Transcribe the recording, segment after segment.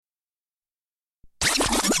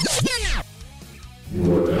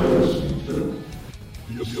You are now listening to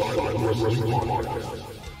the Asylum Wrestling Podcast.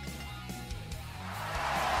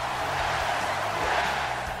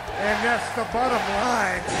 And that's the bottom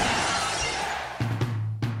line.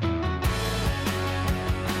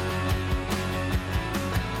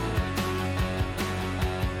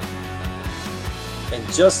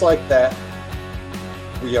 And just like that,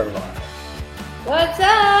 we are live. What's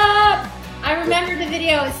up? I remembered the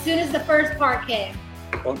video as soon as the first part came.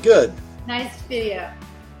 Well, good. Nice video.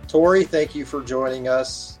 Torrie, thank you for joining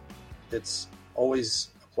us. It's always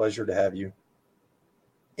a pleasure to have you.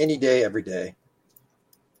 Any day, every day.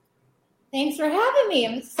 Thanks for having me.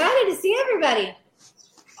 I'm excited to see everybody.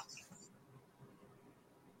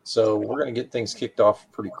 So we're going to get things kicked off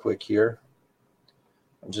pretty quick here.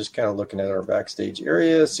 I'm just kind of looking at our backstage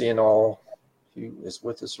area, seeing all who is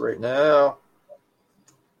with us right now.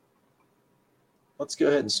 Let's go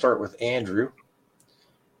ahead and start with Andrew.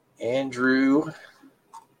 Andrew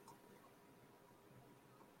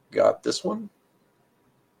got this one.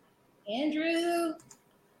 Andrew.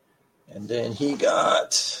 And then he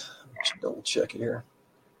got, double check it here.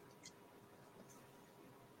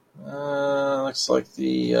 Looks like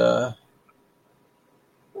the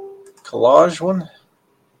collage one.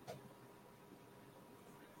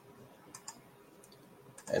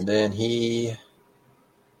 And then he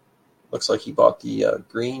looks like he bought the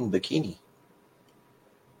green bikini.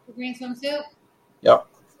 The green swimsuit? Yep.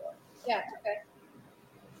 Yeah, okay.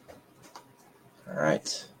 All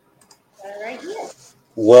right. Got it right here.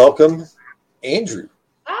 Welcome, Andrew.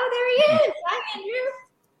 Oh, there he is. Hi, Andrew.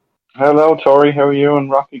 Hello, Torrie. How are you?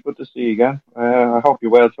 And Rocky, good to see you again. I hope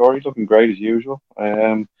you're well, Torrie. Looking great as usual.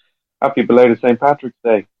 Happy belated St. Patrick's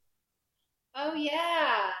Day. Oh,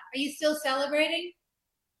 yeah. Are you still celebrating?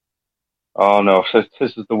 Oh, no.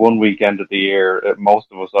 This is the one weekend of the year. Most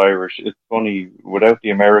of us Irish. It's funny, without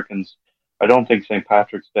the Americans, I don't think St.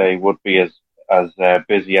 Patrick's Day would be as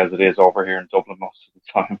busy as it is over here in Dublin most of the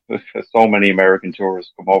time. So many American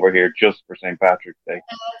tourists come over here just for St. Patrick's Day.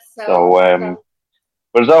 But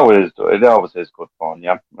it always is good fun.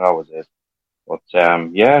 Yeah, it always is. But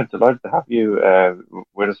yeah, delighted to have you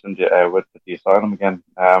with us with the Asylum again.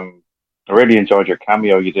 I really enjoyed your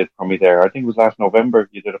cameo you did for me there. I think it was last November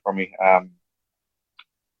you did it for me.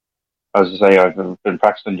 As I say, I've been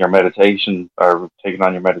practicing your meditation or taking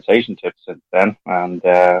on your meditation tips since then, and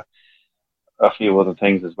a few other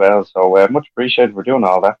things as well. So much appreciated for doing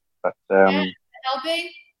all that. But,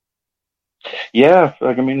 helping? Yeah,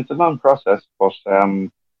 it's a long process, but I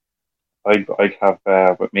have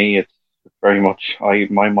with me it's very much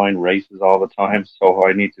my mind races all the time, so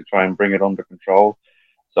I need to try and bring it under control.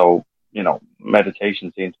 So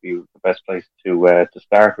meditation seems to be the best place to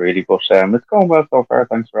start really. But it's going well so far.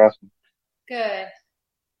 Thanks for asking. Good.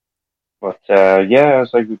 But yeah,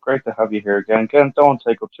 it's great to have you here again. Again, don't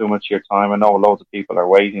take up too much of your time. I know loads of people are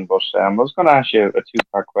waiting, but I was going to ask you a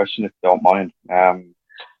two-part question if you don't mind. I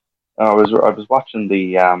was watching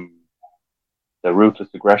the Ruthless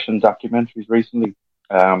Aggression documentaries recently.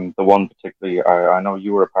 The one particularly, I know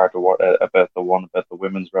you were a part of about the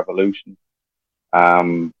women's revolution.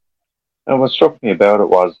 And what struck me about it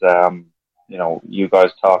was, you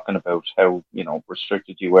guys talking about how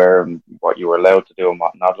restricted you were and what you were allowed to do and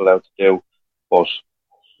what not allowed to do. But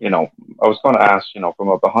I was going to ask, from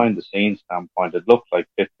a behind the scenes standpoint, it looked like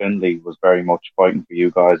Fit Finlay was very much fighting for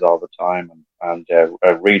you guys all the time and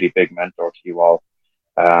a really big mentor to you all.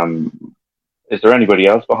 Is there anybody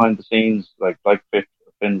else behind the scenes like Fit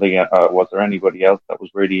Finlay? Was there anybody else that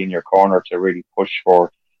was really in your corner to really push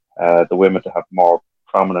for the women to have more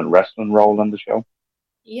prominent wrestling role in the show?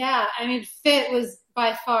 Yeah, Fit was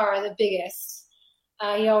by far the biggest.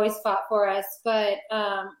 He always fought for us, but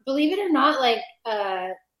believe it or not,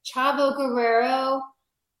 Chavo Guerrero,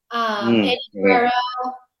 Eddie Guerrero,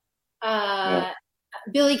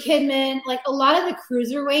 Billy Kidman, a lot of the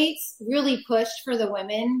cruiserweights really pushed for the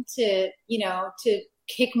women to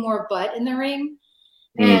kick more butt in the ring.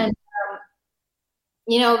 And,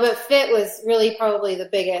 but Fit was really probably the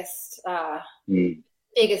biggest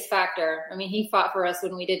factor. He fought for us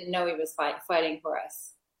when we didn't know he was fighting for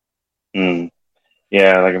us.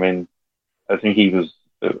 Yeah, I think he was.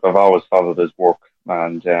 I've always followed his work,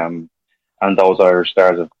 and those Irish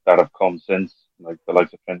stars that have come since, like the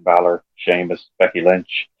likes of Finn Balor, Sheamus, Becky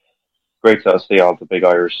Lynch. Great to see all the big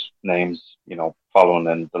Irish names, following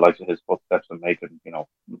in the likes of his footsteps and making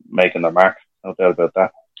their mark. No doubt about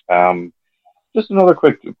that. Just another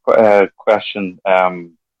quick question. I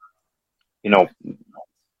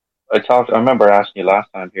remember asking you last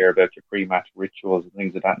time here about your pre-match rituals and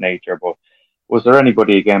things of that nature, but was there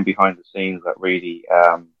anybody again behind the scenes that really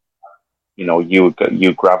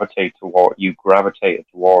you gravitated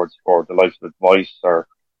towards for the likes of advice or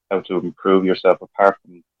how to improve yourself apart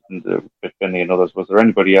from Finley and others? Was there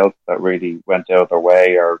anybody else that really went out of their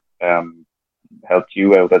way or helped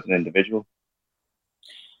you out as an individual?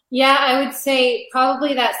 Yeah, I would say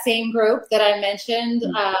probably that same group that I mentioned.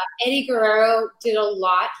 Eddie Guerrero did a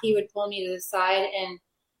lot. He would pull me to the side and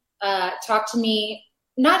talk to me,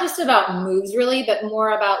 not just about moves really, but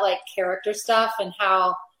more about like character stuff and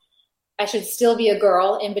how I should still be a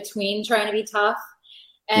girl in between trying to be tough.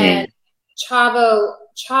 And Chavo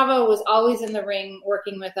was always in the ring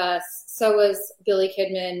working with us. So was Billy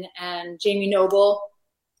Kidman and Jamie Noble,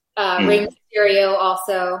 Rey Mysterio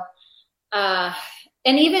also.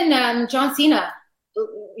 And even John Cena,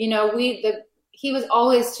 he was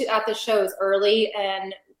always at the shows early,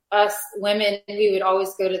 and us women, we would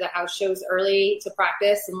always go to the house shows early to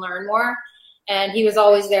practice and learn more. And he was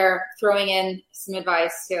always there throwing in some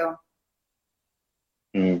advice too.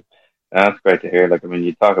 That's great to hear. Like, I mean,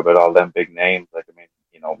 you talk about all them big names. Like, I mean,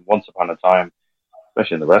 once upon a time,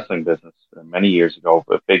 especially in the wrestling business, many years ago,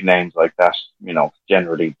 but big names like that,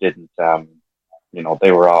 generally didn't,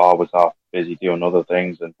 they were always off busy doing other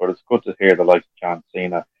things. But it's good to hear the likes of John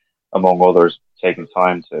Cena, among others, taking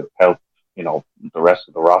time to help, the rest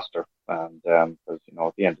of the roster. And because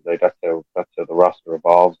at the end of the day, that's how the roster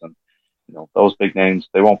evolves. And those big names,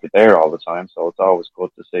 they won't be there all the time. So it's always good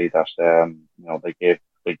to see that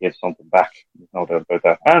they give something back. There's no doubt about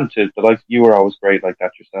that. And to the likes, you were always great like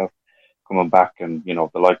that yourself, coming back, and the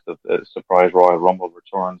likes of the surprise Royal Rumble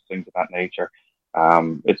returns, things of that nature.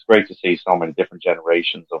 It's great to see so many different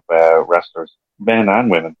generations of wrestlers, men and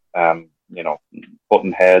women,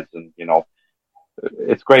 button heads, and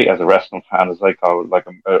it's great as a wrestling fan. It's like how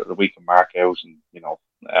we can mark out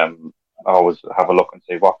and always have a look and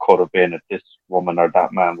say what could have been if this woman or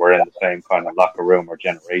that man were in the same kind of locker room or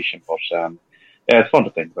generation. But yeah, it's fun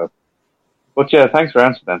to think about. But yeah, thanks for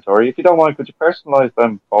answering them, Torrie. If you don't mind, could you personalise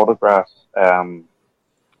them photographs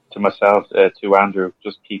to myself, to Andrew?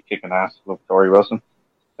 Just keep kicking ass. Love Torrie Wilson.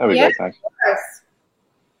 There we go. Thanks.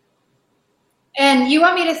 And you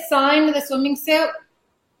want me to sign the swimming suit?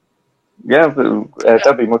 Yeah,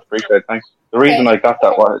 that'd be much appreciated. Thanks. The reason I got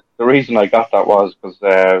that was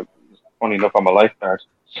because funny enough, I'm a lifeguard,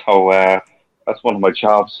 so that's one of my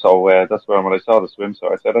jobs. So that's where when I saw the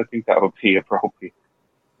swimsuit, I said I think that would be appropriate.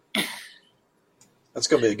 That's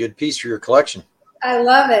going to be a good piece for your collection. I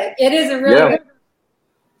love it. It is a really good.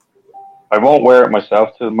 I won't wear it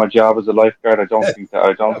myself to my job as a lifeguard. I don't think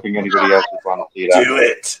anybody else would want to see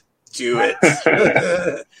that. Do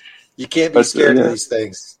it. You can't be scared of these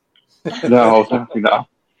things. No, definitely not.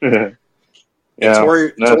 Yeah,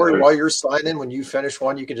 Torrie, while you're signing, when you finish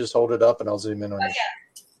one, you can just hold it up and I'll zoom in on you.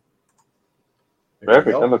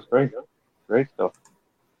 Perfect. That looks great. Great stuff.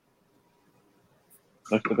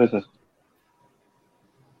 Nice to business.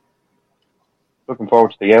 Looking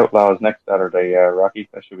forward to the Outlaws next Saturday, Rocky.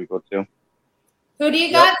 That should be good too. Who do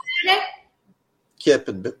you got Saturday? Kip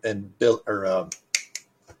and Bill or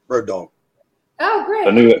Road Dogg. Oh, great!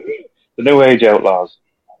 The new age Outlaws.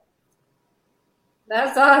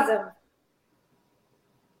 That's awesome.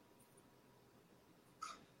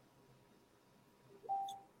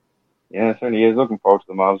 Yeah, it certainly is. Looking forward to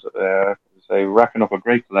them. I was racking up a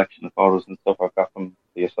great collection of photos and stuff I've got from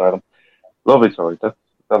the asylum. Lovely, Torrie. That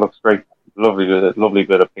looks great. Lovely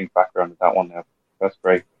bit of pink background in that one now. That's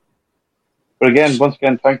great. But again, once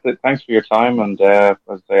again, thanks for your time. And as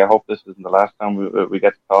I say, I hope this isn't the last time we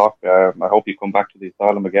get to talk. I hope you come back to the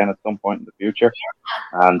asylum again at some point in the future.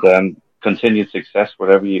 And continued success,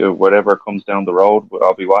 whatever comes down the road.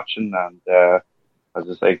 I'll be watching. And as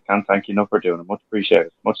I say, can't thank you enough for doing it. Much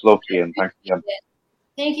appreciated. Much love to you, and thanks again.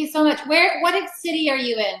 Thank you so much. What city are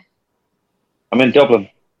you in? I'm in Dublin.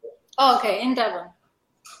 Oh, okay, in Dublin.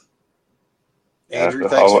 Andrew,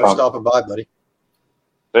 thanks for stopping by, buddy.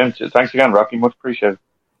 Thanks again, Rocky. Much appreciated.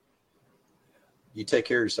 You take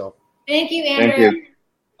care of yourself. Thank you, Andrew. Thank you.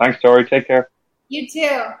 Thanks, Torrie. Take care. You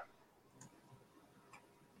too.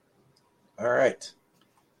 All right.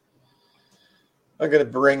 I'm going to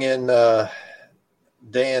bring in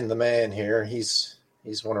Dan, the man here. He's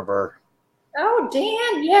one of our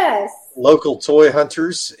Dan, yes, local toy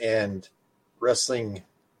hunters and wrestling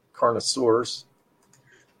connoisseurs.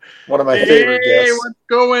 One of my favorite guests. Hey, what's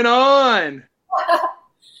going on?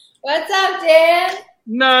 What's up, Dan?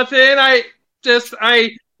 Nothing.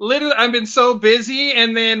 I've been so busy,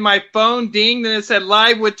 and then my phone dinged and it said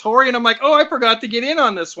live with Torrie, and I'm like, oh, I forgot to get in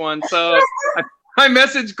on this one. So I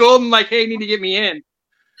messaged Golden like, hey, you need to get me in.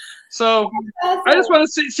 So awesome. I just want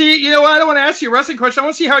to see, I don't want to ask you a wrestling question. I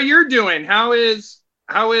want to see how you're doing. How is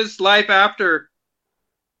life after?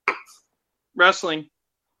 wrestling?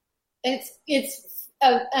 It's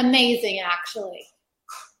amazing, actually.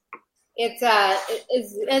 It's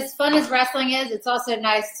as fun as wrestling is. It's also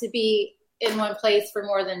nice to be in one place for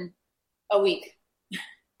more than a week.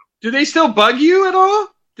 Do they still bug you at all?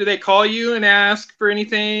 Do they call you and ask for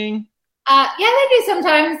anything? Yeah, they do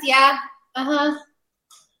sometimes. Yeah.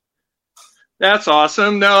 That's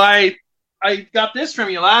awesome. No, I got this from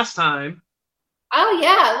you last time. Oh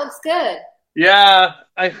yeah, it looks good. Yeah.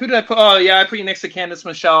 Who did I put? Oh yeah, I put you next to Candice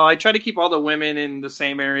Michelle. I try to keep all the women in the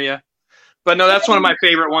same area. But no, that's one of my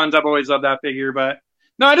favorite ones. I've always loved that figure. But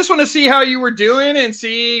no, I just want to see how you were doing and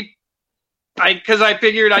see. Because I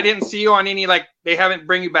figured I didn't see you on any, like, they haven't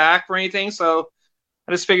bring you back or anything. So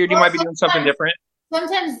I just figured you might be doing something different.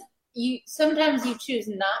 Sometimes you choose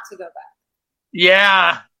not to go back.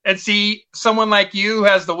 Yeah. And see, someone like you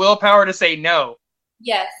has the willpower to say no.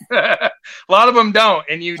 Yes. A lot of them don't,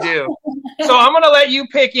 and you do. So I'm going to let you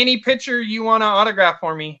pick any picture you want to autograph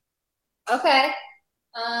for me. Okay.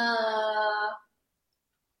 How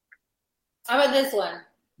about this one?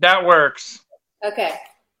 That works. Okay.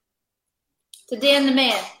 To Dan the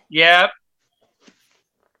Man. Yep.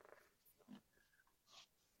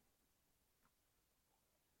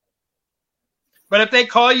 But if they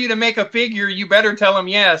call you to make a figure, you better tell them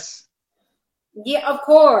yes. Yeah, of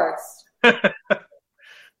course.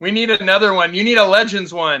 We need another one. You need a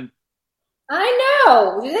Legends one. I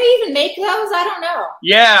know. Do they even make those? I don't know.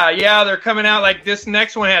 Yeah, they're coming out. Like this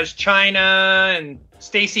next one has Chyna and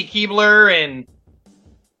Stacy Keibler and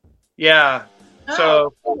yeah.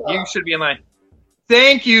 So cool. You should be in line.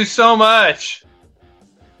 Thank you so much.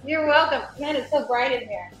 You're welcome. Man, it's so bright in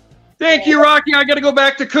here. Thank you, Rocky. I got to go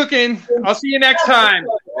back to cooking. I'll see you next time.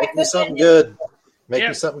 Make me something good. Make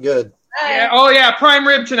me something good. Yeah. Oh yeah, prime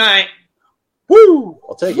rib tonight. Woo!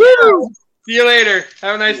 I'll take it. Woo! See you later.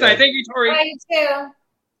 Have a nice night. Thank you, Torrie. You too.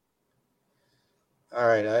 All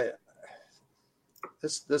right,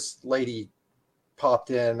 this lady popped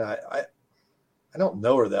in. I don't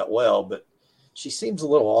know her that well, but she seems a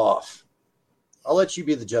little off. I'll let you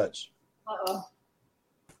be the judge. Uh-oh.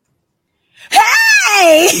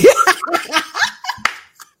 Hey!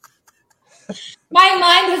 My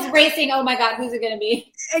mind was racing. Oh my God, who's it going to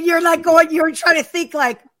be? And you're trying to think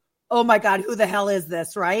like, oh my God, who the hell is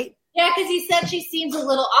this, right? Yeah, because he said she seems a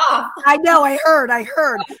little off. I know. I heard.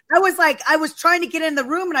 I was trying to get in the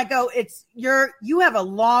room and I go, you have a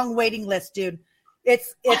long waiting list, dude.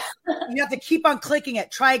 It's you have to keep on clicking it.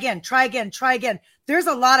 Try again. There's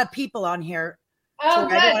a lot of people on here. Oh, so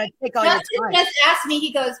good. I don't want to take all Justin your time. just asked me,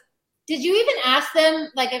 he goes, did you even ask them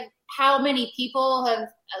how many people have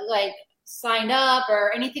signed up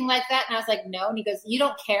or anything like that? And I was like, no. And he goes, you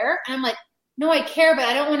don't care? And I'm like, no, I care, but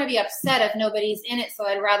I don't want to be upset if nobody's in it. So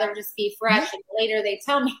I'd rather just be fresh and later they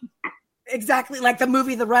tell me. Exactly. Like the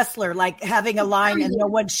movie, The Wrestler, like having a line and no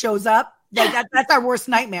one shows up. That's our worst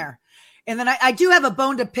nightmare. And then I do have a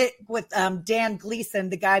bone to pick with Dan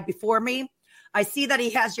Gleason, the guy before me. I see that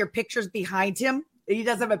he has your pictures behind him. He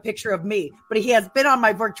doesn't have a picture of me, but he has been on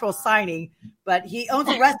my virtual signing, but he owns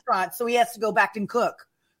a restaurant, so he has to go back and cook.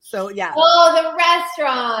 So, yeah. Oh, the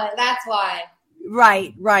restaurant. That's why.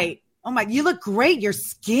 Right. Oh, my, you look great. Your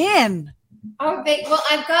skin. Oh, well,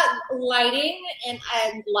 I've got lighting and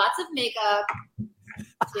lots of makeup.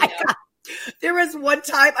 There was one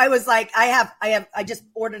time I was like, I just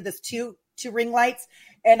ordered this two ring lights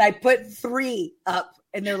and I put 3 up.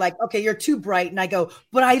 And they're like, okay, you're too bright. And I go,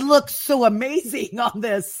 but I look so amazing on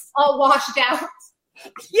this. All washed out.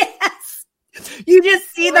 Yes. You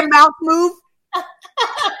just see the mouth move.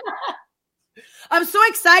 I'm so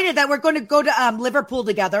excited that we're going to go to Liverpool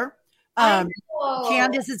together.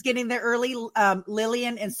 Candice is getting there early.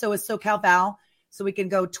 Lillian, and so is SoCal Val. So we can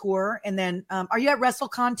go tour. And then are you at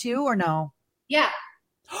WrestleCon too or no? Yeah.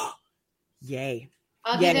 Yay.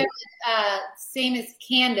 I'll be there same as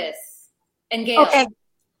Candice and Gail.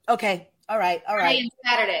 Okay. All right. Friday and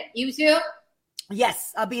Saturday. You too?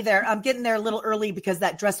 Yes, I'll be there. I'm getting there a little early because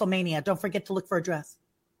that Dresselmania. Don't forget to look for a dress.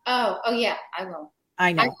 Oh yeah, I will.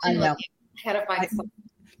 I know. I gotta find something.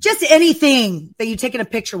 Just anything that you're taking a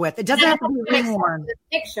picture with. It doesn't have to be ring worn.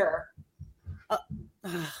 Picture.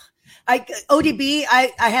 ODB,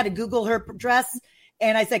 I had to Google her dress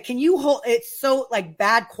and I said, can you hold, it's so like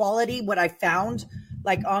bad quality what I found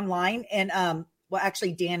like online. And well,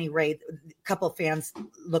 actually Danny Ray, a couple of fans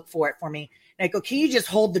look for it for me. And I go, can you just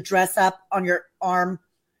hold the dress up on your arm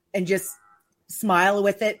and just smile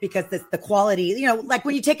with it? Because the quality, like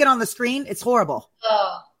when you take it on the screen, it's horrible.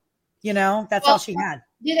 Oh. That's all she had.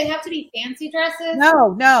 Do they have to be fancy dresses?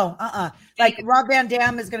 No. Like Rob Van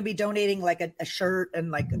Dam is going to be donating like a shirt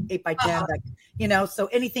and like an 8x10, so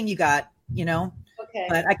anything you got, Okay. Okay.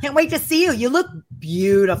 But I can't wait to see you. You look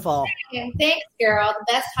beautiful. Thanks, girl. The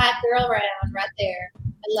best hot girl around right there.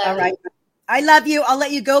 I love All right. you. I love you. I'll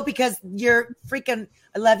let you go because you're freaking.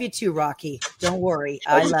 I love you too, Rocky. Don't worry.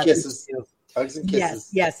 I love kisses. you too. Hugs and kisses.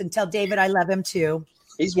 Yes. And tell David I love him too.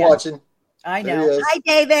 He's watching. I There know. he is. Hi,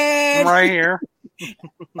 David. I'm right here.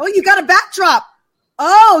 Oh, you got a backdrop.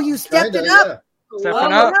 Oh, you stepped Kinda, it up. yeah. Stepping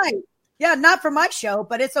All up. right. Yeah, not for my show,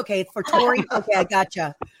 but it's okay. For Torrie. Okay, I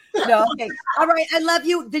gotcha. No, okay. All right. I love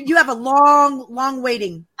you. You have a long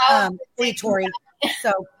waiting for you, Torrie.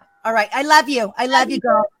 So, all right. I love you. I love you,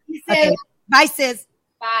 girl. Okay. Bye, sis.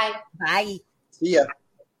 Bye. Bye. See ya.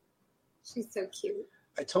 She's so cute.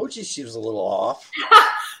 I told you she was a little off.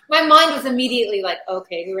 My mind was immediately like,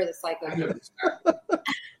 okay, who are the psychos?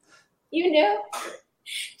 You knew?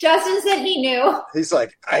 Justin said he knew. He's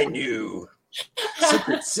like, I knew.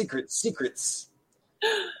 Secrets.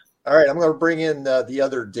 All right, I'm going to bring in the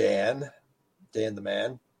other Dan the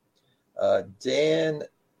man. Dan,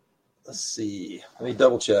 let's see. Let me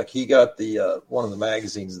double check. He got the one of the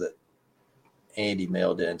magazines that Andy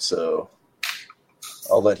mailed in, so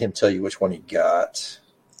I'll let him tell you which one he got.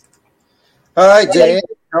 Hi, Dan.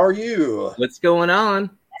 How are you? What's going on?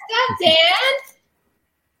 What's up, Dan?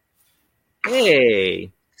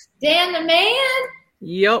 Hey. Dan the man?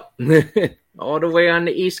 Yup. All the way on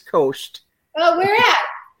the East Coast. Oh, where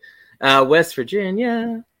at? West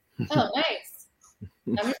Virginia. Oh, nice.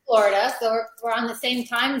 I'm in Florida, so we're on the same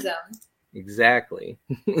time zone. Exactly.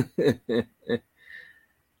 I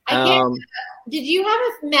can't. Did you have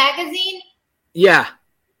a magazine? Yeah.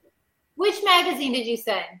 Which magazine did you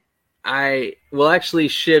send? Actually,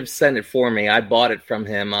 Shiv sent it for me. I bought it from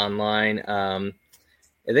him online.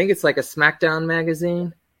 I think it's like a SmackDown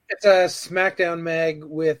magazine. It's a SmackDown mag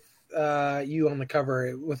with you on the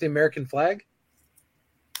cover with the American flag.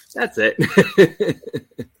 That's it.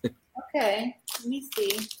 Okay, let me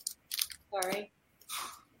see. Sorry.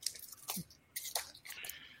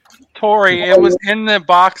 Torrie, it was in the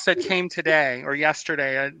box that came today or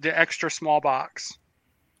yesterday, the extra small box.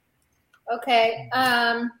 Okay.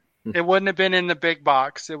 It wouldn't have been in the big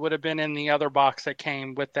box. It would have been in the other box that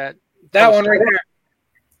came with that. That one right there.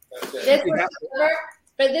 This was cover,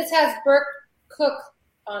 but this has Burke Cook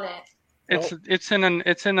on it. It's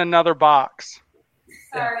in another box.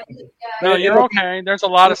 Sorry. No, you're okay. There's a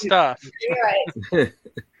lot of stuff. You're right.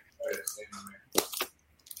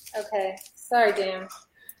 Okay. Sorry, Dan.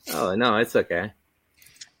 Oh, no, it's okay.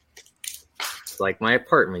 It's like my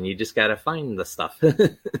apartment. You just got to find the stuff.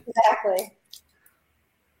 Exactly.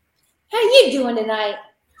 How you doing tonight?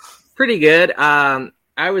 Pretty good.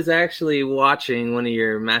 I was actually watching one of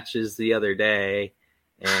your matches the other day,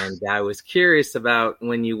 and I was curious about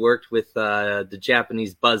when you worked with the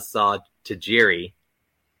Japanese buzzsaw Tajiri.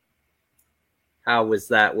 How was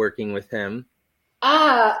that working with him?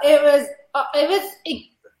 It was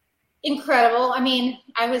incredible. I mean,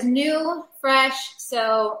 I was new, fresh,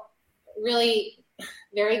 so really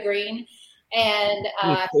very green. And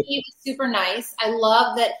he was super nice. I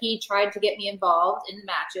love that he tried to get me involved in the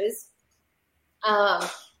matches.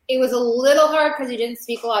 It was a little hard because he didn't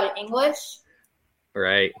speak a lot of English.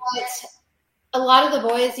 Right. But a lot of the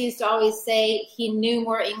boys used to always say he knew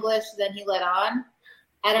more English than he let on.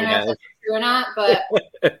 I don't know if that's true or not, but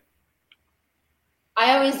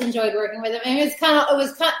I always enjoyed working with him. And it's kind of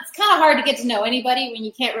hard to get to know anybody when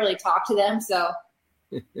you can't really talk to them. So.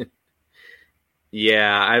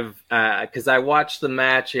 Yeah, because I watched the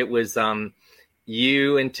match. It was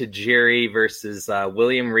you and Tajiri versus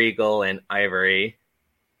William Regal and Ivory.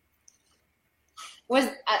 Was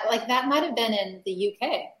that might have been in the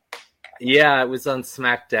UK. Yeah, it was on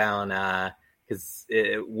SmackDown because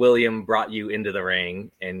William brought you into the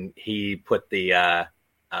ring and he put the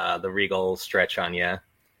Regal stretch on you,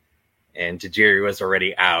 and Tajiri was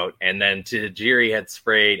already out, and then Tajiri had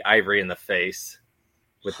sprayed Ivory in the face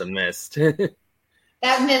with the mist.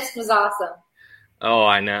 That mist was awesome. Oh,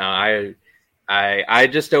 I know. I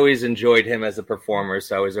just always enjoyed him as a performer,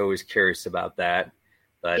 so I was always curious about that.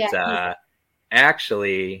 But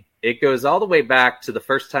actually, it goes all the way back to the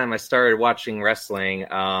first time I started watching wrestling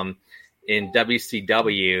in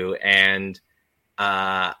WCW, and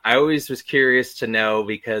I always was curious to know,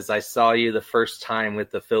 because I saw you the first time with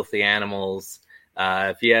the Filthy Animals,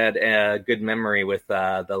 if you had a good memory with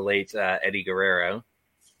the late Eddie Guerrero.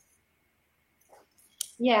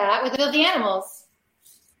 Yeah, with the Animals.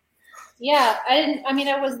 Yeah,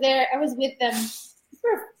 I was there. I was with them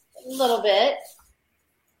for a little bit.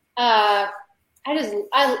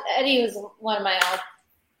 Eddie was one of my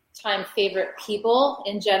all-time favorite people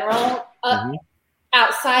in general,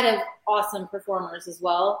 outside of awesome performers as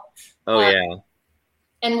well. Oh, yeah.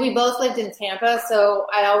 and we both lived in Tampa, so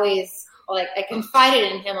I always I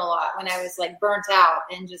confided in him a lot when I was burnt out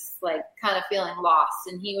and just kind of feeling lost.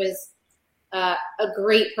 And he was a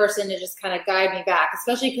great person to just kind of guide me back,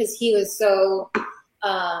 especially because he was so,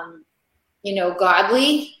 godly.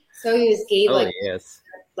 So he gave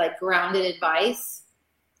grounded advice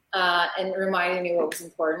and reminded me what was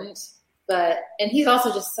important. And he's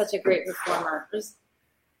also just such a great performer.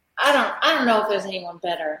 I don't know if there's anyone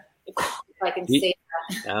better, if I can say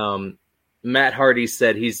that. Matt Hardy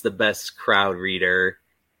said he's the best crowd reader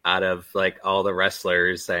out of all the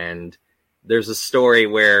wrestlers. And there's a story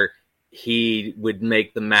where he would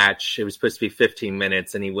make the match. It was supposed to be 15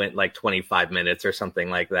 minutes and he went 25 minutes or something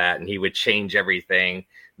like that. And he would change everything.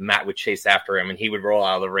 Matt would chase after him and he would roll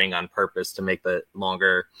out of the ring on purpose to make the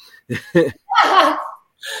longer. That's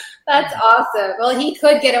awesome. Well, he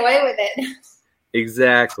could get away with it.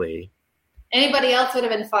 Exactly. Anybody else would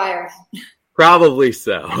have been fired. Probably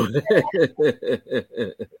so. That's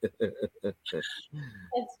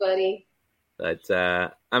funny. But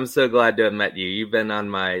I'm so glad to have met you. You've been on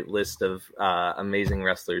my list of amazing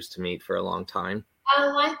wrestlers to meet for a long time.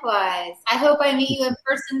 Likewise. I hope I meet you in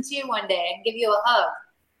person too one day and give you a hug.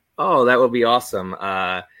 Oh, that would be awesome.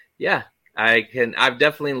 Yeah, I've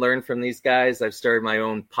definitely learned from these guys. I've started my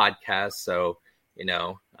own podcast, so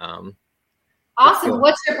awesome.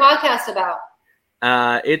 What's your podcast about?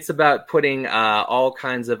 It's about putting all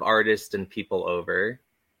kinds of artists and people over.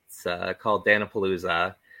 It's called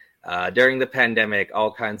Danapalooza. During the pandemic,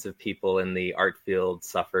 all kinds of people in the art field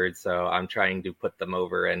suffered, so I'm trying to put them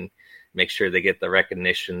over and make sure they get the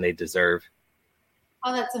recognition they deserve.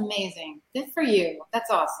 Oh, that's amazing. Good for you. That's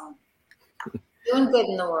awesome. Doing good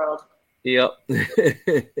in the world. Yep.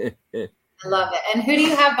 I love it. And who do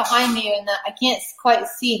you have behind you? I can't quite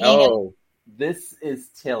see. Oh, this is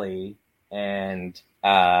Tilly. And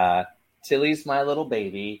Tilly's my little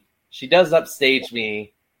baby. She does upstage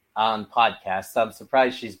me on podcasts, so I'm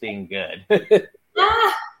surprised she's being good.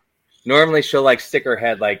 Normally she'll stick her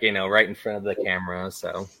head right in front of the camera,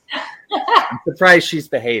 so I'm surprised she's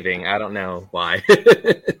behaving. I don't know why.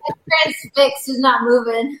 Transfixed, she's not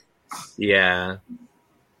moving. Yeah.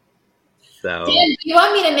 So Dan, do you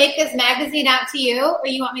want me to make this magazine out to you, or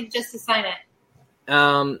you want me just to sign it?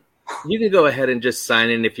 You can go ahead and just sign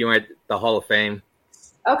in if you want the Hall of Fame.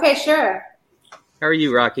 Okay, sure. How are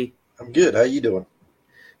you, Rocky? I'm good. How you doing?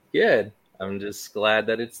 Good. I'm just glad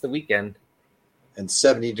that it's the weekend. And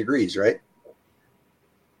 70 degrees, right?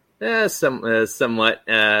 Somewhat.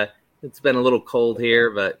 It's been a little cold here,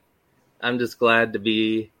 but I'm just glad to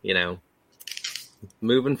be,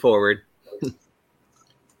 moving forward.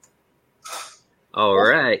 All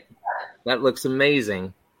right. That looks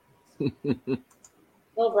amazing.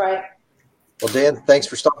 Well, bright. Well, Dan, thanks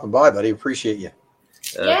for stopping by, buddy. Appreciate you.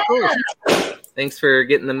 Yeah. Of course. Thanks for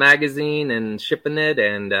getting the magazine and shipping it,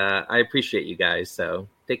 and I appreciate you guys. So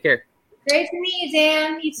take care. Great to meet you,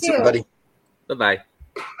 Dan. You too. See you, buddy. Bye-bye.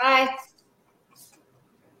 Bye.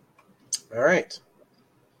 All right.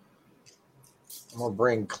 I'm going to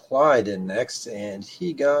bring Clyde in next, and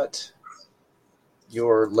he got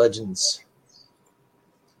your Legends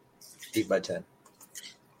 8x10.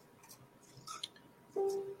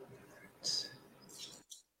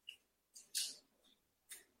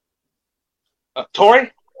 Torrie?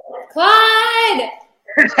 Clyde!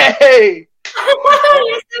 Hey!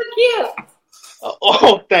 You're so cute.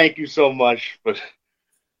 Oh, thank you so much. But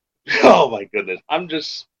oh my goodness, I'm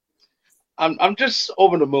just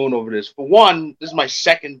over the moon over this. For one, this is my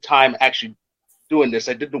second time actually doing this.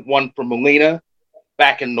 I did the one for Melina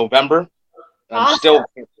back in November. Awesome.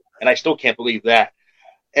 I still can't believe that.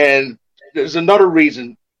 And there's another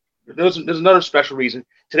reason. There's another special reason.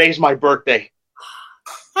 Today's my birthday.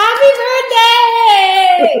 Happy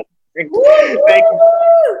birthday! Thank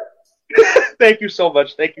you. Thank you so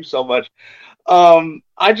much. Thank you so much.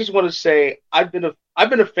 I just want to say I've been a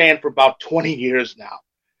fan for about 20 years now,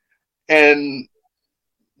 and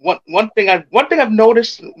one thing I've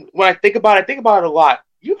noticed when I think about it a lot.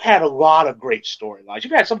 You've had a lot of great storylines.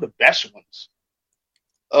 You've had some of the best ones.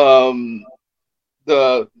 You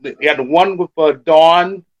had the one with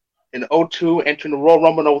Dawn in 2002, entering the Royal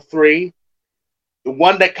Rumble in 2003. The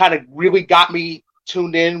one that kind of really got me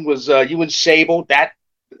tuned in was you and Sable, that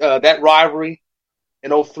rivalry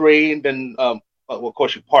in 2003, and then well, of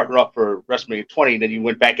course you partnered up for WrestleMania 20, and then you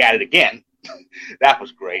went back at it again. That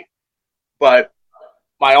was great. But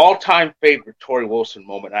my all-time favorite Torrie Wilson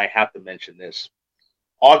moment, I have to mention this: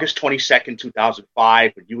 August 22nd,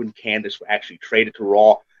 2005, when you and Candice were actually traded to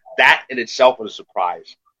Raw. That in itself was a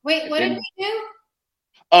surprise. Wait, what did we do?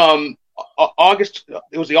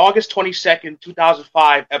 It was the August 22nd,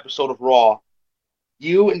 2005 episode of Raw.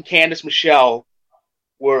 you and Candice Michelle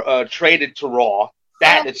were traded to Raw.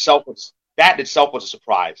 That in itself was a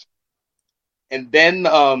surprise. And then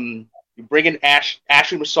you bring in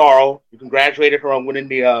Ashley Massaro. You congratulated her on winning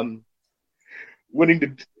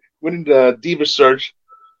the Diva Search.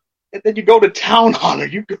 And then you go to town on her.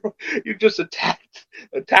 You just attacked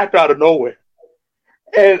her out of nowhere.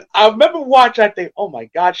 And I remember watching. I think, oh my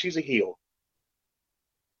God, she's a heel.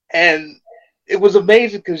 And it was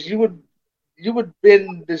amazing because you had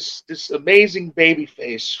been this amazing baby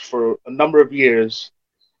face for a number of years.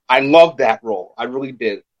 I loved that role. I really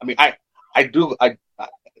did. I mean, I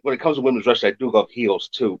when it comes to women's wrestling, I do love heels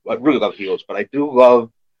too. I really love heels, but I do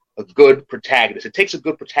love a good protagonist. It takes a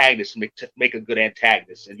good protagonist to make a good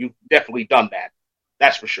antagonist, and you've definitely done that.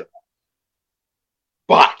 That's for sure.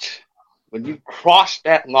 But when you crossed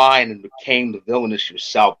that line and became the villainess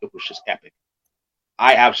yourself, it was just epic.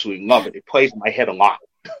 I absolutely love it. It plays in my head a lot.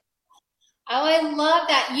 Oh, I love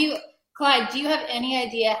that. Clyde, do you have any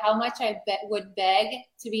idea how much I would beg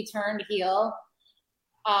to be turned heel?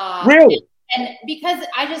 Really? And because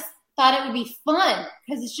I just thought it would be fun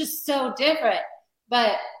because it's just so different.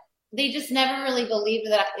 But they just never really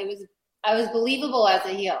believed that I was believable as a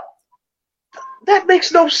heel. That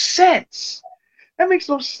makes no sense. That makes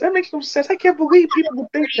no sense. I can't believe people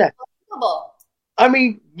would think that. Believable. I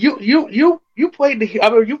mean, you played the. I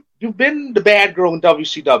mean, you've been the bad girl in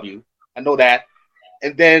WCW. I know that.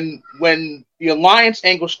 And then when the Alliance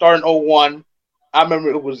angle started in 01, I remember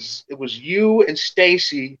it was you and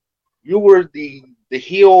Stacy. You were the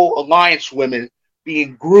heel Alliance women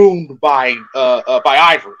being groomed by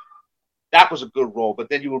Ivory. That was a good role. But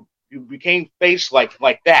then you became face like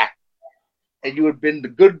that, and you had been the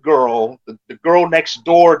good girl, the girl next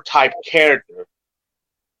door type character.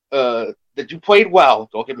 That you played well.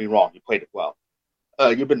 Don't get me wrong, you played it well.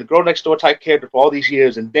 You've been the girl next door type character for all these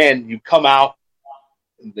years, and then you come out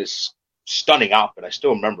in this stunning outfit. I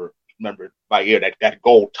still remember by ear that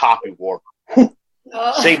gold top you wore.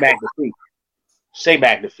 Say Magnifique.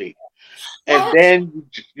 And then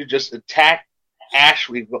you just attack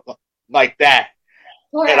Ashley like that,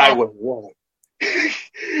 and I went, whoa.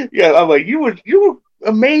 Yeah, I'm like, you were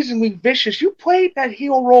amazingly vicious. You played that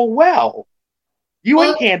heel role well. You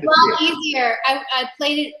and Candice. It was a lot easier. I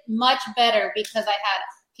played it much better because I had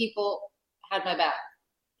people had my back.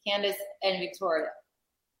 Candice and Victoria.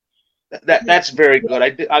 That's very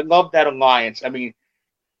good. I love that alliance. I mean,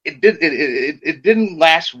 it didn't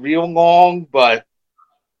last real long, but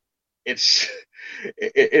it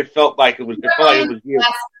felt like it was. It felt like it was years.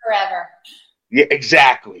 Last forever. Yeah,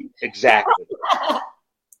 exactly.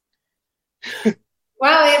 Wow,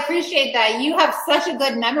 I appreciate that. You have such a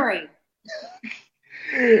good memory.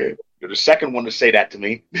 You're the second one to say that to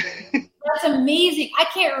me. That's amazing. I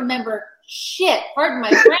can't remember shit. Pardon my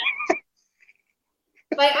French.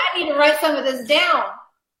 Like, I need to write some of this down.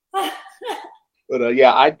 But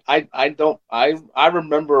yeah, I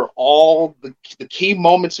remember all the key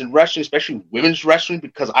moments in wrestling, especially women's wrestling,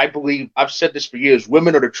 because I believe I've said this for years.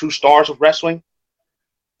 Women are the true stars of wrestling.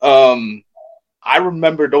 I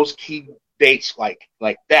remember those key dates like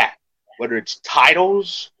that, whether it's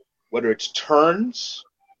titles, whether it's turns,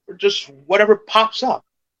 or just whatever pops up.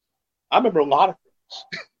 I remember a lot of things.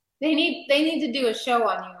 They need to do a show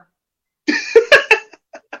on you.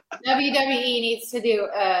 WWE needs to do.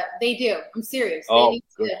 They do. I'm serious. They need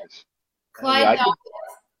goodness. Clyde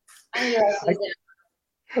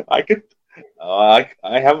I could. I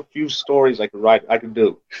have a few stories I could write. I could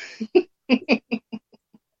do.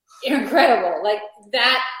 You're incredible. Like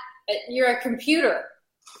that. You're a computer.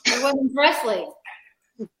 You're women's wrestling.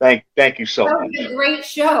 Thank you so much. That was a great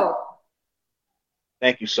show.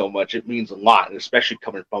 Thank you so much. It means a lot, especially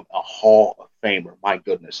coming from a Hall of Famer. My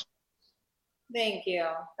goodness. Thank you.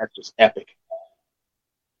 That's just epic.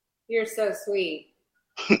 You're so sweet.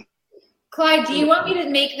 Clyde, do you want me to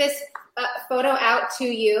make this photo out to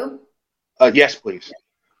you? Yes, please.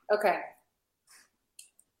 Okay.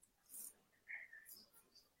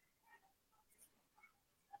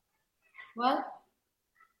 What?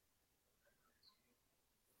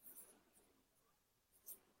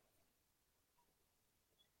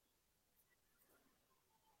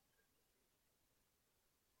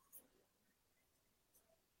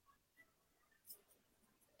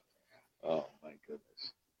 Oh my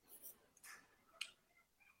goodness.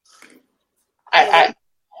 I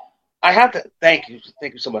have to thank you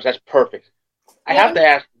so much. That's perfect. I have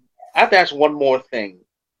to ask one more thing.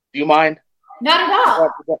 Do you mind? Not at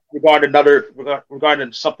all. Regarding another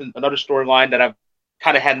storyline that I've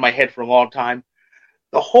kind of had in my head for a long time.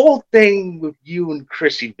 The whole thing with you and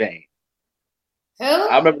Chrissy Vane. Who?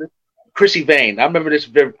 I remember Chrissy Vane. I remember this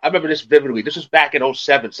vividly. This was back in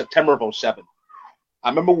 07, September of 07. I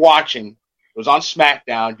remember watching. It was on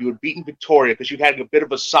SmackDown. You had beaten Victoria because you had a bit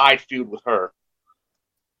of a side feud with her.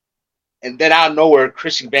 And then out of nowhere,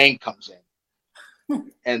 Chrissy Vane comes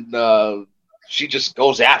in. And she just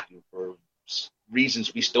goes after you for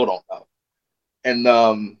reasons we still don't know.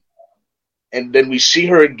 And then we see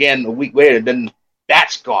her again a week later, and then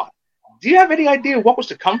that's gone. Do you have any idea what was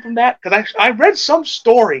to come from that? Because I read some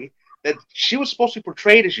story that she was supposed to be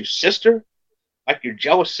portrayed as your sister, like your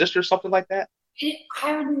jealous sister or something like that. I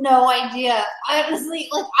have no idea. Honestly,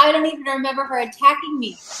 I don't even remember her attacking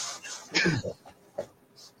me.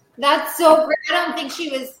 That's so great. I don't think she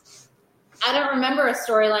was. I don't remember a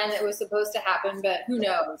storyline that was supposed to happen, but who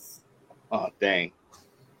knows? Oh, dang.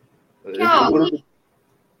 Yeah.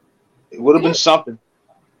 It would have been something.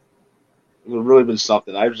 It would have really been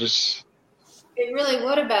something. It really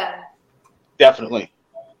would have been. Definitely.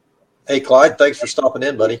 Hey, Clyde, thanks for stopping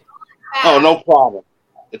in, buddy. Oh, no problem.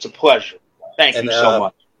 It's a pleasure. Thank you so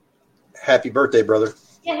much. Happy birthday, brother.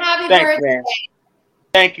 Yeah, happy Thanks, birthday. man.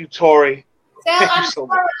 Thank you, Torrie. Sal, I'm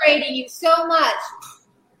celebrating you so much.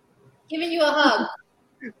 Giving you a hug.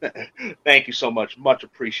 Thank you so much. Much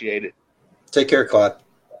appreciated. Take care, Clyde.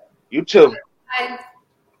 You too. Bye.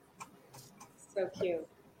 So cute.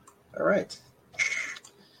 All right.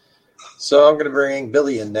 So I'm going to bring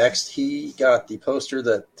Billy in next. He got the poster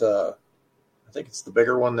that I think it's the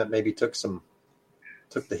bigger one that maybe took the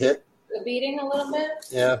hit. The beating a little bit?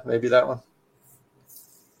 Yeah, maybe that one.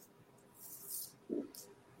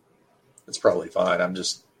 It's probably fine. I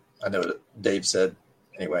know what Dave said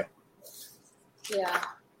anyway. Yeah.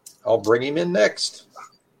 I'll bring him in next.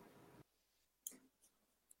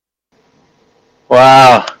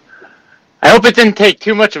 Wow. I hope it didn't take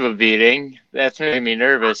too much of a beating. That's making me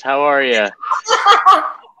nervous. How are you?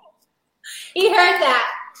 He heard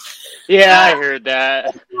that. Yeah, I heard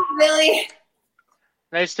that. Really?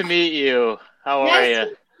 Nice to meet you. How are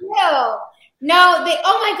you? No,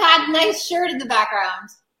 oh my God, nice shirt in the background.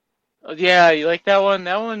 Oh, yeah, you like that one?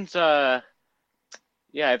 That one's, yeah,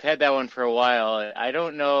 I've had that one for a while. I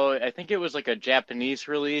don't know. I think it was like a Japanese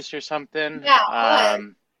release or something. Yeah,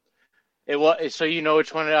 it was, so you know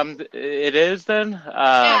which one it is then?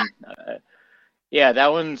 Yeah,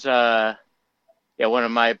 that one's, one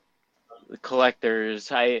of my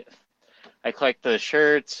collectors. I collect the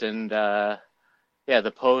shirts and, the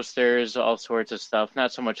posters, all sorts of stuff.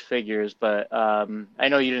 Not so much figures, but I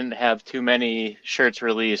know you didn't have too many shirts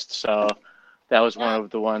released, so that was one of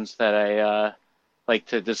the ones that I like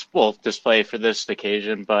to display for this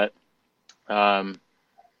occasion. But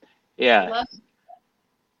yeah.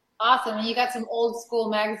 Awesome. And you got some old school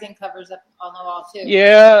magazine covers up on the wall too.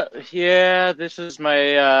 Yeah. This is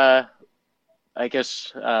my, I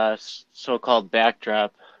guess, so-called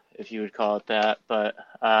backdrop, if you would call it that. But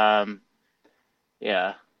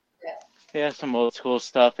yeah, some old school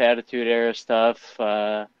stuff, Attitude Era stuff,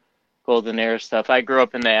 Golden Era stuff. I grew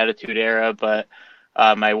up in the Attitude Era, but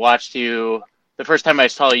I watched you. The first time I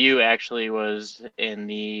saw you actually was in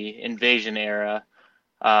the Invasion Era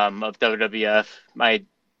of WWF.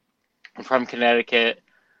 I'm from Connecticut,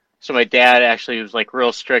 so my dad actually was like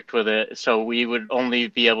real strict with it. So we would only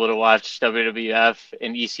be able to watch WWF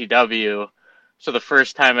and ECW. So the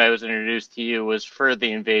first time I was introduced to you was for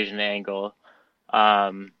the Invasion angle.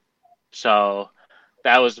 So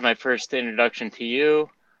that was my first introduction to you.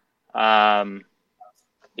 And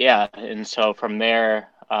so from there,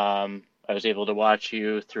 I was able to watch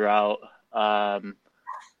you throughout. I've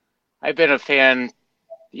been a fan,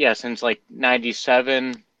 since like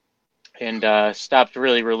 97, and stopped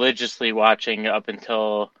really religiously watching up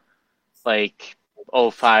until like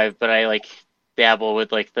 05, but I like dabble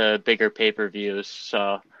with like the bigger pay-per-views,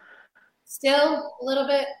 so. Still a little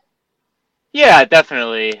bit? Yeah,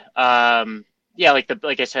 definitely.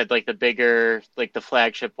 Like I said, like the bigger, like the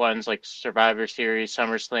flagship ones, like Survivor Series,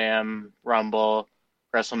 SummerSlam, Rumble,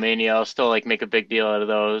 WrestleMania. I'll still like make a big deal out of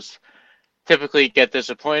those. Typically get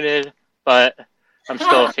disappointed, but I'm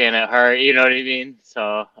still a fan at heart. You know what I mean?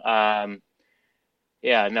 So,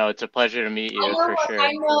 it's a pleasure to meet you for sure.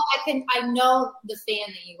 I know the fan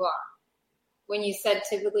that you are. When you said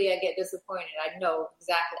typically I get disappointed, I know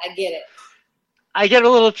exactly. I get it. I get a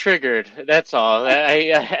little triggered. That's all.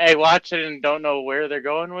 I watch it and don't know where they're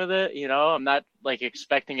going with it. You know, I'm not like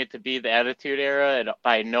expecting it to be the Attitude Era. And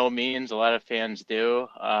by no means, a lot of fans do.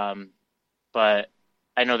 But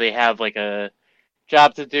I know they have like a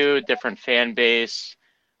job to do, a different fan base.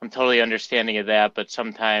 I'm totally understanding of that. But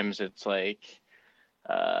sometimes it's like,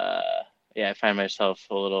 I find myself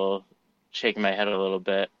a little shaking my head a little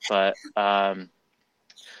bit. But I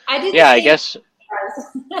guess.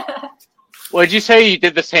 What did you say? You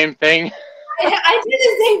did the same thing? I do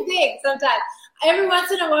the same thing sometimes. Every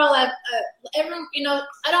once in a while, I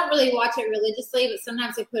don't really watch it religiously, but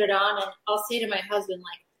sometimes I put it on and I'll say to my husband,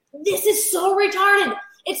 like, this is so retarded.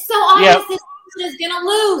 It's so obvious this person is going to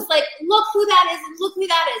lose. Like, look who that is and look who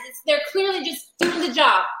that is. They're clearly just doing the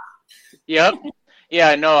job. Yep.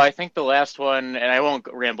 Yeah, no, I think the last one, and I won't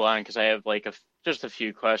ramble on because I have like just a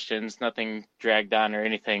few questions, nothing dragged on or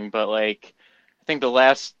anything, but like, I think the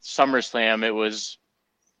last SummerSlam,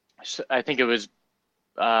 I think it was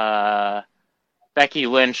Becky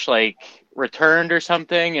Lynch like returned or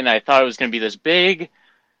something, and I thought it was going to be this big.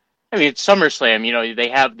 I mean, it's SummerSlam, they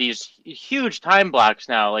have these huge time blocks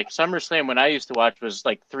now. Like SummerSlam when I used to watch was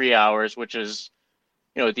like 3 hours, which is,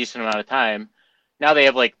 a decent amount of time. Now they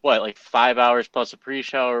have like 5 hours plus a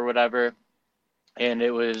pre-show or whatever. And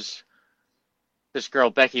it was this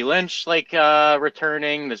girl, Becky Lynch,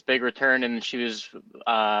 returning, this big return. And she was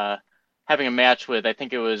having a match with, I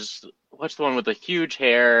think it was, what's the one with the huge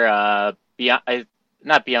hair?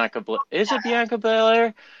 Not Bianca, is it Bianca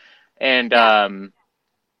Belair? And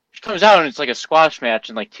she comes out and it's like a squash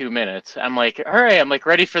match in like 2 minutes. I'm like, all right, I'm like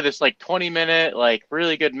ready for this like 20-minute, like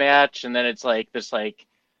really good match. And then it's like this like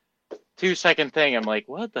 2-second thing. I'm like,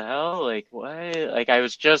 what the hell? Like, why? Like, I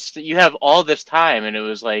was you have all this time, and it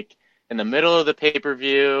was like in the middle of the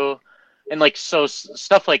pay-per-view, and like, so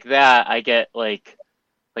stuff like that, I get like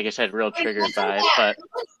I said, real triggered by. But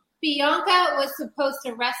Bianca was supposed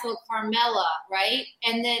to wrestle Carmella, right?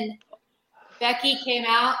 And then Becky came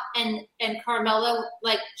out, and Carmella,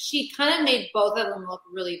 like, she kind of made both of them look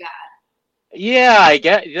really bad. Yeah, I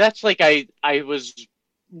get that's like I was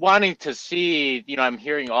wanting to see, I'm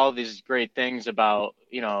hearing all these great things about,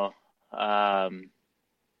 these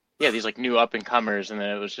like new up and comers, and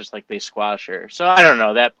then it was just like they squash her. So I don't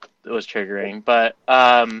know, that was triggering. But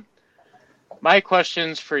my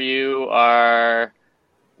questions for you are,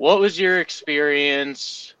 what was your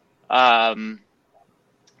experience on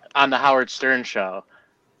the Howard Stern show?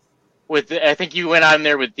 I think you went on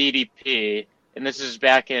there with DDP, and this is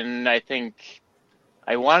back in, I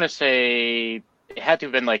want to say it had to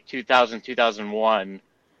have been like 2000, 2001.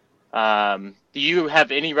 Do you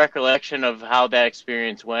have any recollection of how that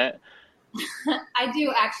experience went? I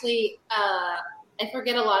do actually. I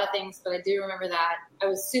forget a lot of things, but I do remember that. I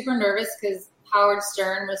was super nervous because Howard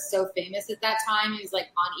Stern was so famous at that time. He was like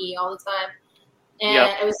on E all the time.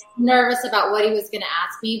 And I was nervous about what he was going to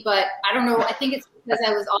ask me, but I don't know. I think it's because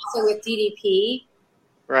I was also with DDP.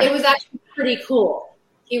 Right. It was actually pretty cool.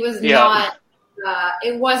 He was not,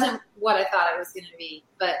 it wasn't what I thought it was going to be,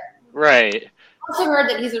 but right. I also heard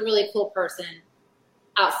that he's a really cool person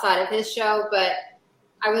outside of his show, but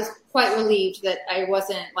I was quite relieved that I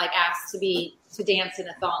wasn't like asked to dance in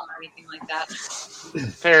a thong or anything like that.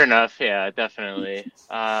 Fair enough. Yeah, definitely.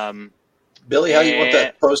 Billy, how do you want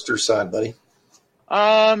that poster signed, buddy?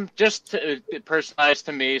 Just personalized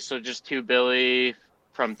to me. So just to Billy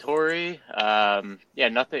from Torrie.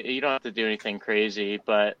 Nothing, you don't have to do anything crazy,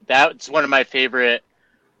 but that's one of my favorite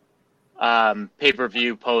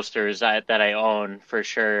pay-per-view posters that I own for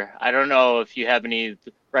sure. I don't know if you have any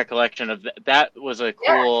recollection of that. That was a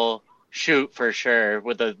cool shoot for sure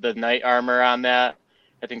with the knight armor on that.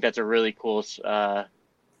 I think that's a really cool photo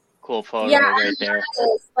right there.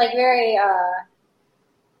 It's like very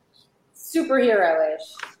superhero-ish.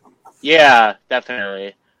 Yeah,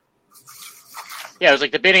 definitely. Yeah, it was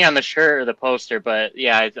like debating on the shirt or the poster, but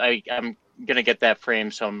yeah, I'm gonna get that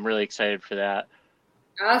frame, so I'm really excited for that.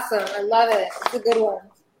 Awesome, I love it. It's a good one.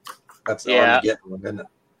 That's the Armageddon one, isn't it?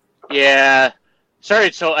 Yeah.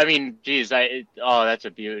 Sorry, so I mean, geez, that's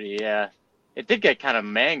a beauty. Yeah, it did get kind of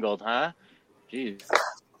mangled, huh? Jeez.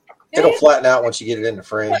 It'll flatten out once you get it in the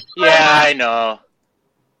frame. Yeah, I know.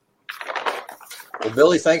 Well,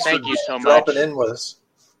 Billy, thanks for dropping in with us.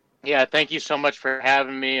 Yeah, thank you so much for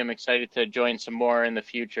having me. I'm excited to join some more in the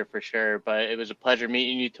future for sure. But it was a pleasure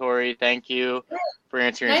meeting you, Torrie. Thank you for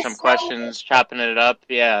answering some questions, chopping it up.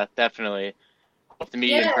 Yeah, definitely. Hope to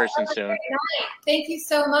meet you in person soon. Thank you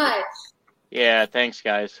so much. Yeah, thanks,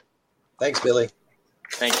 guys. Thanks, Billy.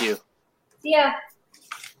 Thank you. See ya.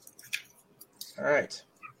 All right.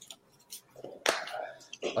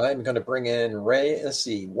 I'm going to bring in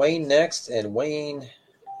Wayne next, and Wayne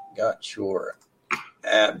got your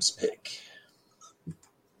abs pick.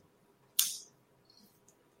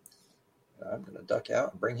 I'm going to duck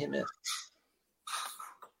out and bring him in.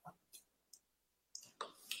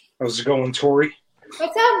 How's it going, Torrie?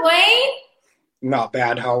 What's up, Wayne? Not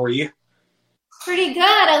bad. How are you? Pretty good.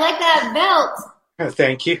 I like that belt.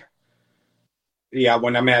 Thank you. Yeah,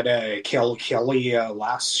 when I met Kelly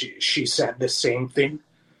last, she said the same thing.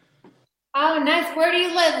 Oh, nice. Where do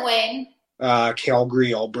you live, Wayne?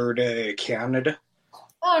 Calgary, Alberta, Canada.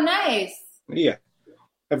 Oh, nice. Yeah.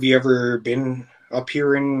 Have you ever been up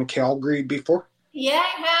here in Calgary before? Yeah,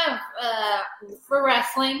 I have. For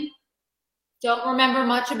wrestling. Don't remember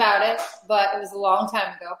much about it, but it was a long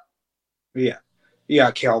time ago. Yeah.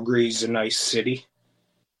 Yeah, Calgary's a nice city.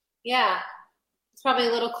 Yeah. It's probably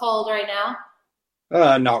a little cold right now.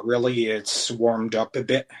 Not really. It's warmed up a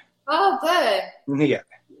bit. Oh, good. Yeah.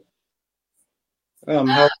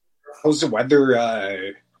 How's the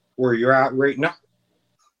weather where you're at right now?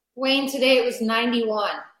 Wayne, today it was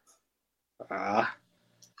 91. Hot.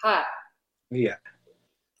 Yeah.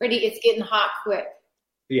 It's getting hot quick.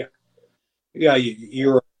 Yeah. Yeah,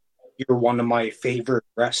 you're one of my favorite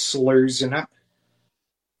wrestlers and that.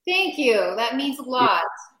 Thank you. That means a lot.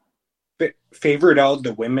 Favorite of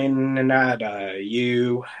the women and that,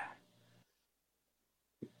 you,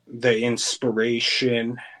 the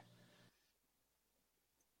inspiration,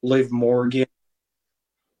 Liv Morgan,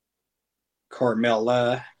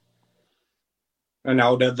 Carmella, and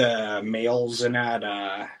out of the males and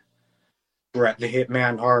that, Bret the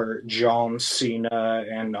Hitman Hart, John Cena,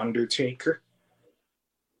 and Undertaker.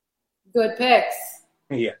 Good picks.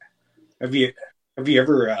 Yeah. Have you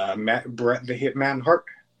ever met Bret the Hitman Hart?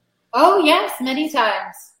 Oh, yes, many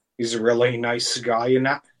times. He's a really nice guy in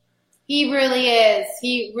that. He really is.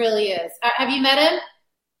 He really is. Have you met him?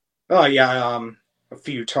 Oh yeah, a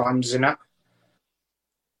few times in that.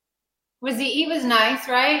 He was nice,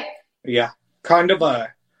 right? Yeah. Kind of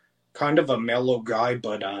a mellow guy,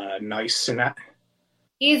 but nice in that.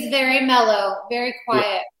 He's very mellow, very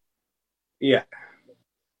quiet. Yeah.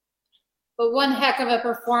 But one heck of a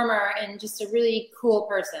performer and just a really cool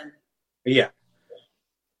person. Yeah.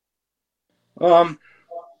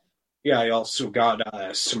 Yeah, I also got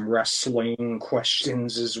some wrestling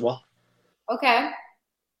questions as well. Okay.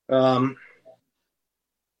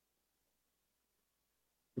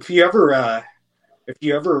 If you ever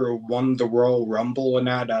won the Royal Rumble and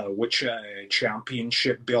that, which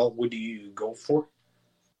championship belt would you go for?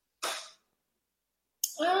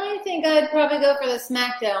 I think I'd probably go for the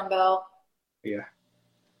SmackDown belt. Yeah.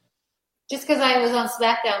 Just because I was on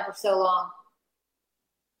SmackDown for so long.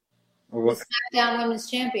 Well, the SmackDown Women's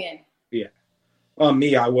Champion. Yeah.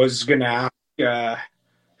 Me, I was gonna ask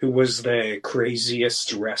who was the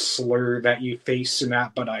craziest wrestler that you face in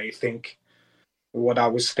that, but I think what I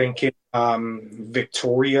was thinking,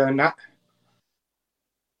 Victoria in that.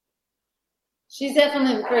 She's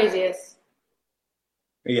definitely the craziest.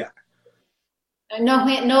 Yeah. No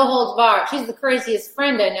holds barred. She's the craziest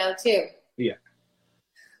friend I know too. Yeah.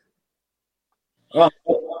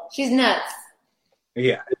 She's nuts.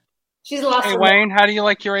 Yeah. She's lost. Hey Wayne, how do you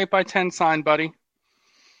like your 8x10 sign, buddy?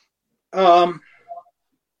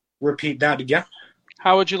 Repeat that again.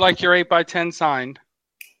 How would you like your 8x10 signed?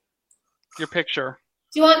 Your picture.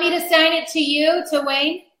 Do you want me to sign it to you, to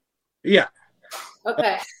Wayne? Yeah.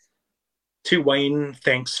 Okay. To Wayne,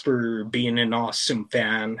 thanks for being an awesome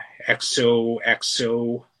fan.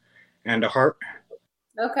 XOXO and a heart.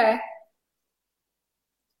 Okay.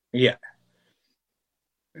 Yeah.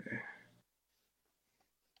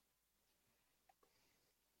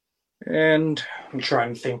 And I'm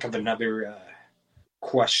trying to think of another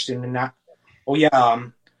question in that. Oh yeah,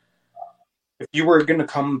 if you were gonna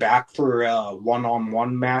come back for a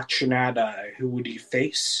one-on-one match in that, who would you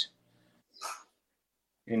face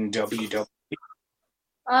in WWE?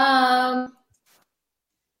 I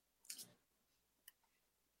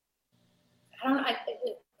don't.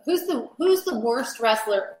 Who's the worst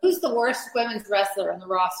wrestler? Who's the worst women's wrestler on the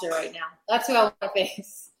roster right now? That's who I want to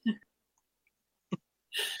face.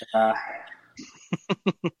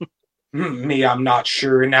 Me, I'm not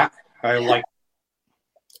sure in that. I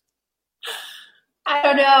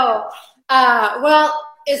don't know. Well,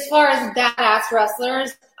 as far as badass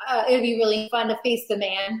wrestlers, it'd be really fun to face the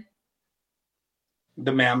man.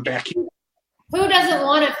 The man, Becky. Who doesn't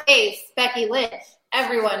want to face Becky Lynch?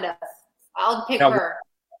 Everyone does. I'll pick her.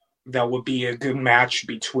 That would be a good match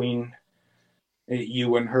between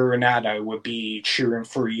you and her, and that I would be cheering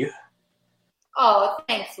for you. Oh,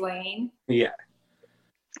 thanks, Wayne. Yeah.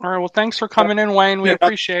 All right. Well, thanks for coming in, Wayne. We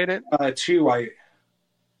appreciate it. Here's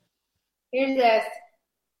this.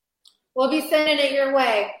 We'll be sending it your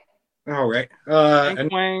way. All right.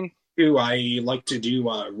 Thanks, Wayne. I like to do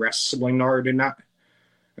wrestling art and that,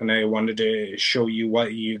 and I wanted to show you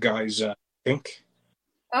what you guys think.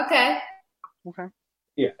 Okay. Okay.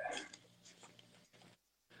 Yeah.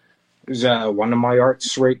 There's one of my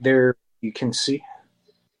arts right there. You can see.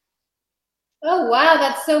 Oh wow,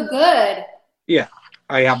 that's so good. Yeah,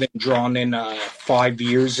 I haven't drawn in 5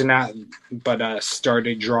 years and that, but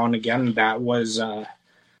started drawing again. That was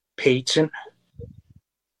Peyton.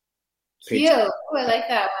 Cute. Oh, I like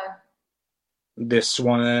that one. This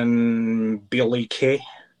one, Billy K.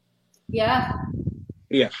 Yeah.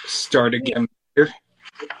 Yeah, start again here.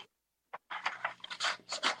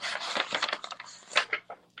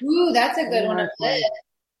 Ooh, that's a good one to play.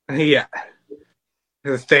 Yeah.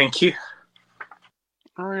 Thank you.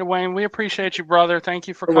 All right, Wayne, we appreciate you, brother. Thank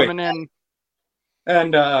you for coming in.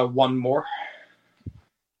 And one more.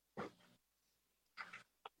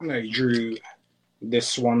 I drew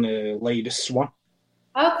this one, the latest one.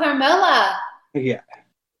 Oh, Carmela. Yeah.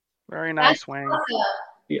 Very nice, That's Wayne. awesome.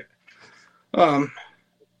 Yeah. All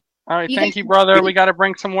right, thank you, brother. We got to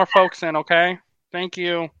bring some more folks in, okay? Thank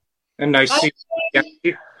you. And nice to see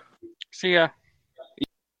you. See ya.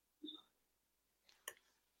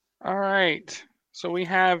 All right. So we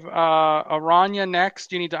have Aranya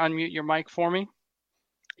next. You need to unmute your mic for me.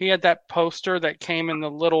 He had that poster that came in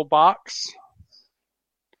the little box.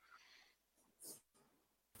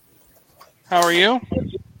 How are you?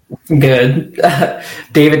 Good.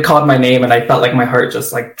 David called my name and I felt like my heart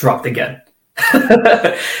just like dropped again.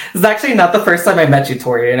 It's actually not the first time I met you,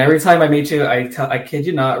 Torrie. And every time I meet you, I kid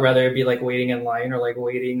you not, rather it be like waiting in line or like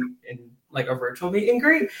waiting in like a virtual meet and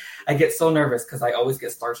greet. I get so nervous because I always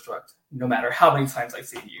get starstruck, no matter how many times I've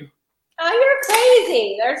seen you. Oh, you're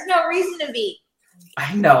crazy. There's no reason to be.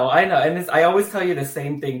 I know. And I always tell you the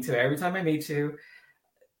same thing too. Every time I meet you,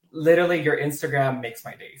 literally your Instagram makes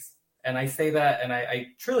my days. And I say that, and I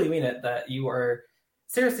truly mean it, that you are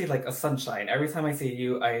seriously like a sunshine. Every time I see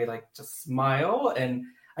you, I like just smile, and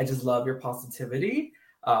I just love your positivity.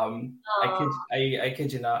 I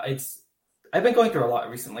kid you not. I've been going through a lot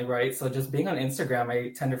recently, right? So just being on Instagram,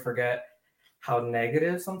 I tend to forget how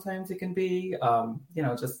negative sometimes it can be.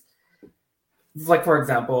 Just like, for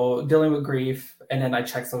example, dealing with grief, and then I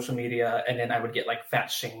check social media, and then I would get like fat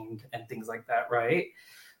shamed and things like that, right?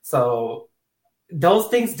 So those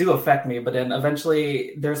things do affect me, but then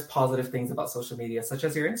eventually there's positive things about social media, such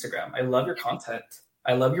as your Instagram. I love your content.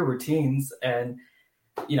 I love your routines. And,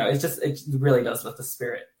 it really does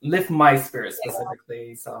lift my spirit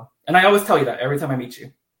specifically. So, and I always tell you that every time I meet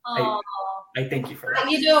you. I thank you for that.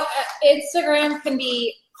 Instagram can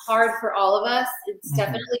be hard for all of us. It's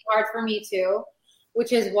definitely hard for me too,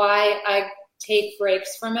 which is why I take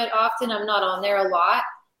breaks from it often. I'm not on there a lot.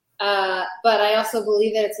 But I also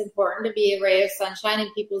believe that it's important to be a ray of sunshine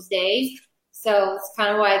in people's day. So it's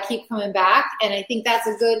kind of why I keep coming back. And I think that's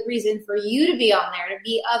a good reason for you to be on there, to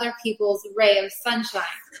be other people's ray of sunshine.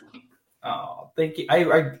 Oh, thank you.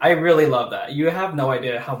 I really love that. You have no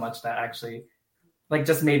idea how much that actually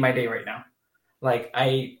just made my day right now. Like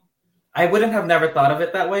I wouldn't have never thought of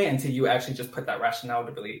it that way until you actually just put that rationale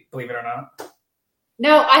to believe it or not.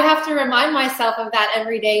 No, I have to remind myself of that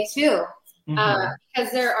every day too.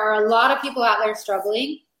 Because there are a lot of people out there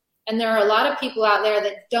struggling, and there are a lot of people out there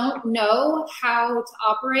that don't know how to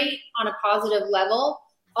operate on a positive level.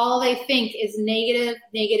 All they think is negative,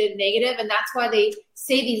 negative, negative, and that's why they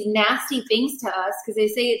say these nasty things to us, because they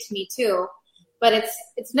say it to me too. But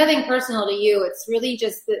it's nothing personal to you. It's really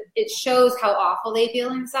just that it shows how awful they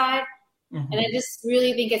feel inside. And I just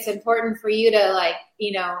really think it's important for you to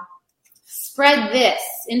spread this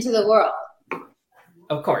into the world.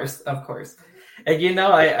 Of course. And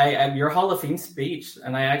I your Hall of Fame speech,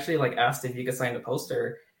 and I actually asked if you could sign the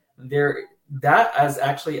poster. That is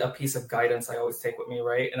actually a piece of guidance I always take with me,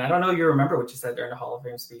 right? And I don't know if you remember what you said during the Hall of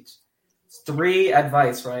Fame speech. It's 3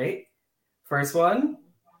 advice, right? First one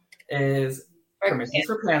is permissions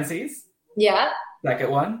for pansies. Yeah.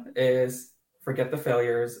 Second one is forget the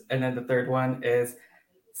failures. And then the third one is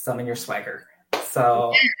summon your swagger.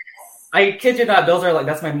 So I kid you not, those are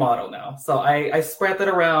that's my motto now. So I spread that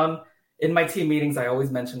around in my team meetings. I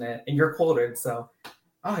always mention it, and you're quoted. So,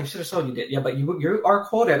 I should have shown you. Yeah, but you are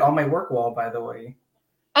quoted on my work wall, by the way.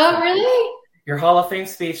 Oh, really? Your Hall of Fame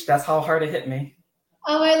speech. That's how hard it hit me.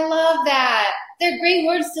 Oh, I love that. They're great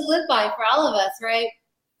words to live by for all of us, right?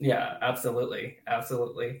 Yeah, absolutely.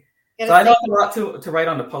 So I know it's a lot to write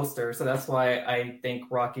on the poster. So that's why I thank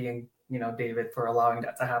Rocky and David for allowing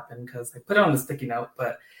that to happen, because I put it on the sticky note,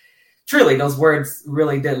 but. Truly, those words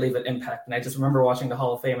really did leave an impact. And I just remember watching the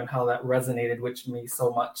Hall of Fame and how that resonated with me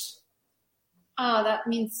so much. Oh, that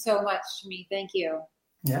means so much to me. Thank you.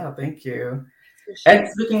 Yeah, thank you. For sure. And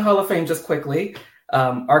speaking Hall of Fame, just quickly,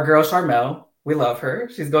 our girl Charmel, we love her.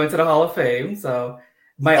 She's going to the Hall of Fame. So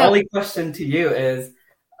my only question to you is,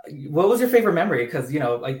 what was your favorite memory? Because,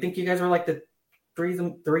 I think you guys were like the three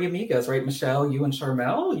amigas, right? Michelle, you and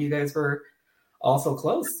Charmel, you guys were all so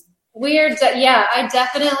close. Yeah, I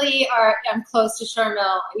definitely are. I'm close to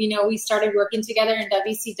Charmel. You know, we started working together in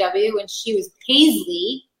WCW when she was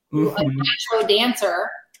Paisley, a natural dancer.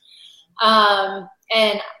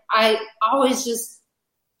 And I always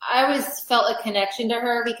felt a connection to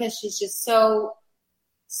her because she's just so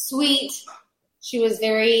sweet. She was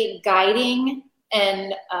very guiding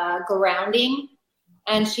and grounding.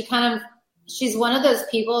 And she's one of those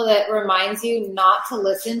people that reminds you not to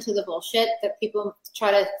listen to the bullshit that people try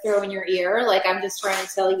to throw in your ear. Like, I'm just trying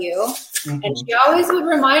to tell you. Mm-hmm. And she always would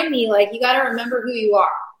remind me, like, you got to remember who you are.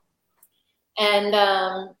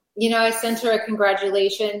 And, you know, I sent her a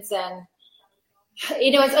congratulations. And,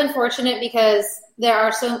 you know, it's unfortunate because there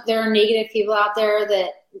are negative people out there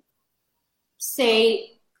that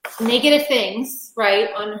say negative things, right,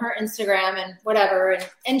 on her Instagram and whatever.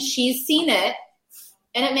 And she's seen it.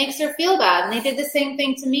 And it makes her feel bad. And they did the same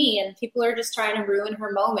thing to me. And people are just trying to ruin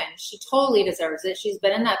her moment. She totally deserves it. She's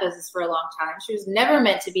been in that business for a long time. She was never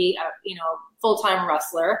meant to be a, you know, full-time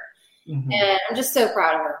wrestler. Mm-hmm. And I'm just so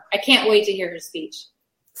proud of her. I can't wait to hear her speech.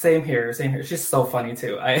 Same here. She's so funny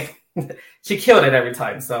too. She killed it every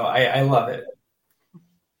time. So I love it.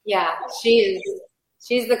 Yeah, she's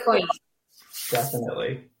the queen.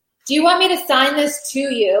 Definitely. Do you want me to sign this to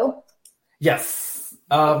you? Yes.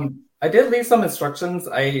 I did leave some instructions.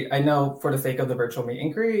 I know for the sake of the virtual meet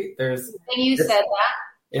and greet, you said that.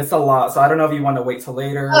 It's a lot, so I don't know if you want to wait till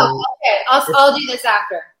later. Oh, okay. I'll do this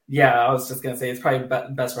after. Yeah, I was just gonna say it's probably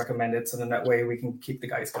best recommended, so then that way we can keep the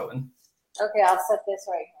guys going. Okay, I'll set this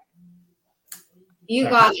right here. You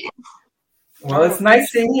got it. Well, it's nice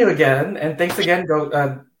seeing you again, and thanks again.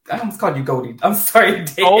 I almost called you Goldie. I'm sorry,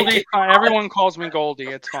 Dave. Goldie. Everyone calls me Goldie.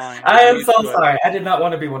 It's fine. I am so sorry. I did not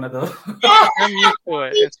want to be one of those. I'm used to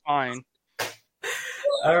it. It's fine.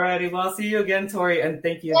 Alrighty. Well, I'll see you again, Torrie, and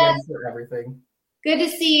thank you again for everything. Good to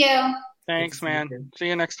see you. Thanks, man. See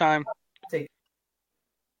you next time.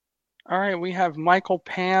 All right, we have Michael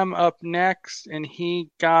Pam up next, and he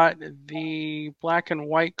got the black and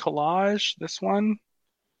white collage, this one.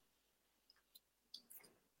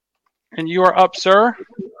 And you are up, sir.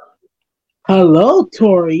 Hello,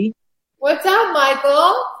 Torrie. What's up,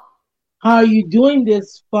 Michael? How are you doing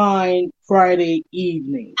this fine Friday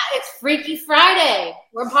evening? It's Freaky Friday.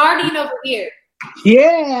 We're partying over here.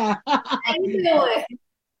 Yeah. How you doing?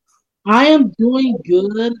 I am doing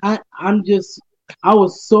good. I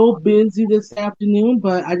was so busy this afternoon,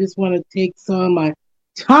 but I just want to take some of my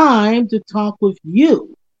time to talk with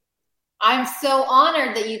you. I'm so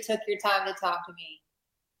honored that you took your time to talk to me.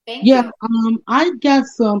 Thank you. I got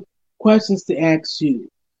some questions to ask you.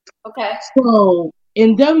 Okay. So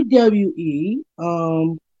in WWE,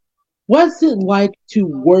 what's it like to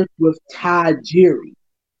work with Tajiri?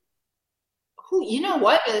 Ooh, you know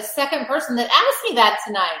what? You're the second person that asked me that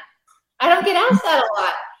tonight. I don't get asked that a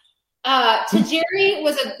lot. Tajiri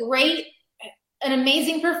was an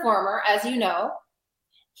amazing performer, as you know.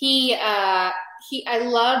 I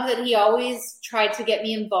love that he always tried to get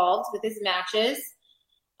me involved with his matches.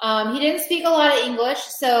 He didn't speak a lot of English,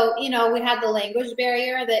 so, you know, we had the language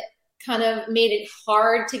barrier that kind of made it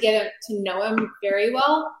hard to get to know him very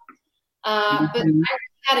well. But I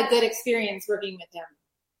had a good experience working with him.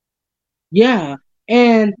 Yeah.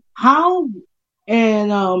 And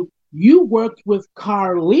you worked with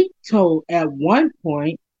Carlito at one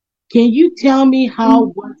point. Can you tell me how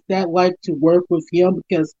was that like to work with him?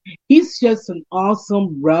 Because he's just an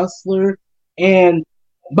awesome wrestler, and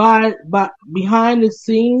But behind the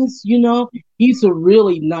scenes, you know, he's a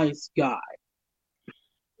really nice guy.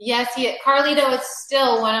 Yes, Carlito is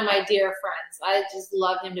still one of my dear friends. I just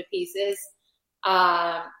love him to pieces.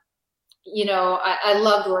 You know, I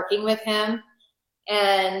loved working with him.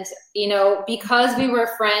 And, you know, because we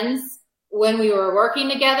were friends when we were working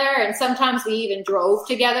together, and sometimes we even drove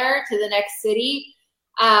together to the next city,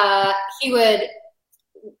 he would,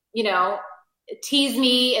 you know, tease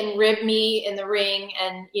me and rib me in the ring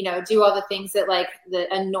and, you know, do all the things that like the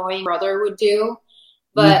annoying brother would do.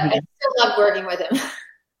 But I still love working with him.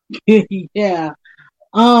 Yeah.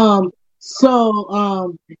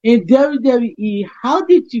 So in WWE, how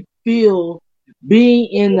did you feel being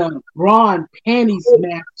in the bra and panties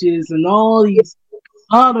matches and all these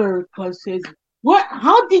other cliches?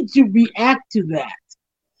 How did you react to that?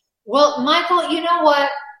 Well, Michael, you know what?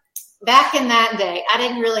 Back in that day, I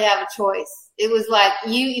didn't really have a choice. It was like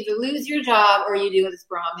you either lose your job or you do this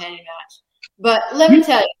bra and panty match. But let me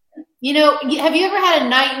tell you, know, have you ever had a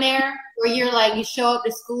nightmare where you're like, you show up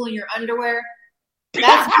to school in your underwear?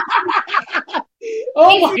 That's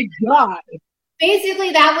oh my God.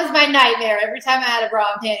 Basically, that was my nightmare every time I had a bra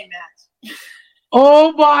and panty match.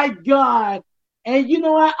 Oh my God. And you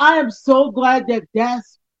know what? I am so glad that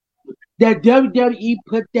that's that WWE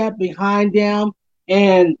put that behind them,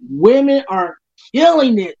 and women are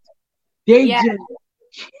killing it. They Yeah. just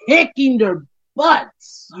kicking their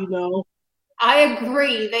butts, I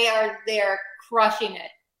agree. They are crushing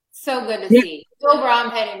it. So good to Yeah. see. Still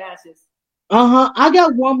Brown penny matches. I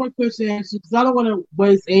got one more question to ask you because I don't want to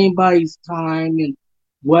waste anybody's time and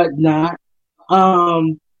whatnot. How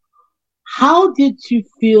did you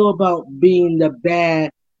feel about being the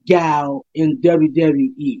bad gal in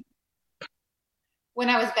WWE? When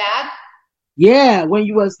I was bad, Yeah, when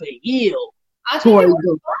you was the heel. I think Torrie. it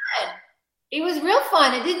was fun. It was real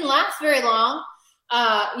fun. It didn't last very long.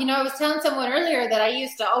 I was telling someone earlier that I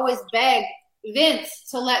used to always beg Vince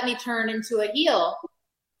to let me turn into a heel.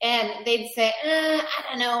 And they'd say, I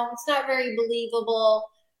don't know, it's not very believable.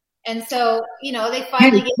 And so, they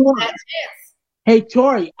finally gave me that chance. Hey,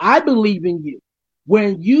 Torrie, I believe in you.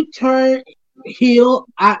 When you turn heel,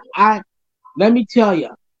 I let me tell you,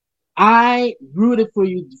 I rooted for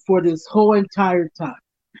you for this whole entire time.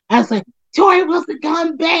 I was like, Torrie must have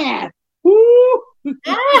gone bad. Woo!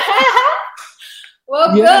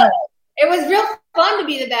 Well, Yeah. good. It was real fun to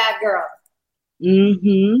be the bad girl.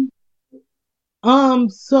 Mm-hmm.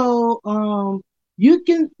 You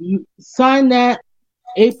can sign that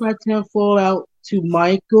 8x10 fold to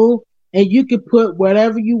Michael, and you can put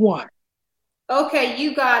whatever you want. Okay,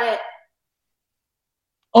 you got it.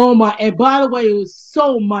 Oh my! And by the way, it was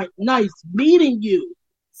so nice meeting you.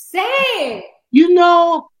 Same.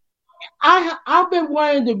 I've been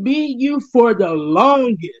wanting to meet you for the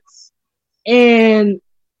longest, and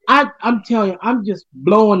I'm telling you, I'm just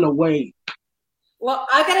blown away. Well,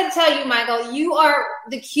 I gotta tell you, Michael, you are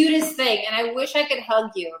the cutest thing, and I wish I could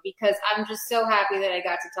hug you because I'm just so happy that I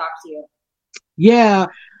got to talk to you. Yeah,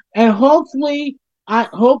 and hopefully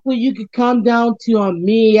you could come down to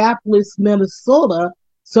Minneapolis, Minnesota,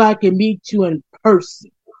 so I can meet you in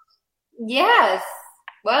person. Yes.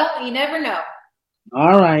 Well, you never know.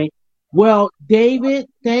 All right. Well, David,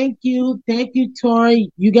 thank you,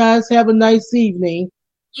 Torrie. You guys have a nice evening.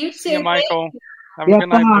 You too. See you, Michael. Have a Yeah, good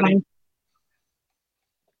night, buddy. bye.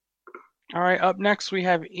 All right, up next we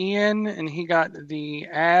have Ian, and he got the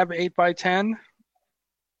AB 8x10.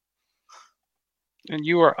 And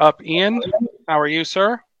you are up, Ian. How are you,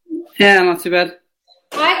 sir? Yeah, not too bad.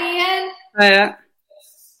 Hi, Ian. Hiya.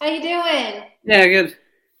 How you doing? Yeah, good.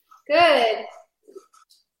 Good.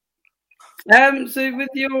 So with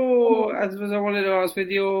your, as I wanted to ask, with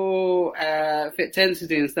your fit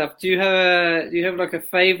intensity and stuff, do you have like a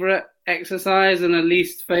favorite exercise and a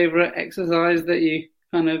least favorite exercise that you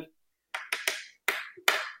kind of?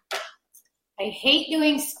 I hate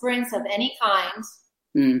doing sprints of any kind,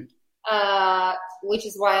 which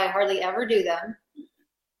is why I hardly ever do them.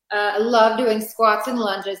 I love doing squats and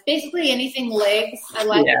lunges. Basically anything legs. I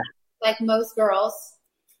like most girls.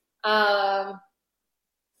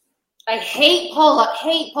 I hate pull-up.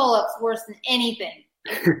 Hate pull-ups worse than anything.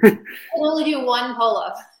 I can only do one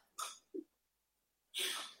pull-up.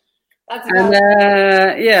 That's about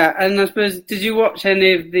and I suppose, did you watch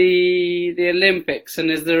any of the Olympics?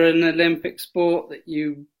 And is there an Olympic sport that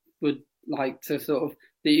you would like to that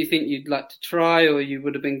you think you'd like to try or you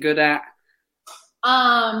would have been good at?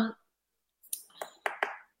 I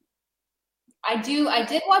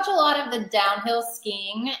did watch a lot of the downhill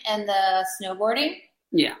skiing and the snowboarding.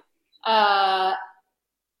 Yeah. I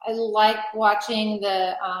like watching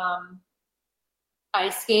the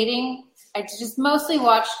ice skating. I just mostly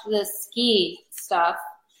watched the ski stuff.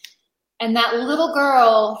 And that little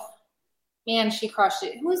girl, man, she crushed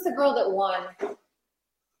it. Who was the girl that won?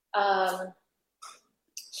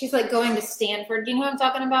 She's like going to Stanford. Do you know what I'm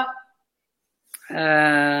talking about?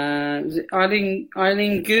 Is it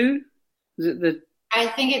Eileen Gu? Is it the? I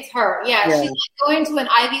think it's her. Yeah. She's like going to an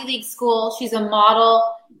Ivy League school. She's a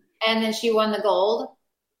model, and then she won the gold.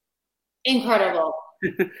 Incredible.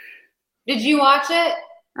 Did you watch it?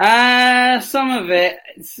 Some of it.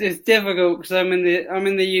 It's difficult because I'm in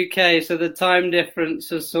the UK, so the time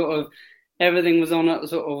difference is everything was on at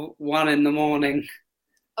 1 a.m.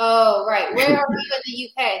 Oh, right. Where are you in the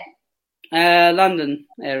UK? London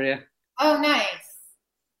area. Oh, nice.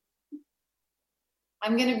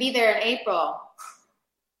 I'm going to be there in April.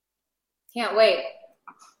 Can't wait.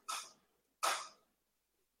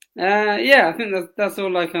 I think that's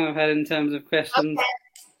all I kind of had in terms of questions. Okay.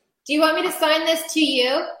 Do you want me to sign this to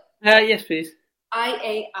you? Yes, please.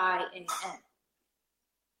 IAIAN.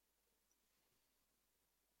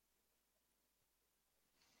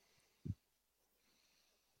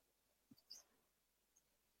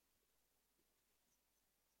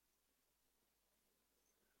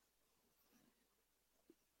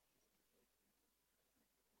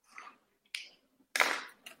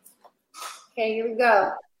 Okay, here we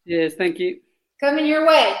go. Yes, thank you. Coming your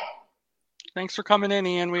way. Thanks for coming in,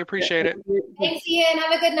 Ian. We appreciate it. Thanks, Ian.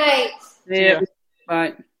 Have a good night. See ya.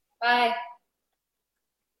 Bye. Bye.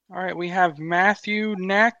 All right, we have Matthew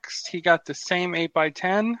next. He got the same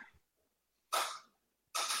 8x10.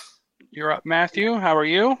 You're up, Matthew. How are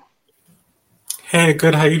you? Hey,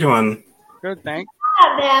 good. How you doing? Good, thanks.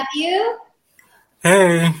 Hi, Matthew.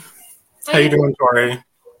 Hey, how you doing, Torrie?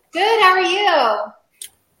 Good. How are you?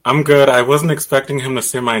 I'm good. I wasn't expecting him to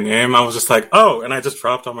say my name. I was just like, oh, and I just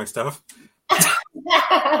dropped all my stuff.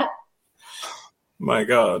 My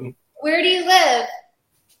God. Where do you live?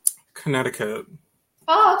 Connecticut.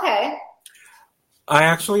 Oh, okay. I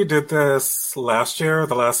actually did this last year,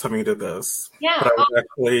 the last time you did this. Yeah. But I was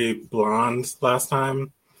actually blonde last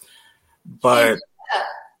time. But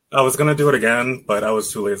I was going to do it again, but I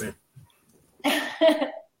was too lazy.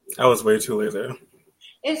 I was way too lazy.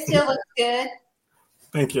 It still looks good.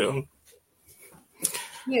 Thank you.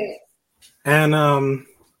 Cute. And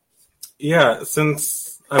yeah,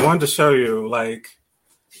 since I wanted to show you, like,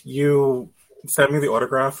 you sent me the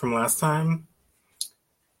autograph from last time,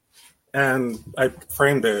 and I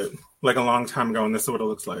framed it like a long time ago, and this is what it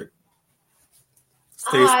looks like.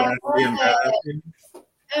 Stays I classy and love badass. it.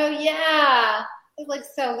 Oh yeah, it looks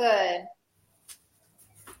so good.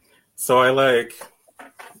 So I like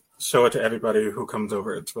show it to everybody who comes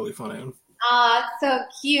over. It's really funny. Ah, it's so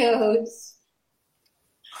cute.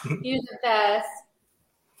 You're the best.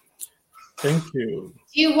 Thank you.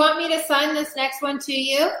 Do you want me to sign this next one to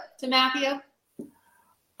you, to Matthew?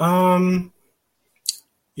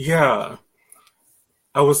 Yeah.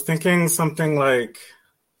 I was thinking something like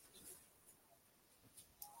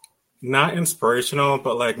not inspirational,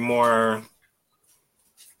 but like more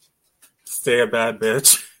stay a bad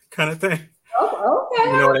bitch kind of thing. Oh, okay.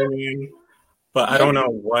 You know what I mean? But I don't know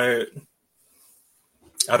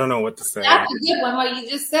what to say. That's a good one, what you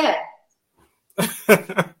just said.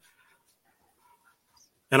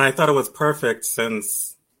 And I thought it was perfect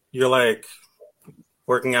since you're like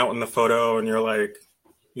working out in the photo and you're like,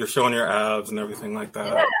 you're showing your abs and everything like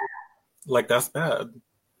that. Yeah. Like, that's bad.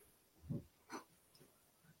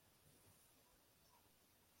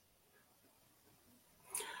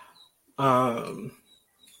 Do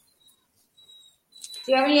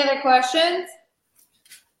you have any other questions?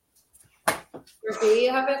 Or do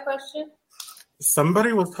you have a question?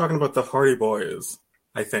 Somebody was talking about the Hardy Boys,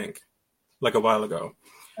 I think, like a while ago.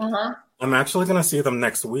 Uh-huh. I'm actually going to see them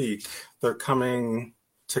next week. They're coming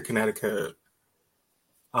to Connecticut,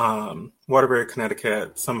 Waterbury,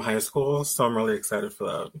 Connecticut, some high school. So I'm really excited for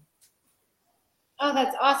that. Oh,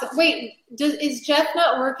 that's awesome. Wait, is Jeff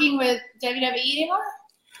not working with WWE anymore?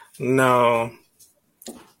 No.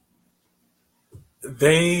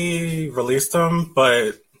 They released them,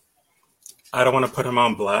 but I don't want to put him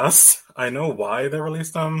on blast. I know why they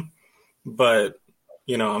released them, but,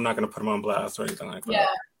 you know, I'm not going to put him on blast or anything like that. Yeah.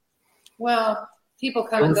 Well, people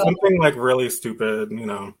come It and was go. something like really stupid, you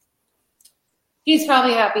know. He's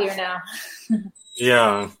probably happier now.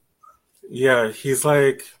 Yeah. Yeah, he's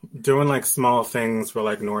like doing like small things for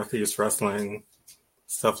like Northeast Wrestling,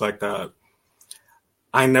 stuff like that.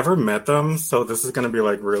 I never met them, so this is going to be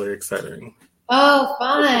like really exciting. Oh,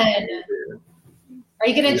 fun. Are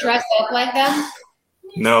you going to dress up like them?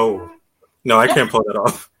 No, I can't pull that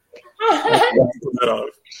off. I can't pull that off.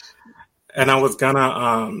 And I was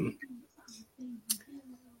gonna,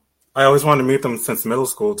 I always wanted to meet them since middle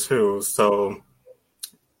school too. So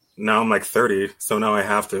now I'm like 30, so now I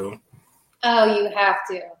have to. Oh, you have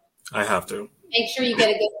to. I have to. Make sure you get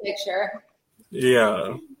a good picture.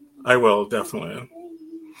 Yeah, I will definitely.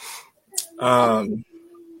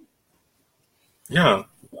 Yeah.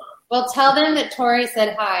 Well, tell them that Torrie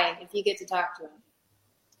said hi if you get to talk to him.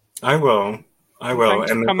 I will.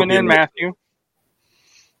 Thanks for coming in, Matthew.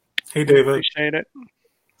 Hey, David. Appreciate it.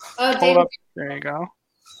 Oh, Hold David. up. There you go.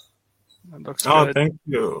 That looks Oh, good. thank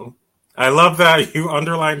you. I love that you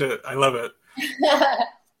underlined it. I love it.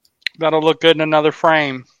 That'll look good in another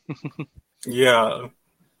frame. Yeah,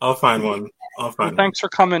 I'll find one. Well, thanks for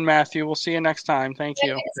coming, Matthew. We'll see you next time. Thank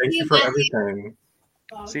you. Thank you for everything.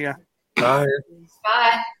 See ya. Bye.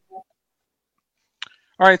 Bye.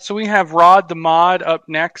 All right, so we have Rod the Mod up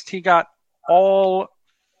next. He got all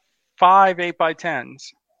 5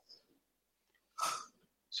 8x10s.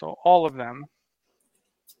 So all of them.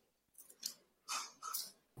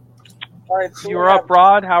 All right, so you're up,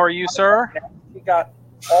 Rod. How are you, sir? He got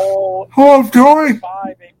all Hello, Torrie.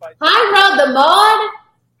 5 8x10s. Hi, Rod the Mod.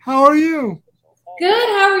 How are you? Good.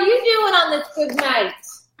 How are you doing on this good night?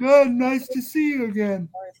 Good. Nice to see you again.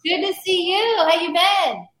 Good to see you. How you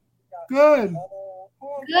been? Good.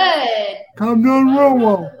 Good. I'm doing real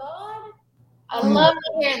well. I love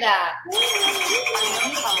to hear that.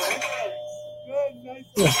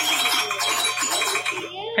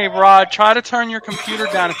 Hey, Rod, try to turn your computer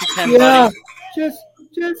down if you can, Yeah, buddy.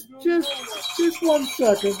 just 1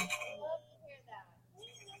 second.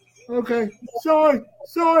 Okay,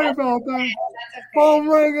 sorry about that. Phone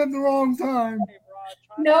rang at the wrong time.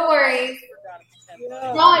 No worries.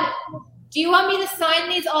 Rod, do you want me to sign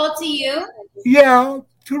these all to you? Yeah,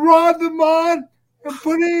 to Rod the Mod and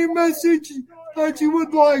put any message that you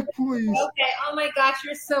would like, please. Okay. Oh my gosh,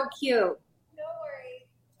 you're so cute. No worries.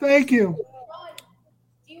 Thank you. Rod,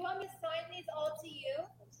 do you want me to sign these all to you?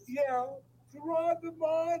 Yeah, to Rod the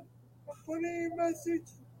Mod and put any message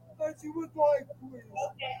that you would like, please.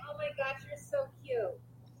 Okay. Oh my gosh, you're so cute.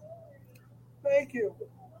 Thank you.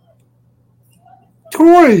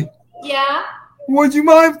 Torrie, Yeah? would you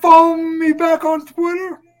mind following me back on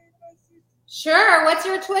Twitter? Sure. What's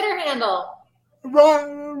your Twitter handle?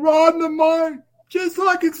 Rod the Mod, just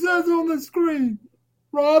like it says on the screen.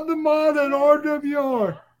 Rod the Mod at RWR.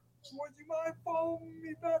 Would you mind following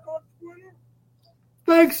me back on Twitter?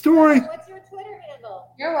 Thanks, Torrie. What's your Twitter handle?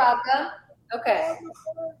 You're welcome. Okay.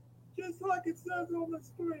 Just like it says on the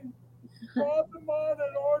screen. Rod the Mod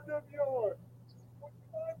at RWR. Would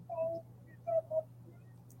you mind following me back on Twitter?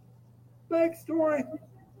 Thanks, Torrie.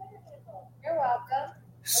 You're welcome.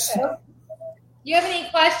 Okay. You have any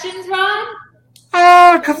questions, Ron?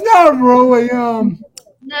 Cause not really. No.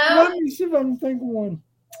 Let me see if I can think of one.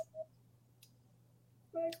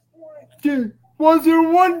 Dude, was there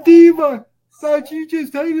one diva that you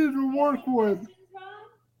just hated to work with?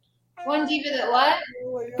 One diva that what?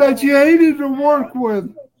 That you hated to work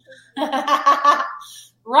with? Rod,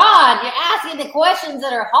 you're asking the questions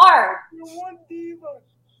that are hard.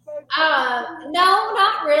 No,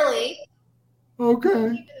 not really. Okay. I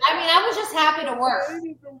mean, I was just happy to work.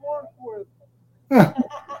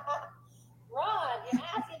 Rod, you're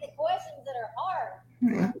asking the questions that are hard.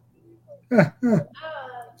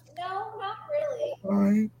 No, not really. All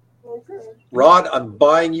right. Okay. Rod, I'm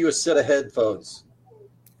buying you a set of headphones.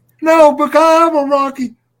 No, but I have a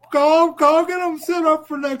Rocky. I'll get them set up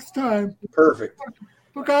for next time. Perfect.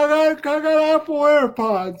 But I got Apple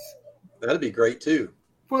AirPods. That'd be great too.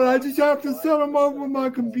 But I just have to set them up with my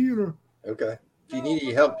computer. Okay. If you need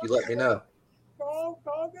any help, you let me know.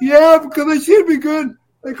 Yeah, because they should be good.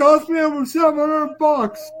 They cost me over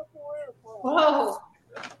 $700. Whoa.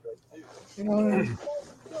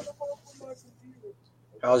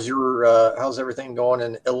 How's everything going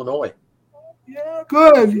in Illinois?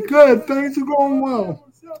 Good. Things are going well.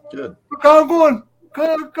 Good.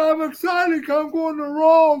 I'm excited. I'm going to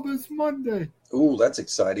Raw this Monday. Ooh, that's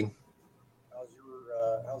exciting.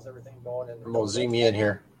 How's everything going in? I'm gonna zoom you in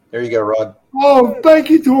here. There you go, Rod. Oh, thank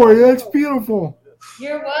you, Torrie. That's beautiful.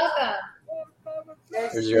 You're welcome.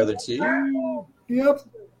 Here's your other two. Yep.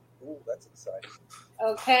 Ooh, that's exciting.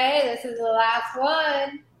 Okay, this is the last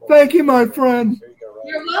one. Thank you, my friend.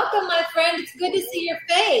 You're welcome, my friend. It's good to see your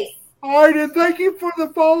face. All right, and thank you for the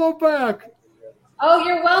follow back. Oh,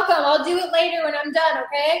 you're welcome. I'll do it later when I'm done,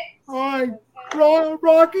 okay? All right.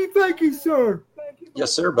 Rocky, thank you, sir.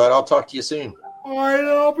 Yes, sir, bud. I'll talk to you soon. All right, and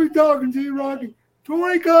I'll be talking to you, Rocky.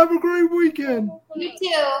 Torrie, have a great weekend. You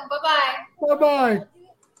too. Bye-bye. Bye-bye.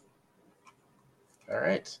 All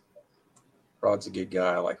right. Rod's a good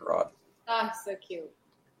guy. I like Rod. Oh, so cute.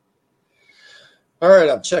 All right,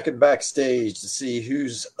 I'm checking backstage to see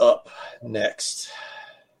who's up next.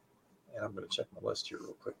 And I'm going to check my list here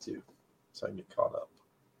real quick, too, so I can get caught up.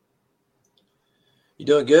 You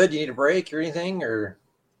doing good? You need a break or anything? Or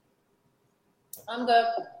I'm good.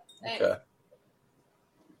 Thanks. Okay.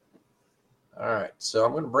 All right, so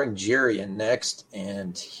I'm going to bring Jerry in next,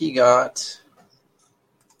 and he got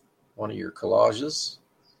one of your collages.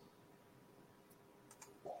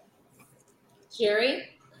 Jerry?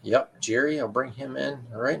 Yep, Jerry. I'll bring him in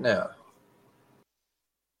right now.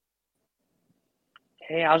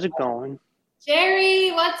 Hey, how's it going?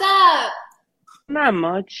 Jerry, what's up? Not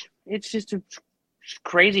much. It's just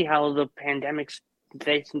crazy how the pandemic's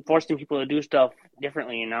forcing people to do stuff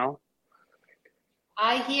differently, you know?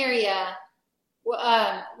 I hear ya.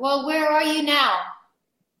 Well, where are you now?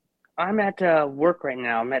 I'm at work right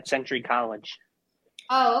now. I'm at Century College.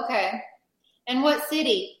 Oh, okay. And what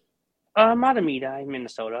city? Matamita in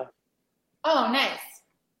Minnesota. Oh, nice.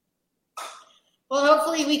 Well,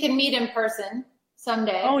 hopefully we can meet in person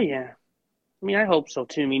someday. Oh, yeah. I mean, I hope so,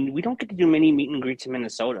 too. I mean, we don't get to do many meet and greets in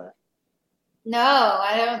Minnesota. No,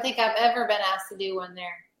 I don't think I've ever been asked to do one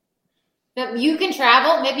there. But you can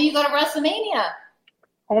travel. Maybe you go to WrestleMania.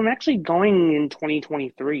 Oh, I'm actually going in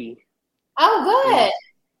 2023. Oh, good.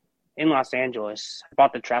 In Los Angeles. I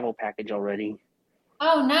bought the travel package already.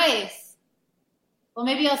 Oh, nice. Well,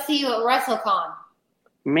 maybe I'll see you at WrestleCon.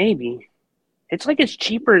 Maybe. It's like it's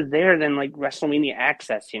cheaper there than like WrestleMania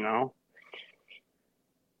Access, you know?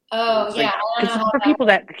 Oh, It's yeah. like, I don't because know how for that people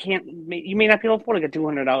works. that can't, you may not be able to afford like a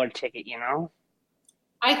 $200 ticket, you know?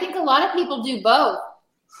 I think a lot of people do both.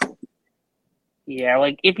 Yeah,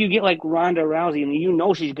 like if you get like Ronda Rousey, I mean, you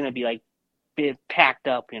know she's gonna be like packed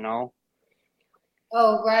up, you know?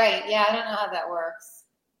 Oh, right. Yeah, I don't know how that works.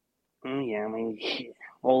 Yeah, I mean,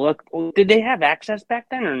 well, look, did they have Access back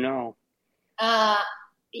then or no?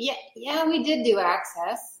 Yeah, we did do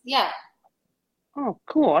Access. Yeah, Oh,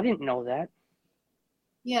 cool. I didn't know that.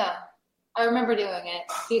 yeah. I remember doing it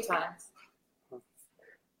a few times.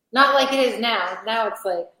 Not like it is now. Now it's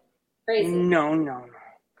like crazy. No.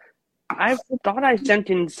 I thought I sent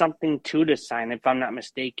in something too to sign, if I'm not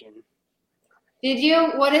mistaken. Did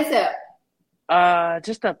you? What is it?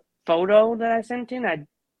 Just a photo that I sent in. I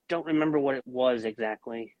don't remember what it was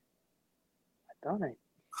exactly. I thought I.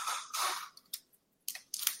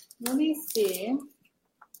 Let me see.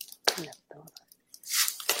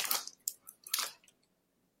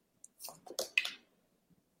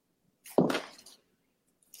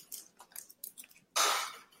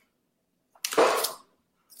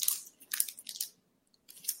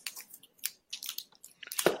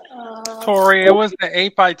 Torrie, it was the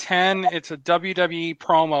 8x10. It's a WWE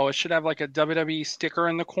promo. It should have like a WWE sticker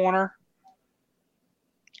in the corner.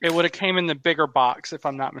 It would have came in the bigger box, if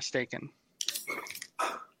I'm not mistaken.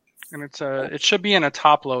 And it should be in a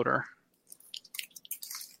top loader.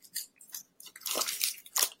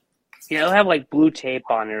 Yeah, it'll have like blue tape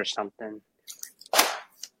on it or something.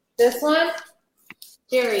 This one?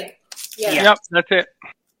 Jerry. Yeah. Yep, that's it.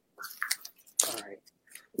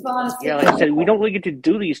 Yeah, like I said, we don't really get to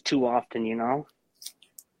do these too often, you know?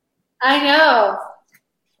 I know.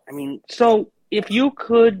 I mean, so if you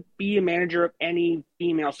could be a manager of any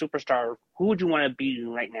female superstar, who would you want to be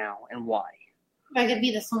right now and why? If I could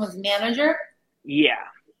be someone's manager? Yeah.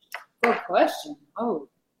 Good question. Oh.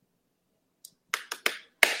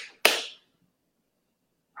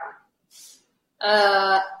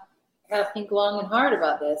 I gotta think long and hard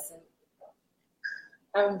about this.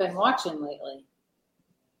 I haven't been watching lately.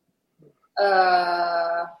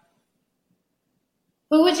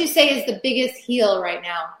 Who would you say is the biggest heel right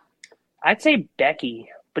now? I'd say Becky,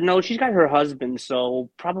 but no, she's got her husband, so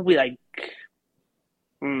probably like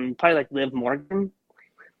Liv Morgan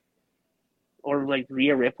or like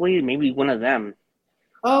Rhea Ripley, maybe one of them.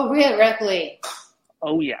 Oh, Rhea Ripley.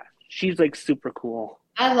 Oh yeah, she's like super cool.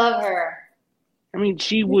 I love her. I mean,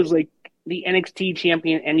 she was like the NXT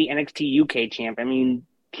champion and the NXT UK champ. I mean,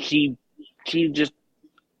 she just.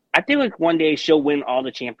 I think like one day she'll win all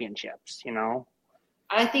the championships. You know.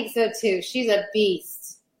 I think so too. She's a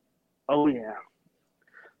beast. Oh yeah.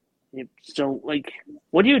 So like,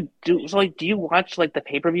 what do you do? So like, do you watch like the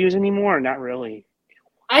pay-per-views anymore or not really?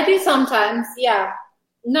 I do sometimes. Yeah,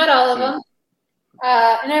 not all of them.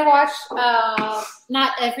 And I watch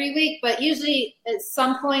not every week, but usually at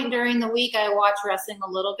some point during the week, I watch wrestling a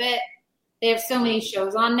little bit. They have so many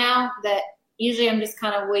shows on now that usually I'm just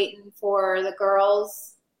kind of waiting for the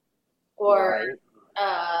girls or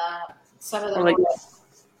some of them.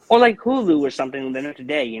 Or like Hulu or something the next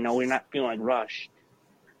day. You know, we're not feeling like rushed.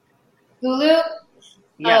 Hulu?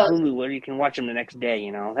 Yeah, Hulu, where you can watch them the next day.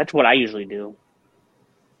 You know, that's what I usually do.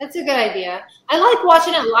 That's a good idea. I like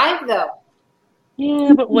watching it live though.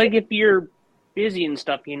 Yeah, but like if you're busy and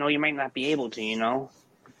stuff, you know, you might not be able to, you know.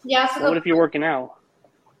 Yeah. So what if you're working out?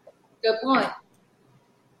 Good point.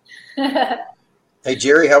 Hey,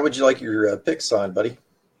 Jerry, how would you like your pick signed, buddy?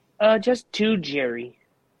 Just to Jerry.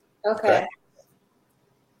 Okay.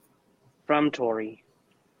 From Torrie.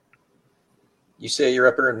 You say you're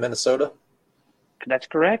up here in Minnesota? That's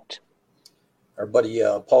correct. Our buddy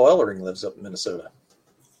Paul Ellering lives up in Minnesota.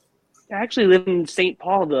 I actually live in St.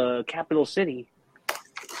 Paul, the capital city.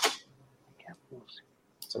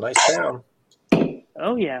 It's a nice town.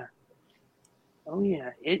 Oh yeah.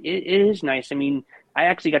 It is nice. I mean, I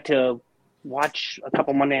actually got to watch a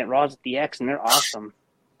couple Monday Night Raws at the X, and they're awesome.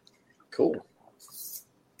 Cool.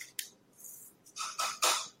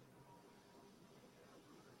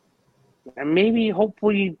 And maybe,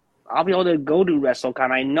 hopefully, I'll be able to go to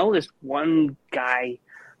WrestleCon. I know this one guy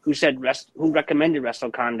who recommended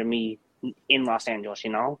WrestleCon to me in Los Angeles.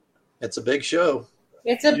 You know, it's a big show.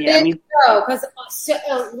 It's a big show because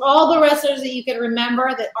all the wrestlers that you could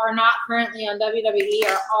remember that are not currently on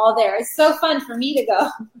WWE are all there. It's so fun for me to go.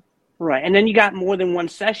 Right, and then you got more than one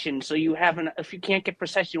session, so you have if you can't get for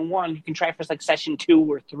session 1, you can try for like session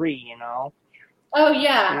 2 or 3. You know. Oh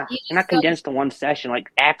yeah, you're not condensed to one session like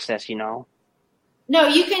Access. You know. No,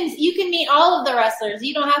 you can meet all of the wrestlers.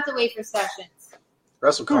 You don't have to wait for sessions.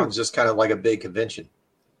 WrestleCon's just kind of like a big convention.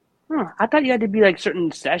 I thought you had to be like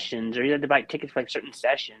certain sessions, or you had to buy tickets for like certain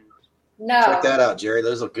sessions. No. Check that out, Jerry.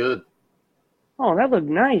 Those look good. Oh, that looked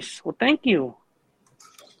nice. Well, thank you.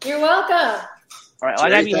 You're welcome. All right, well, I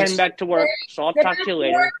gotta be heading back to work, so I'll talk to you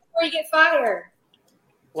later. Before you get fired.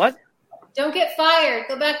 What? Don't get fired.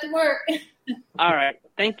 Go back to work. All right.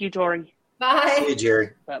 Thank you, Torrie. Bye. See you,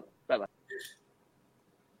 Jerry. Bye-bye.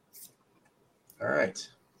 All right.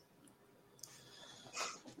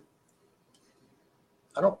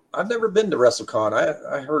 I've never been to WrestleCon.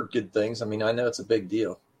 I heard good things. I mean, I know it's a big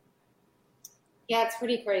deal. Yeah, it's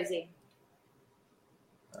pretty crazy.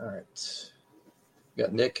 All right. We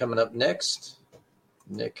got Nick coming up next.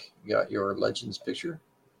 Nick, you got your Legends picture?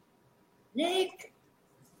 Nick.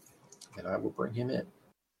 And I will bring him in.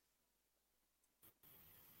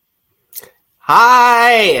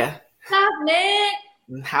 Hi. What's up,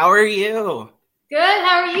 Nick? How are you? Good.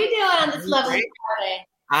 How are you doing on this lovely Friday?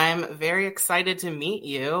 I'm very excited to meet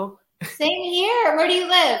you. Same here. Where do you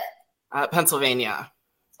live? Pennsylvania.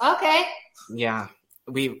 Okay. Yeah.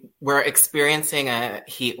 We're experiencing a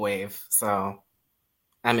heat wave, so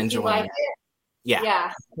I'm enjoying You like it. it? Yeah. Yeah.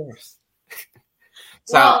 Of course.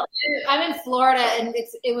 Well, I'm in Florida, and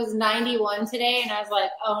it was 91 today, and I was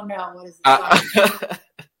like, oh no, what is this?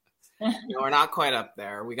 No, we're not quite up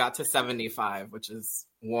there. We got to 75, which is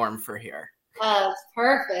warm for here. It's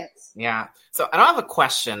perfect. Yeah. So I don't have a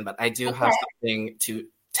question, but I do have something to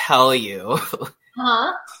tell you.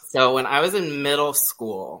 Huh? So when I was in middle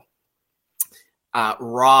school,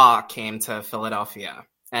 Raw came to Philadelphia.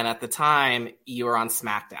 And at the time, you were on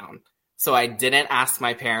SmackDown. So I didn't ask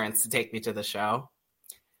my parents to take me to the show.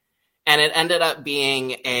 And it ended up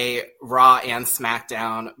being a Raw and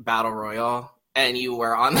SmackDown Battle Royal. And you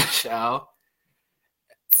were on the show.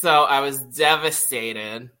 So I was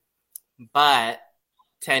devastated. But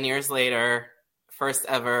 10 years later, first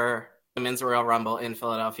ever Women's Royal Rumble in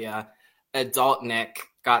Philadelphia, adult Nick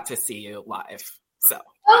got to see you live. So.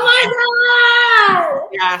 Oh my God!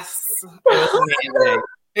 Yes. It was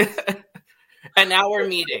amazing. And now we're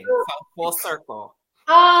meeting. So full circle.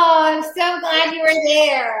 Oh, I'm so glad you were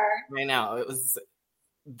there. I know. It was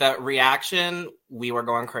the reaction. We were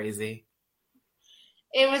going crazy.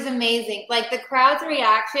 It was amazing. Like the crowd's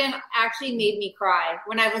reaction actually made me cry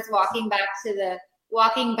when I was walking back to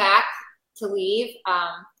leave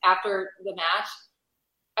after the match.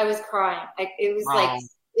 I was crying. It was like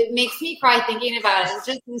it makes me cry thinking about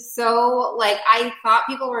it. It was so like I thought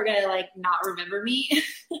people were gonna like not remember me.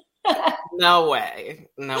 No way.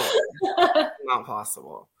 Not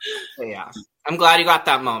possible. So yeah, I'm glad you got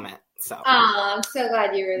that moment. So I'm so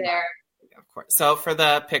glad you were there. Of course. So for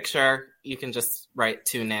the picture, you can just write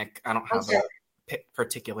to Nick. I don't have a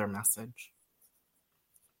particular message.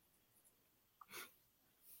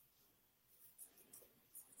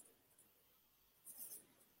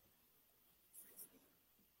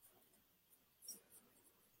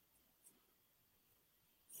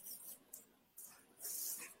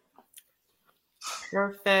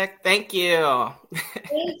 Perfect. Thank you.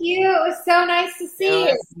 Thank you. It was so nice to see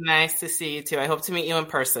you. Nice to see you too. I hope to meet you in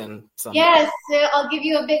person someday. Yes, I'll give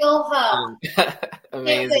you a big old hug.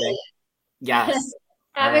 Amazing. Yes.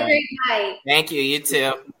 Have a great night. Thank you. You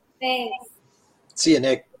too. Thanks. See you,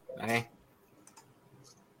 Nick. Bye.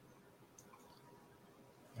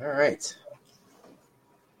 All right.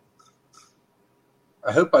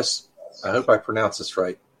 I hope I pronounce this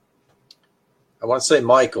right. I want to say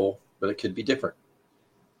Michael, but it could be different.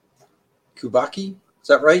 Kubaki? Is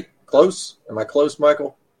that right? Close? Am I close,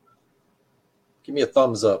 Michael? Give me a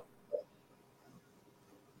thumbs up.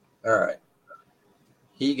 All right.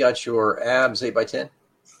 He got your abs 8x10.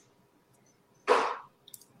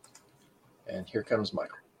 And here comes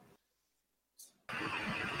Michael.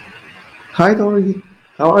 Hi, Torrie.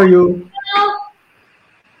 How are you? Hello.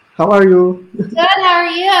 How are you? Good. How are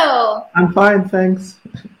you? I'm fine, thanks.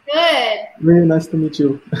 Good. Really nice to meet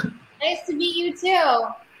you. Nice to meet you too.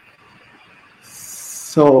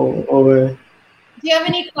 So, Do you have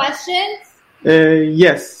any questions?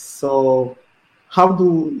 yes. So, how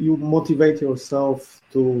do you motivate yourself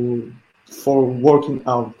for working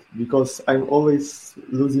out? Because I'm always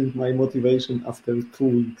losing my motivation after 2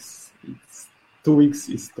 weeks. 2 weeks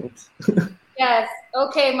is tops. Yes.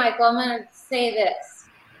 Okay, Michael, I'm going to say this.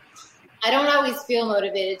 I don't always feel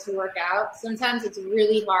motivated to work out. Sometimes it's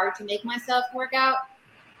really hard to make myself work out,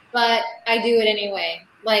 but I do it anyway.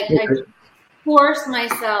 Like, I force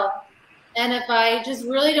myself. And if I just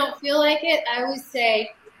really don't feel like it, I always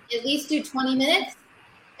say, at least do 20 minutes,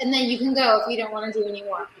 and then you can go if you don't want to do any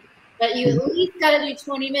more. But you at least got to do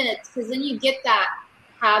 20 minutes, because then you get that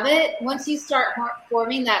habit. Once you start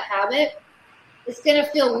forming that habit, it's going to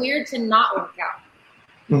feel weird to not work out.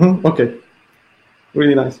 Okay,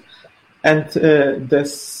 really nice. And the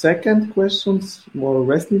second question's more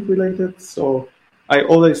wrestling related. So I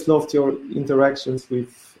always loved your interactions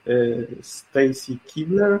with Stacy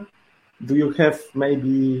Keibler. Do you have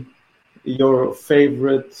maybe your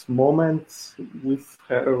favorite moment with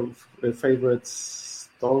her, a favorite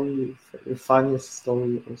story, a funniest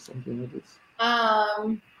story, or something like this?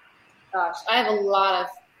 Gosh, I have a lot of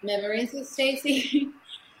memories with Stacy.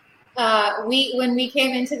 When we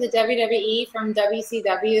came into the WWE from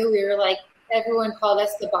WCW, we were like, everyone called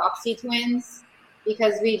us the Boxy Twins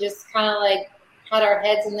because we just kind of like had our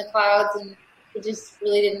heads in the clouds and we just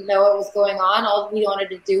really didn't know what was going on. All we wanted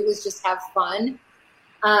to do was just have fun.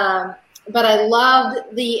 But I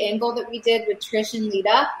loved the angle that we did with Trish and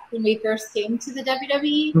Lita when we first came to the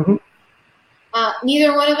WWE.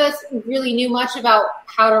 Neither one of us really knew much about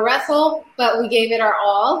how to wrestle, but we gave it our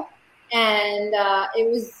all. And it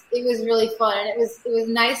was really fun, and it was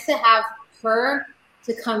nice to have her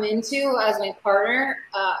to come into as my partner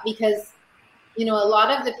because a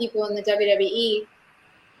lot of the people in the WWE,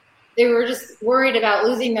 they were just worried about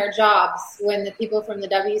losing their jobs when the people from the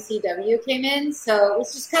WCW came in. So it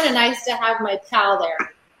was just kind of nice to have my pal there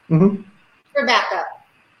for backup.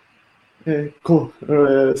 Cool.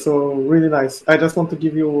 So really nice. I just want to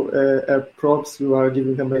give you props. You are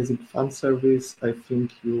giving amazing fan service. I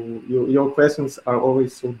think your questions are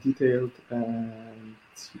always so detailed and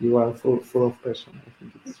you are full of passion. I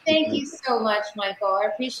think Thank you so much, Michael. I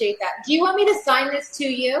appreciate that. Do you want me to sign this to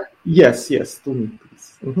you? Yes, to me,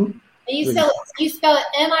 please. And you spell it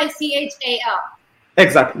Michal.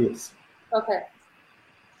 Exactly, yes. Okay.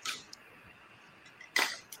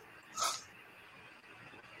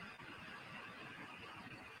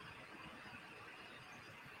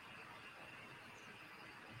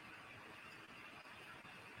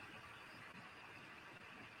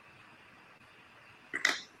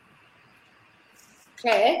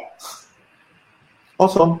 Okay.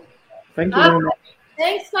 Awesome. Thank you very much.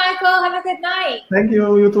 Thanks, Michael. Have a good night. Thank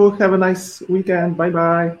you. You too. Have a nice weekend.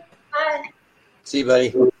 Bye-bye. Bye. See you,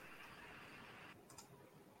 buddy. All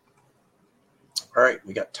right,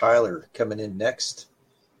 we got Tyler coming in next.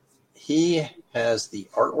 He has the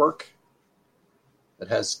artwork that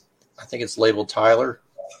has, I think it's labeled Tyler.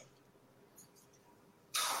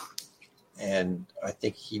 And I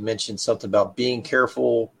think he mentioned something about being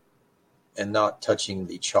careful and not touching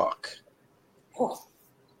the chalk. Oh.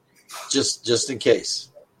 Just in case.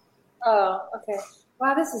 Oh, okay.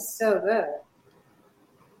 Wow, this is so good.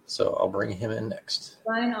 So I'll bring him in next.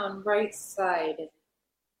 Line on right side.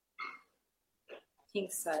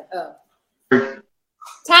 Pink side. Oh.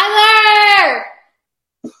 Tyler!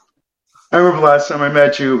 I remember last time I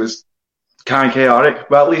met you, it was kind of chaotic,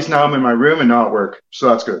 but at least now I'm in my room and not at work, so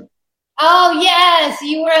that's good. Oh, yes,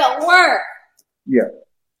 you were at work. Yeah.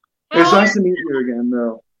 It's nice to meet you again,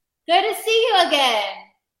 though. Good to see you again.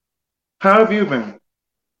 How have you been?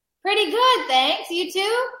 Pretty good, thanks. You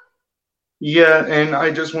too? Yeah, and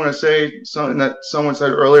I just want to say something that someone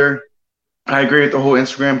said earlier. I agree with the whole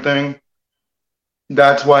Instagram thing.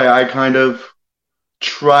 That's why I kind of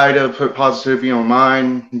try to put positivity on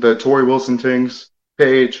mine, the Torrie Wilson Things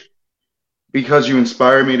page, because you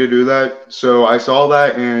inspired me to do that. So I saw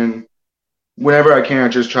that, and whenever I can, I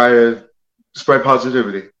just try to spread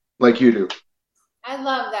positivity like you do. I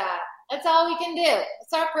love that. That's all we can do.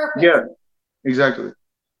 It's our purpose. Yeah, exactly.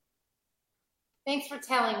 Thanks for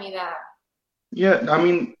telling me that. Yeah, I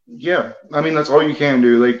mean, that's all you can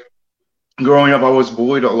do. Like, growing up, I was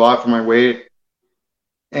bullied a lot for my weight.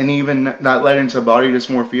 And even that led into body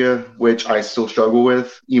dysmorphia, which I still struggle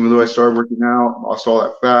with. Even though I started working out, lost all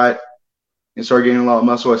that fat, and started gaining a lot of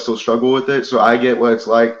muscle, I still struggle with it. So I get what it's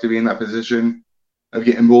like to be in that position of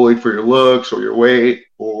getting bullied for your looks or your weight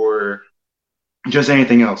or just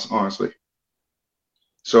anything else, honestly.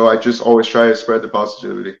 So I just always try to spread the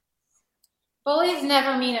positivity. Bullies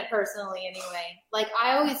never mean it personally anyway. Like,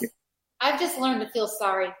 I've just learned to feel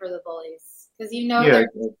sorry for the bullies because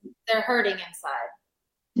they're hurting inside.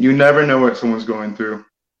 You never know what someone's going through.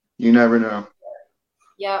 You never know.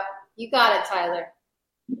 Yep. You got it, Tyler.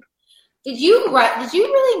 Did you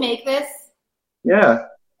really make this? Yeah.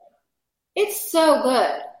 It's so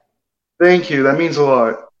good. Thank you. That means a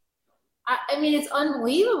lot. I mean, it's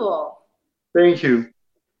unbelievable. Thank you.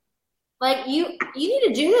 Like, you need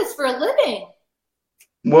to do this for a living.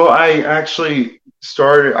 Well, I actually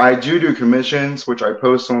I do commissions, which I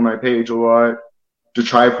post on my page a lot to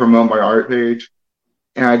try to promote my art page.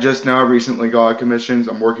 And I just now recently got commissions.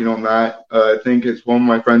 I'm working on that. I think it's one of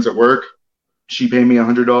my friends at work. She paid me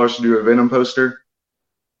 $100 to do a Venom poster.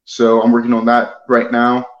 So I'm working on that right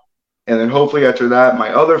now. And then hopefully after that, my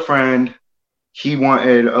other friend, he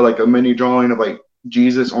wanted like a mini drawing of like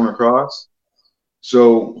Jesus on a cross.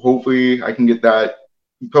 So hopefully I can get that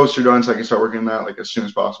poster done so I can start working on that like as soon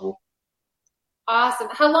as possible. Awesome.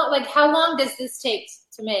 How long does this take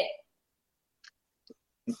to make?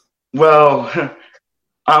 Well,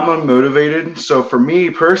 I'm unmotivated. So for me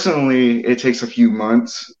personally, it takes a few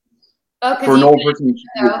months. Oh, For an old person,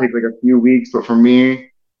 it would take like a few weeks. But for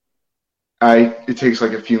me, it takes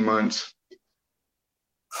like a few months.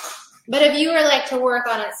 But if you were like to work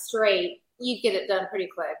on it straight, you'd get it done pretty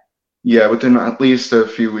quick. Yeah, within at least a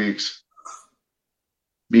few weeks.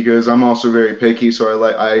 Because I'm also very picky, so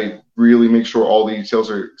I really make sure all the details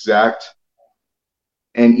are exact.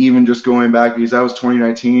 And even just going back, because that was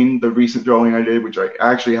 2019, the recent drawing I did, which I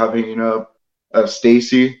actually have hanging up, of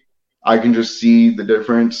Stacy, I can just see the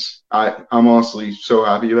difference. I'm honestly so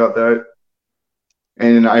happy about that.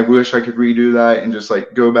 And I wish I could redo that and just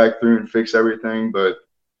like go back through and fix everything, but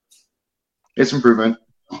it's improvement.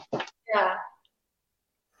 Yeah.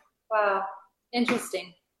 Wow.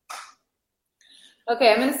 Interesting.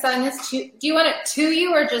 Okay, I'm going to sign this to. Do you want it to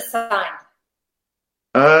you or just signed?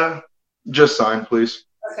 Just sign, please.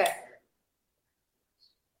 Okay.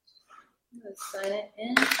 I'm going to sign it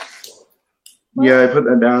in. Yeah, I put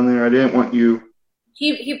that down there. I didn't want you.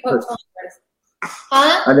 He poked on first.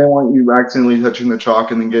 Huh? I didn't want you accidentally touching the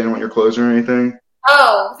chalk and then getting on your clothes or anything.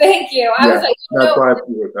 Oh, thank you. I was like, that's why I put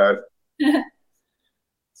with that.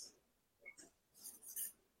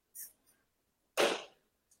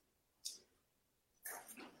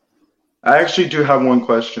 I actually do have one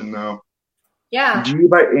question though. Yeah. Do you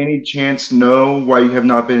by any chance know why you have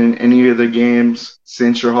not been in any of the games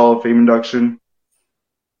since your Hall of Fame induction?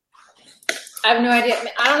 I have no idea.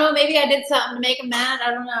 I don't know. Maybe I did something to make him mad.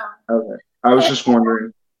 I don't know. Okay. I was just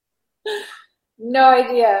wondering. No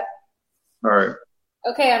idea. All right.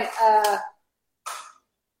 Okay.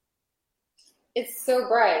 It's so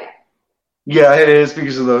bright. Yeah, it is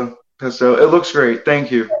because of the pesto. It looks great.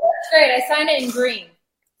 Thank you. That's great. I signed it in green.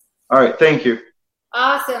 All right. Thank you.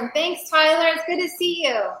 Awesome. Thanks, Tyler. It's good to see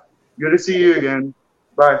you. Good to see you again.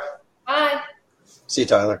 Bye. Bye. See you,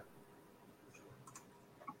 Tyler.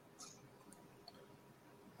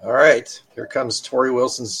 All right. Here comes Torrie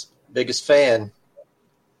Wilson's biggest fan,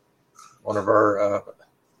 one of our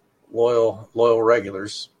loyal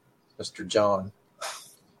regulars, Mr. John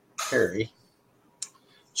Perry.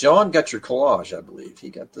 John got your collage, I believe. He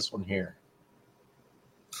got this one here.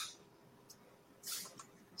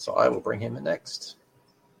 So I will bring him in next.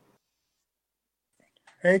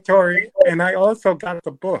 Hey, Torrie. And I also got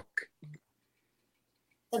the book.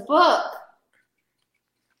 The book?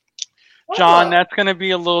 John, that's going to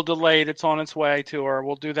be a little delayed. It's on its way to her.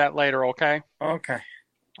 We'll do that later, okay? Okay.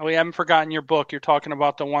 We haven't forgotten your book. You're talking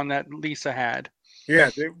about the one that Lisa had. Yeah,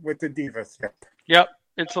 with the divas. Yep. Yep.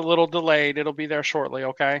 It's a little delayed. It'll be there shortly,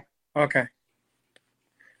 okay? Okay.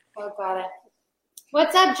 Oh, got it.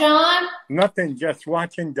 What's up, John? Nothing, just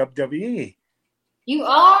watching WWE. You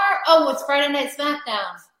are? Oh, it's Friday Night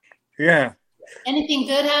SmackDown. Yeah. Anything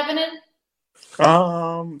good happening?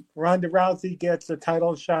 Ronda Rousey gets a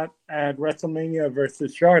title shot at WrestleMania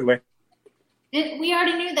versus Charlotte. We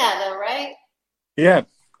already knew that, though, right? Yeah,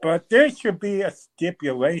 but there should be a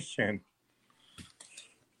stipulation.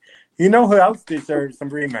 You know who else deserves some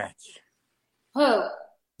rematch? Who?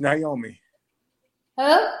 Naomi.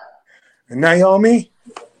 Who? Naomi.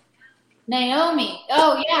 Naomi.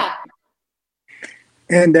 Oh, yeah.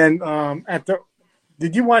 And then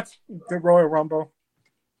did you watch the Royal Rumble?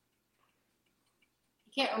 I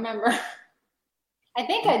can't remember. I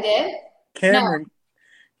think I did.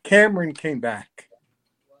 Cameron came back.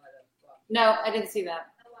 No, I didn't see that.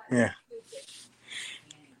 Yeah.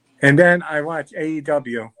 And then I watched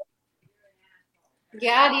AEW.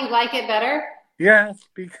 Yeah, do you like it better? Yes,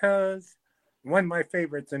 because one of my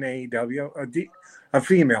favorites in AEW, a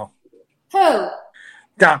female. Who?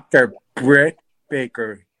 Dr. Britt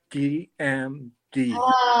Baker, DMD.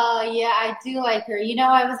 Oh, yeah, I do like her. You know,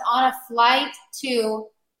 I was on a flight to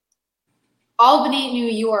Albany, New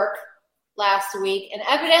York last week, and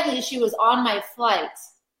evidently she was on my flight.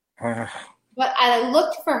 But I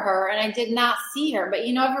looked for her, and I did not see her. But,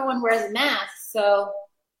 you know, everyone wears masks, so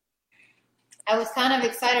I was kind of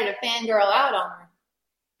excited to fangirl out on her.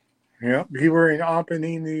 Yeah, you were in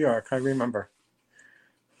Albany, New York, I remember.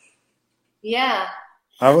 Yeah.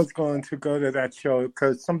 I was going to go to that show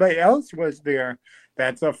because somebody else was there.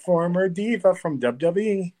 That's a former diva from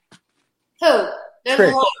WWE. Who? There's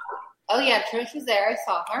Trish. a lot. Oh, yeah, Trish was there. I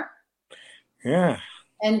saw her. Yeah.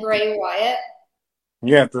 And Bray Wyatt.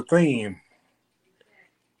 Yeah, the theme.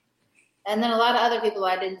 And then a lot of other people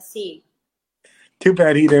I didn't see. Too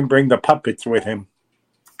bad he didn't bring the puppets with him.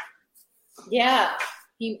 Yeah,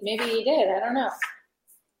 maybe he did. I don't know.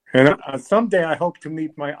 And someday I hope to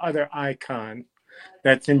meet my other icon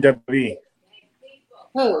that's in WWE.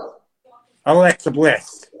 Who? Alexa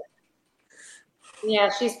Bliss.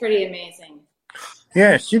 Yeah, she's pretty amazing.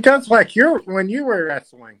 Yeah, she does like when you were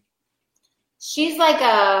wrestling. She's like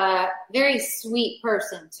a very sweet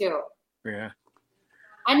person, too. Yeah.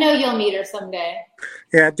 I know you'll meet her someday.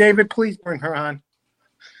 Yeah, David, please bring her on.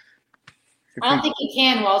 I don't think you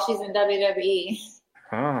can while she's in WWE.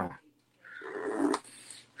 Ah.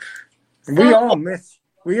 We all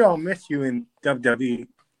miss you in WWE.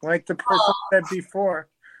 Like the person said before.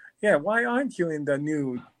 Yeah, why aren't you in the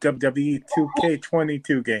new WWE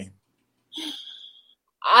 2K22 game?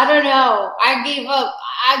 I don't know. I gave up.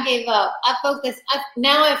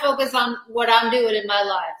 Now I focus on what I'm doing in my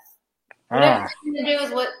life. Whatever I'm going to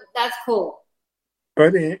do that's cool.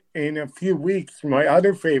 But in a few weeks, my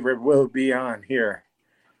other favorite will be on here.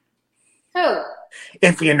 Who?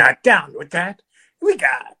 If you're not down with that, we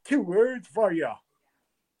got 2 words for you.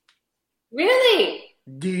 Really?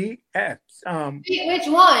 DX. Which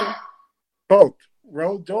one? Both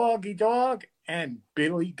Road Doggy Dog and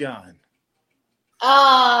Billy Gunn.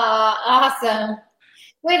 Awesome.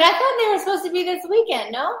 Wait, I thought they were supposed to be this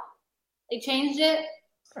weekend, no? They changed it?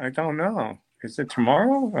 I don't know. Is it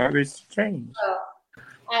tomorrow or is it changed?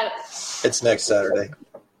 It's next Saturday.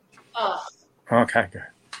 Oh. Okay, good.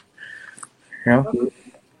 Yeah.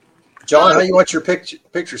 John, how you want your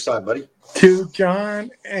picture signed, buddy? To John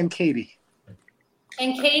and Katie.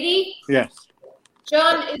 And Katie? Yes.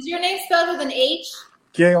 John, is your name spelled with an H?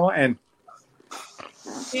 Jon.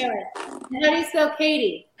 Yeah. And how do you spell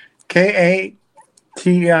Katie? Katie.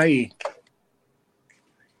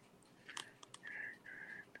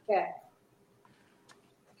 Okay.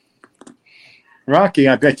 Rocky,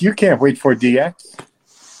 I bet you can't wait for DX.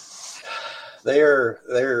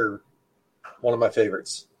 They're one of my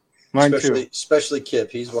favorites. Mine too. Especially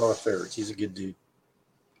Kip. He's one of my favorites. He's a good dude.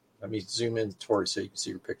 Let me zoom in, Torrie, so you can see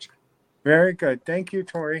your picture. Very good. Thank you,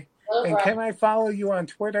 Torrie. No and can I follow you on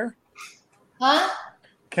Twitter? Huh?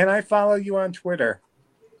 Can I follow you on Twitter?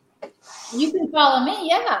 You can follow me,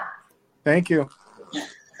 yeah. Thank you.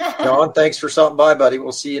 John, thanks for stopping by, buddy.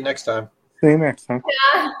 We'll see you next time. See you next time.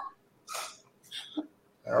 Yeah.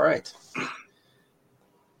 All right.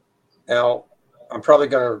 Now, I'm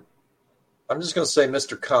just going to say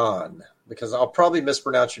Mr. Khan, because I'll probably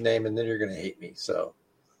mispronounce your name and then you're going to hate me. So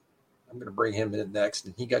I'm going to bring him in next.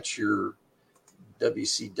 And he got your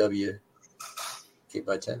WCW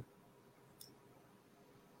 8x10.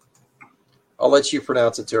 I'll let you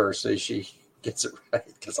pronounce it to her so she gets it right,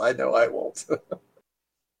 because I know I won't.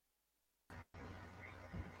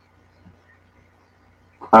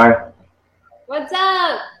 Hi. What's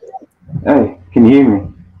up? Hey, can you hear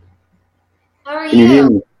me? How are Can you hear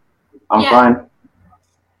me? I'm Yeah. fine.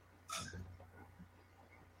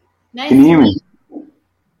 Nice Can you hear to me? meet you.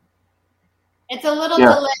 It's a little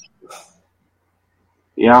Yeah. delayed.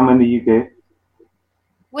 Yeah, I'm in the UK,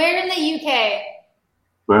 Where in the UK?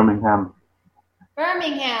 Birmingham.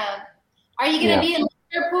 Birmingham. Are you going to Yeah. be in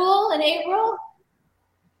Liverpool in April?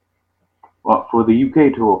 What, for the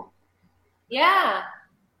UK tour? Yeah.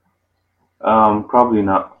 Probably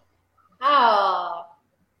not. Oh.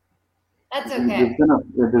 That's okay.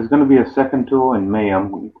 There's gonna be a second tour in May.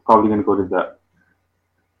 I'm probably gonna go to that.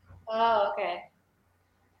 Oh, okay.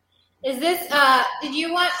 Is this,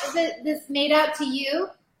 is this made out to you?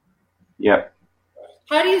 Yeah,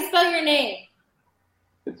 How do you spell your name?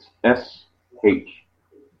 it's SHAF.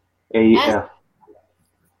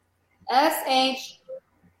 S-H-A-L?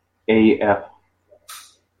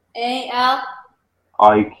 AF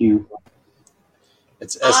IQ.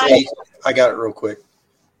 It's S-H. I got it real quick.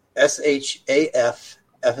 SHAF.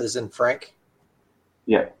 F is in Frank.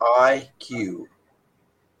 Yeah. IQ.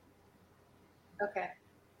 Okay.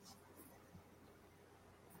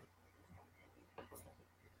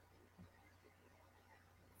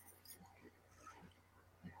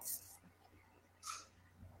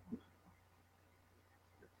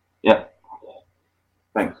 Yeah.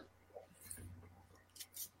 Thanks.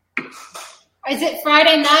 Is it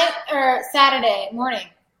Friday night or Saturday morning?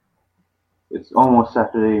 It's almost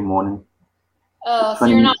Saturday morning. Oh, so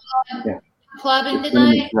 20 you're not minutes. Yeah. clubbing There's 20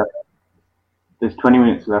 tonight? minutes left. There's 20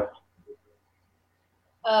 minutes left.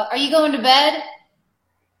 Are you going to bed?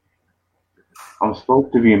 I'm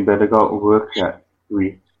supposed to be in bed. I got to work at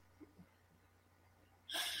 3.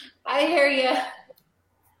 I hear you.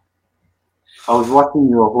 I was watching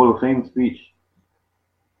your Hall of Fame speech.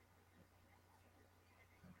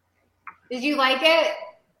 Did you like it?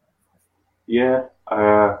 Yeah.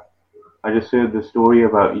 I just heard the story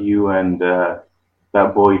about you and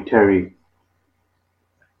that boy Terry.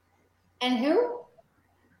 And who?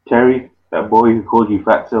 Terry, that boy who called you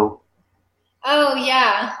Fatso. Oh,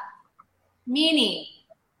 yeah. Meanie.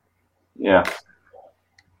 Yeah.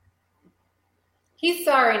 He's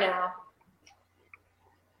sorry now.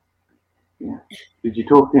 Yeah. Did you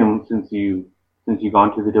talk to him since you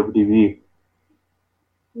gone to the WWE?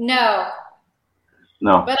 No.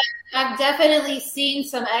 No. But I've definitely seen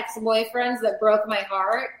some ex-boyfriends that broke my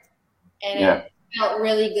heart, and Yeah. it felt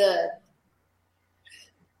really good.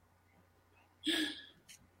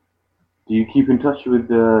 Do you keep in touch with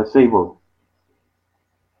Sable?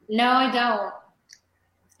 No, I don't.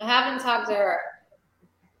 I haven't talked to her.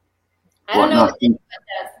 I What? don't know Not since,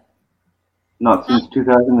 not since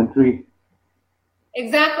 2003.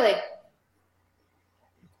 exactly.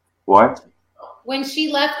 Why? When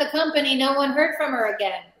she left the company, no one heard from her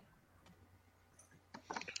again.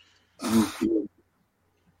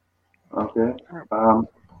 Okay.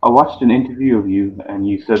 I watched an interview of you, and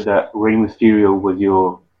you said that Rey Mysterio was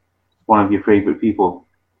one of your favorite people.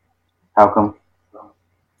 How come?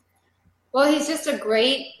 Well, he's just a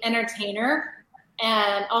great entertainer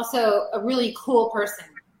and also a really cool person.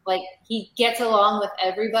 Like, he gets along with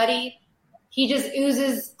everybody. He just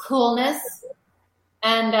oozes coolness,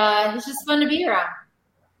 and he's just fun to be around.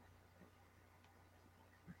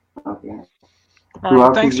 Okay. All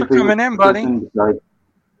right, thanks for coming in, buddy.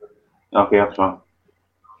 Okay, that's fine.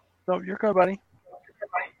 So you're good, buddy.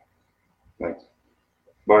 Thanks.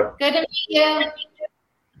 Bye. Good to meet you.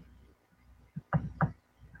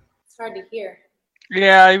 It's hard to hear.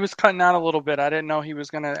 Yeah, he was cutting out a little bit. I didn't know he was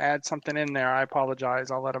going to add something in there. I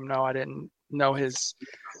apologize. I'll let him know. I didn't know his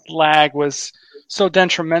lag was so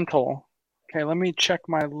detrimental. Okay, let me check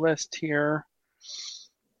my list here.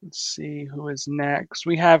 Let's see who is next.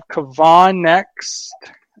 We have Kavan next,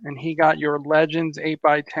 and he got your Legends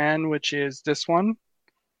 8x10, which is this one.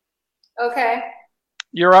 Okay.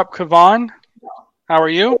 You're up, Kavan. How are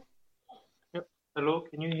you? Yep. Hello,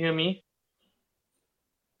 can you hear me?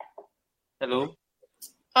 Hello.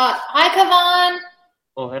 Hi, Kavan.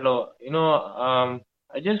 Oh, hello.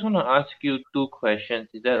 I just want to ask you 2 questions.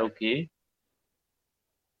 Is that okay?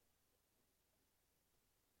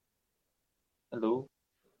 Hello.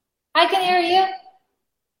 I can hear you.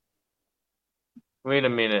 Wait a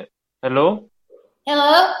minute. Hello.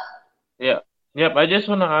 Hello? Yeah. Yep. I just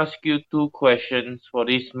want to ask you 2 questions for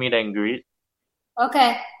this meet and greet.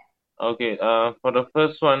 Okay. Okay. For the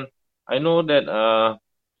first one, I know that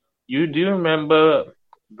do you remember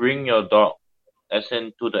bring your dog as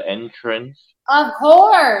in to the entrance? Of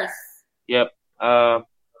course. Yep.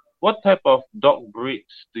 What type of dog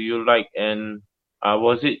breeds do you like, and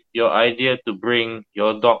was it your idea to bring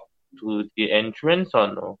your dog to the entrance or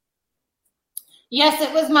no? Yes,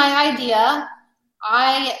 it was my idea.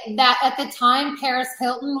 That at the time Paris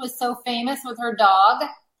Hilton was so famous with her dog,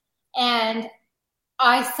 and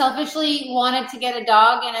I selfishly wanted to get a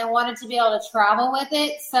dog and I wanted to be able to travel with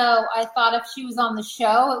it. So I thought if she was on the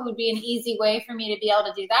show, it would be an easy way for me to be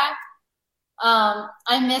able to do that.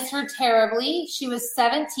 I miss her terribly. She was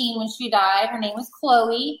 17 when she died. Her name was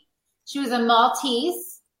Chloe. She was a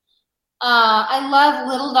Maltese. I love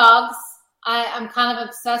little dogs. I'm kind of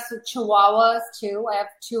obsessed with Chihuahuas too. I have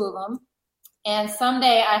 2 of them. And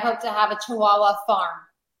someday I hope to have a Chihuahua farm.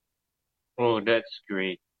 Oh, that's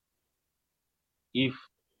great. If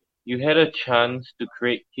you had a chance to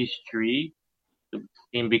create history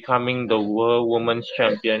in becoming the World Women's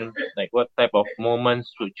Champion, like what type of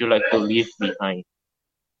moments would you like to leave behind?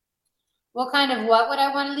 What kind of what would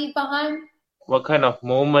I want to leave behind? What kind of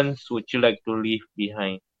moments would you like to leave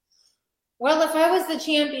behind? Well, if I was the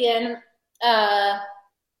champion, I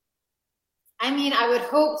would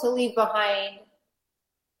hope to leave behind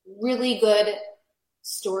really good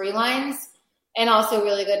storylines and also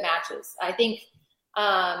really good matches. I think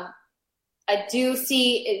I do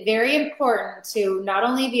see it very important to not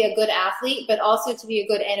only be a good athlete, but also to be a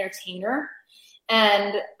good entertainer.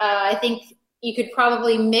 And I think you could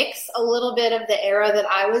probably mix a little bit of the era that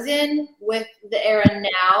I was in with the era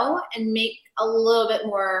now and make a little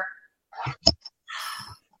more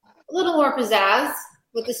pizzazz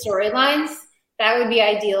with the storylines. That would be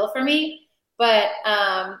ideal for me. But,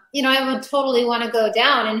 I would totally want to go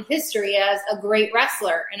down in history as a great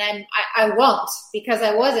wrestler. And I won't, because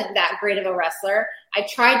I wasn't that great of a wrestler. I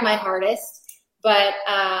tried my hardest, but,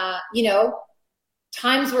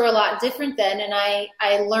 times were a lot different then. And I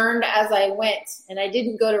learned as I went, and I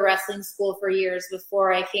didn't go to wrestling school for years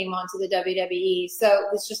before I came onto the WWE. So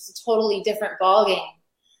it was just a totally different ballgame.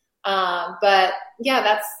 But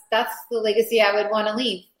yeah, that's the legacy I would want to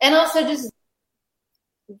leave. And also just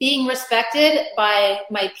being respected by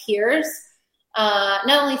my peers, not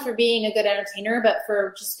only for being a good entertainer, but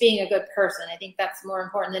for just being a good person. I think that's more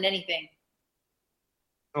important than anything.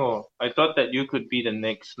 Oh, I thought that you could be the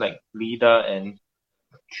next like Lita and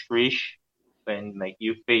Trish when like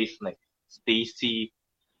you face like Stacy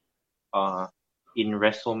in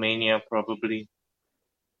WrestleMania probably.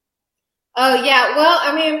 Oh yeah, well,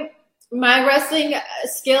 I mean, my wrestling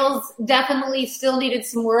skills definitely still needed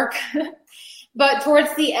some work. But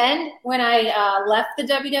towards the end, when I left the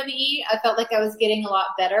WWE, I felt like I was getting a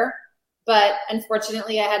lot better. But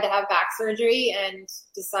unfortunately, I had to have back surgery and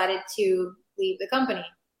decided to leave the company.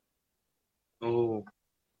 Oh,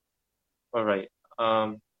 all right.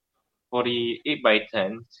 For the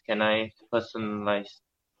 8x10s, can I personalize?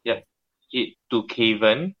 Yep, it to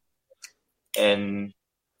Kevin. And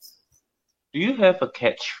do you have a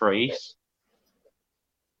catchphrase?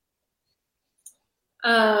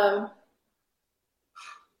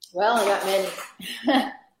 Well, I got many.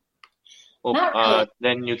 Oh, Not really.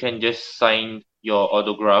 then you can just sign your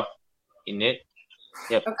autograph in it.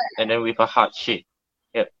 Yep. Okay. And then with a heart shape.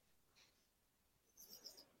 Yep.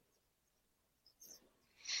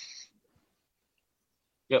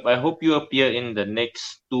 Yep. I hope you appear in the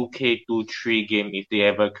next 2K23 game if they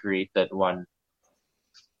ever created one.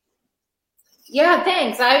 Yeah,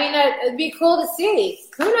 thanks. I mean, it'd be cool to see.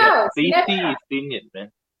 Who knows? You never Stacy know. is in it,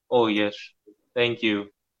 man. Oh yes. Thank you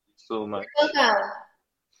so much. Welcome.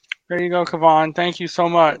 There you go, Kavan. Thank you so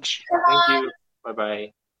much. Thank you. Bye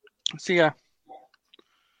bye. See ya.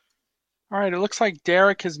 All right, it looks like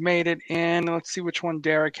Derek has made it in. Let's see which one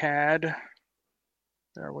Derek had.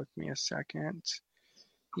 Bear with me a second.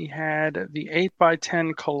 He had the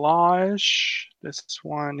 8x10 collage. This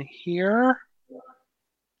one here.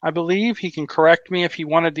 I believe he can correct me if he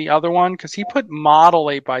wanted the other one because he put model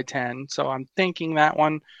 8x10. So I'm thinking that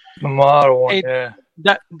one. The model one, Hey,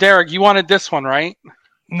 yeah. Derek, you wanted this one, right?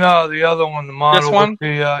 No, the other one, the model. This one? With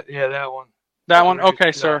the, yeah, that one. That one?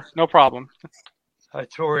 Okay, sir. No problem. Hi,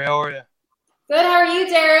 Tori. How are you? Good. How are you,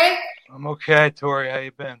 Derek? I'm okay, Tori. How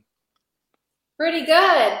you been? Pretty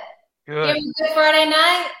good. You Good. having a good Friday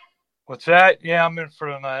night? What's that? Yeah, I'm in for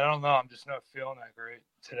the night. I don't know. I'm just not feeling that great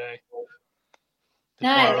today. It's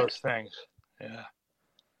one of Nice. those things. Yeah.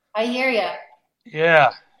 I hear you.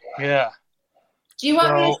 Yeah. Yeah. Do you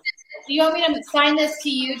want me to? So, Do you want me to sign this to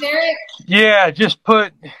you, Derek? yeah, just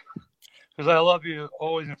put, because I love you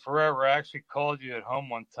always and forever. I actually called you at home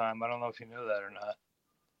one time. I don't know if you knew that or not.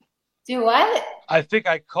 Do what? I think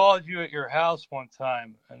I called you at your house one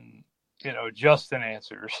time and, Justin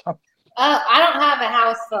answered or something. Oh, I don't have a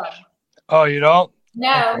house phone. Oh, you don't?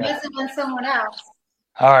 No, Okay. it must have been someone else.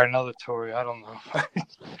 All right, another Tory. I don't know.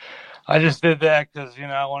 I just did that because,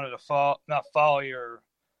 I wanted to not follow your,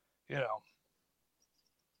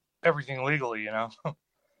 everything legally, I'm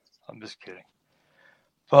just kidding.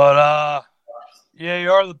 But, yeah,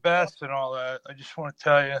 you are the best and all that. I just want to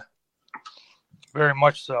tell you very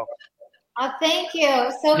much so. Oh, thank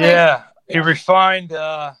you. So Yeah, you refined,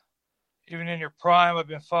 even in your prime. I've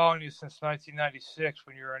been following you since 1996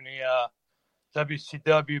 when you were in the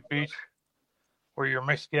WCW Beach, where you're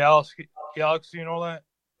Mixed Galaxy and all that.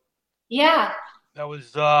 Yeah. That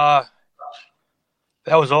was awesome.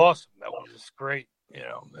 That was just great,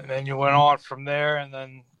 And then you went on from there, and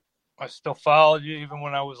then I still followed you even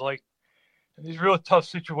when I was like in these real tough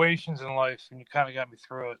situations in life, and you kind of got me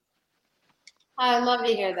through it. I love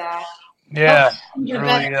to hear that. Yeah, You're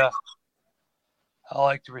really. better. I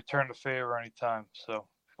like to return the favor anytime. So if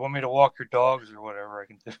you want me to walk your dogs or whatever, I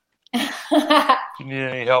can do. If you need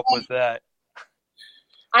any help with that.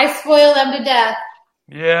 I spoil them to death.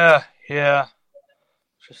 Yeah.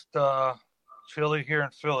 Just chilly here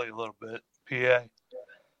in Philly a little bit, PA.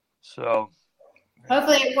 So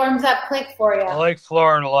Hopefully it warms up quick for you. I like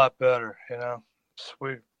Florida a lot better,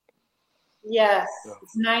 Sweet. Yes. So.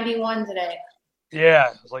 It's 91 today.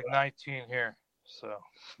 Yeah, it's like 19 here. So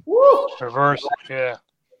Woo! reverse, yeah.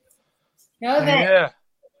 No thanks. Yeah.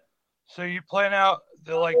 So you plan out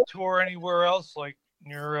the tour anywhere else, like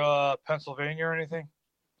near Pennsylvania or anything?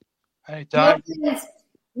 Anytime?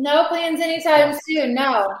 No plans anytime soon.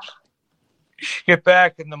 No. You should get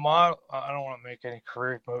back in the model. I don't want to make any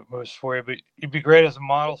career moves for you, but you'd be great as a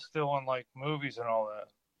model still in movies and all that.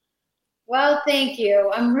 Well, thank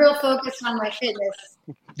you. I'm real focused on my fitness.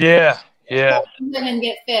 Yeah. And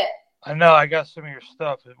get fit. I know. I got some of your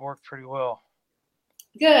stuff. It worked pretty well.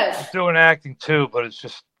 Good. I'm doing acting too, but it's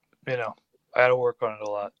just, I had to work on it a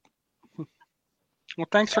lot. Well,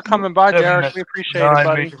 thanks for coming by, 7 Derek. minutes. We appreciate it,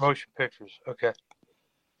 buddy. Major motion pictures. Okay.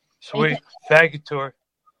 Sweet. Thank you, Tori.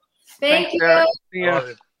 Thank you. Derek. See ya.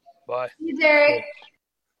 Bye. See you, Derek.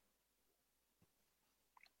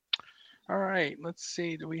 All right, let's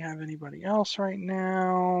see. Do we have anybody else right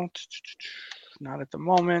now? Not at the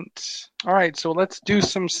moment. All right, so let's do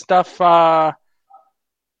some stuff.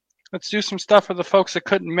 Let's do some stuff for the folks that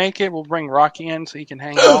couldn't make it. We'll bring Rocky in so he can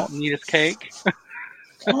hang out and eat his cake.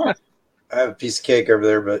 I have a piece of cake over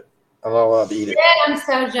there, but I'm not allowed to eat it. Yeah, I'm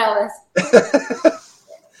so jealous.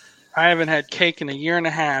 I haven't had cake in a year and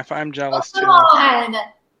a half. I'm jealous Come too. on.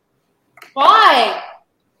 Why?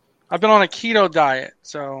 I've been on a keto diet,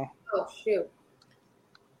 so. Oh, shoot.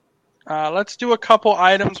 Let's do a couple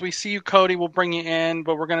items. We see you, Cody. We'll bring you in,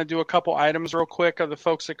 but we're going to do a couple items real quick of the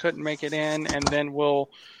folks that couldn't make it in, and then we'll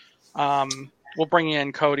bring you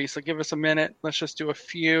in, Cody. So give us a minute. Let's just do a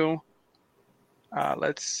few.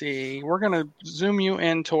 Let's see. We're going to zoom you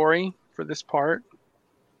in, Torrie, for this part.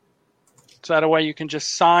 So that way you can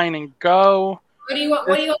just sign and go. What do you want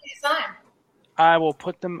me to sign? I will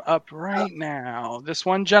put them up right now. This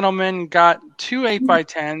one gentleman got 2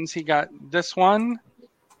 8x10s. He got this one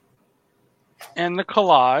and the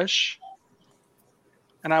collage.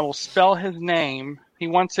 And I will spell his name. He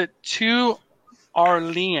wants it to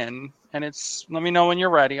Arlene. And it's, let me know when you're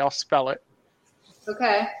ready. I'll spell it.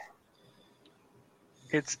 Okay.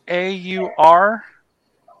 It's AURELIEN.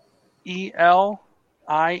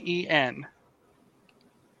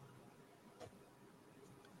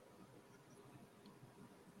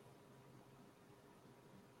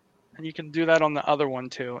 And you can do that on the other one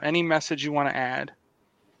too. Any message you want to add.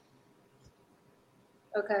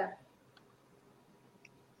 Okay.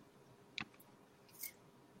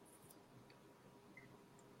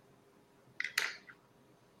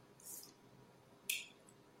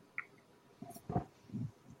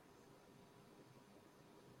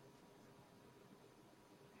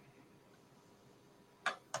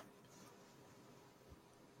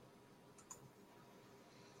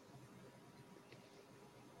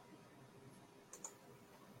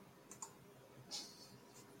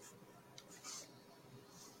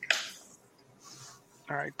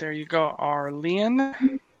 All right, there you go,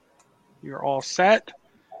 Arlene. You're all set.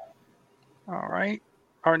 All right.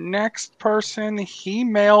 Our next person, he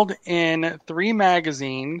mailed in 3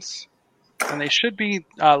 magazines, and they should be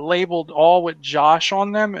labeled all with Josh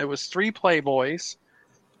on them. It was 3 Playboys.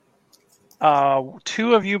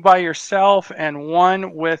 2 of you by yourself, and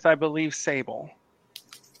 1 with, I believe, Sable.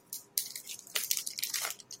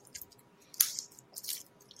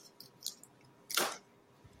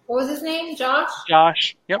 What was his name? Josh?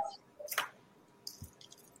 Josh, yep.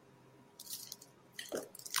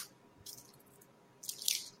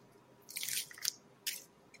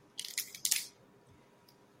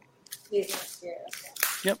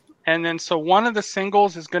 Yep. And then so one of the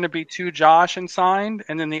singles is going to be to Josh and signed,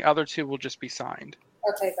 and then the other 2 will just be signed.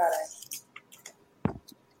 Okay, got it.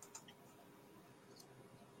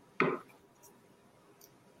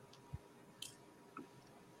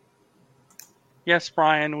 Yes,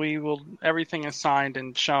 Brian, we will. Everything is signed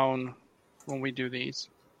and shown when we do these.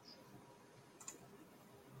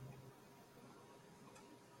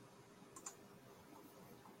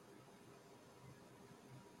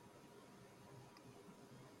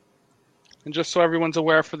 And just so everyone's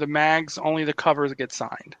aware, for the mags, only the covers get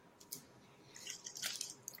signed.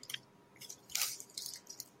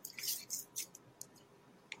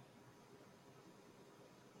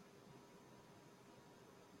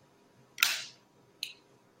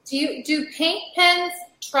 Do paint pens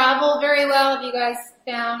travel very well? Have you guys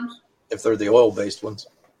found? If they're the oil-based ones.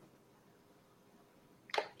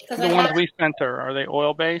 The ones we sent her, are they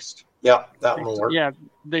oil-based? Yeah, that one will work. Yeah,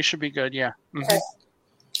 they should be good, yeah. Mm-hmm. Okay.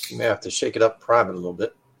 You may have to shake it up, prime it a little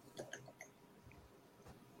bit.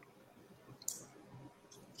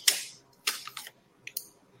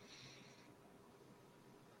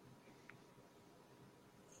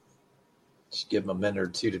 Just give them a minute or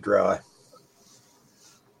 2 to dry.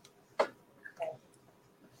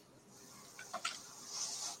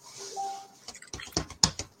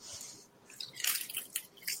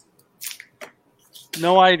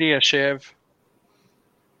 No idea, Shiv.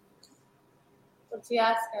 What's he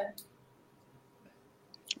asking?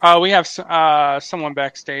 We have someone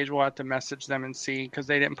backstage. We'll have to message them and see because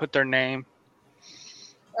they didn't put their name.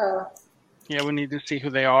 Oh. Yeah, we need to see who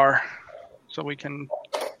they are so we can.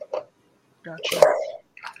 Gotcha.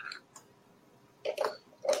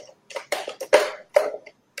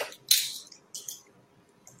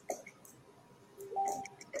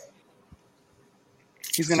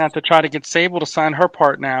 He's going to have to try to get Sable to sign her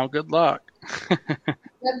part now. Good luck.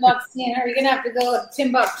 Good luck seeing her. You're going to have to go to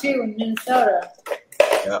Timbuktu in Minnesota.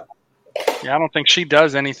 Yeah. Yeah, I don't think she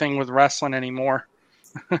does anything with wrestling anymore.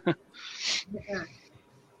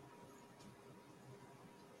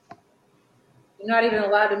 You're not even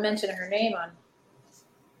allowed to mention her name on.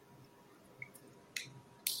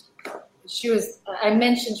 I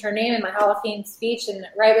mentioned her name in my Hall of Fame speech, and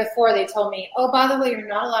right before they told me, oh, by the way, you're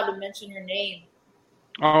not allowed to mention her name.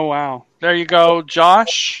 Oh, wow. There you go,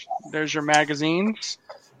 Josh. There's your magazines.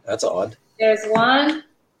 That's odd. There's one.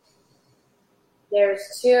 There's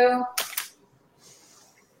two.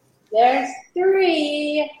 There's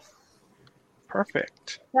three.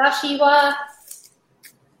 Perfect. Joshua.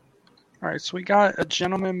 All right, so we got a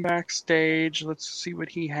gentleman backstage. Let's see what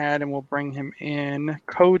he had, and we'll bring him in.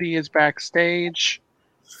 Cody is backstage.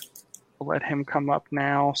 We'll let him come up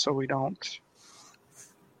now so we don't.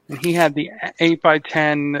 And he had the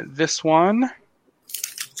 8x10, this one.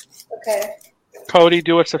 Okay. Cody,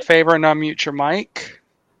 do us a favor and unmute your mic.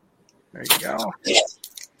 There you go.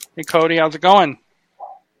 Hey, Cody, how's it going?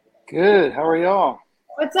 Good. How are y'all?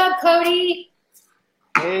 What's up, Cody?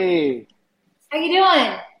 Hey, How you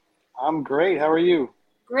doing? I'm great. How are you?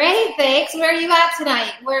 Great, thanks. Where are you at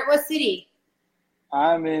tonight? What city?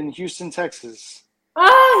 I'm in Houston, Texas.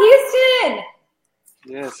 Oh, Houston!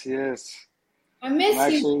 Yes, yes. I miss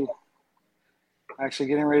I'm you. actually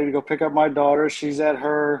getting ready to go pick up my daughter. She's at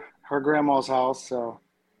her grandma's house, so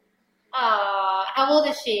How old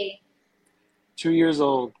is she? 2 years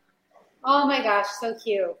old. Oh my gosh, so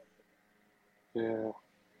cute. Yeah.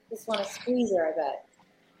 Just want to squeeze her, I bet.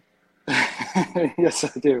 Yes,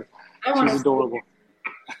 I do. I want She's to adorable.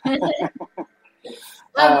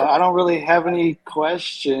 I don't really have any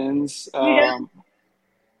questions. I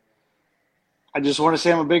just want to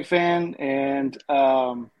say I'm a big fan, and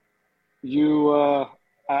I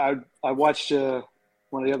watched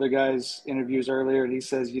one of the other guys' interviews earlier, and he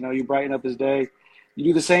says, you brighten up his day. You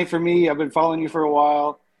do the same for me. I've been following you for a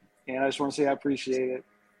while, and I just want to say I appreciate it.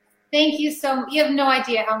 Thank you so much. You have no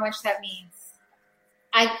idea how much that means.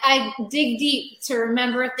 I dig deep to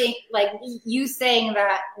remember things like you saying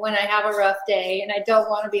that when I have a rough day and I don't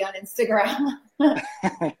want to be on Instagram.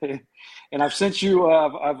 And I've sent you.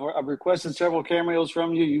 I've requested several cameos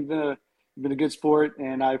from you. You've been a good sport,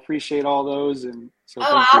 and I appreciate all those. And so,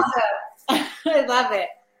 thank you. Awesome! I love it.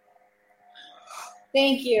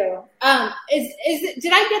 Thank you.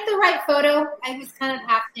 Did I get the right photo? I was kind of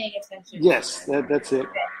half paying attention. Yes, that's it.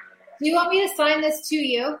 Do you want me to sign this to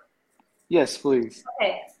you? Yes, please.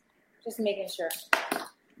 Okay, just making sure.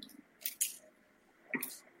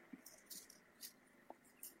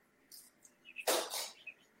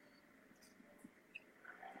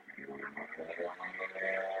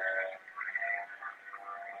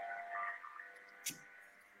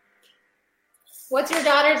 What's your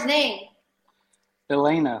daughter's name?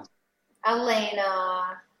 Elena.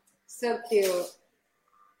 Elena. So cute.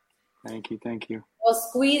 Thank you. Well,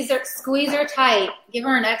 squeeze her tight. Give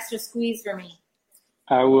her an extra squeeze for me.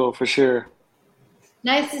 I will, for sure.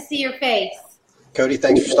 Nice to see your face. Cody,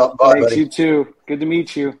 thanks for stopping by, Thanks, buddy. you too. Good to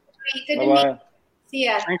meet you. Good to Bye-bye. meet you. See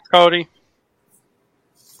ya. Thanks, Cody.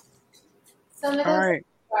 Some of All those right.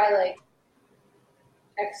 are like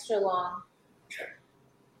extra long.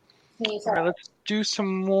 Can you All right, let's do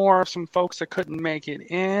some folks that couldn't make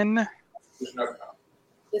it in.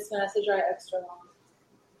 This message right extra long.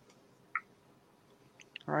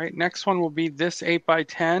 All right, next one will be this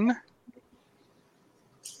 8x10.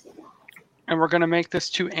 And we're going to make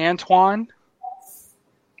this to Antoine.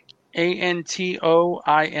 Antoine.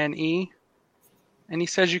 And he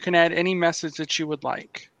says you can add any message that you would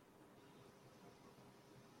like.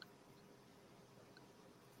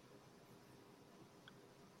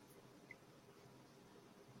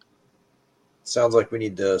 Sounds like we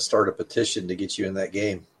need to start a petition to get you in that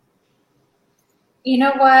game. You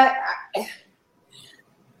know what?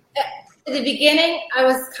 At the beginning, I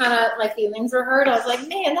was kind of like feelings were hurt. I was like,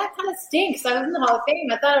 man, that kind of stinks. I was in the Hall of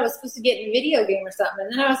Fame. I thought I was supposed to get in a video game or something.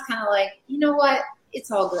 And then I was kind of like, you know what?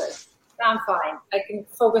 It's all good. I'm fine. I can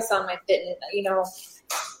focus on my fitness.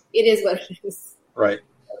 It is what it is. Right.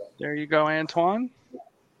 There you go, Antoine.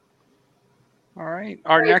 All right.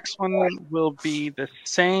 Our next one will be the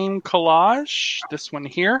same collage. This one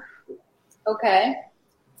here. Okay.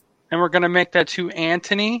 And we're going to make that to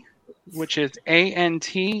Anthony, which is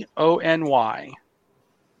Antony. What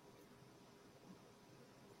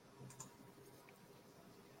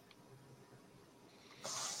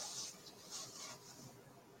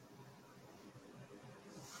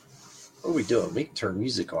are we doing? We can turn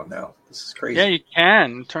music on now. This is crazy. Yeah, you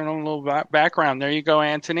can. Turn on a little background. There you go,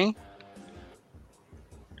 Anthony.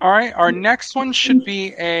 All right. Our next one should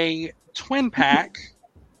be a twin pack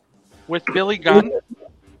with Billy Gunn.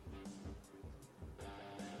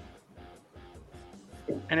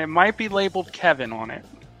 And it might be labeled Kevin on it.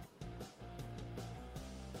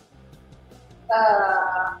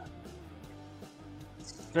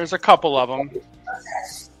 There's a couple of them.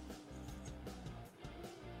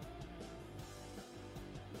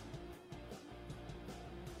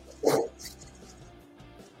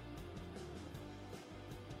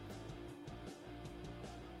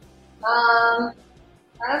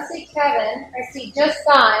 I don't see Kevin. I see just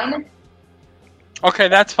sign. Okay,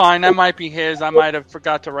 that's fine. That might be his. I might have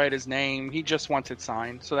forgot to write his name. He just wants it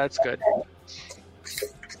signed, so that's good.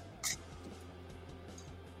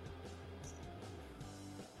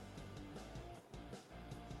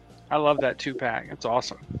 I love that 2-pack. It's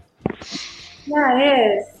awesome. Yeah,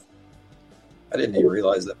 it is. I didn't even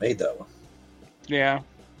realize that made that one. Yeah.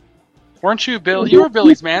 Weren't you Bill? You were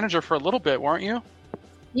Billy's manager for a little bit, weren't you?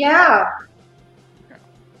 Yeah.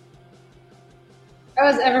 I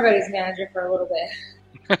was everybody's manager for a little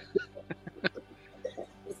bit.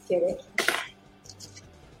 Just kidding.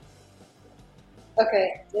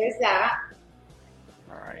 Okay, there's that.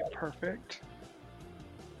 All right, perfect.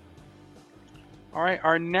 All right,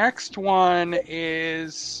 our next one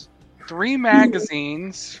is 3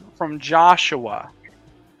 magazines from Joshua.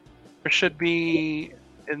 There should be,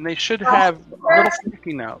 and they should have little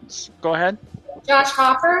sticky notes. Go ahead. Josh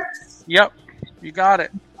Hopper. Yep, you got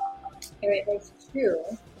it. Okay, wait, there's 2.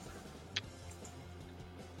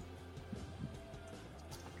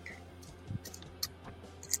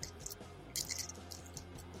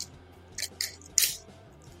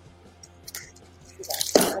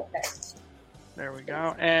 Okay. There we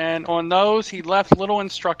go. And on those, he left little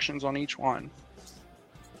instructions on each one.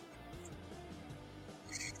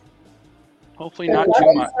 Hopefully not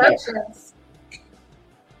too much.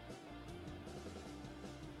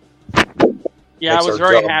 Yeah, I was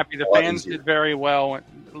very happy. The fans did very well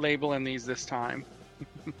labeling these this time.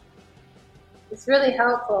 It's really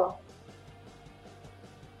helpful.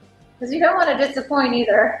 Because you don't want to disappoint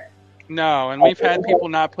either. No, and we've had people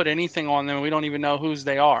not put anything on them. We don't even know whose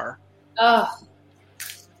they are. Oh.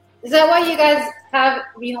 Is that why you guys have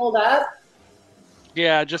me hold up?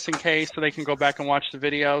 Yeah, just in case, so they can go back and watch the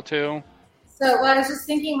video too. So well, I was just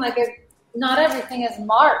thinking, like, if not everything is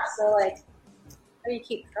marked, so like, how do you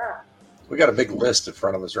keep track? We got a big list in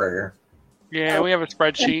front of us right here. Yeah, we have a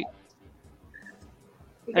spreadsheet.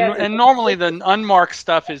 And normally the unmarked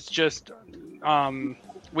stuff is just,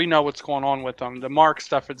 we know what's going on with them. The marked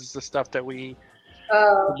stuff is the stuff that we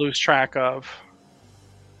lose track of.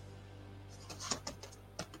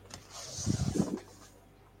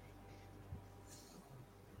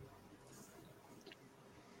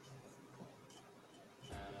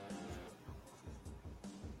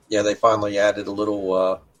 Yeah, they finally added a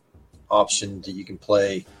little option that you can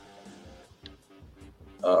play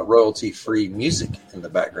royalty-free music in the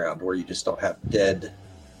background where you just don't have dead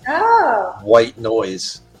white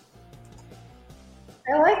noise.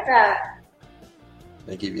 I like that.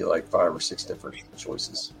 They give you like 5 or 6 different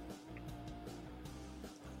choices.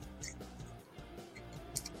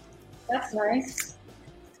 That's nice.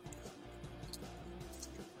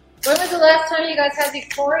 When was the last time you guys had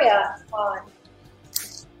Victoria on?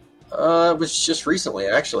 It was just recently,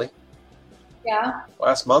 actually. Yeah?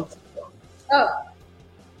 Last month. Oh.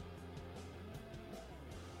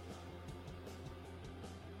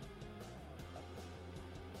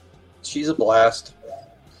 She's a blast.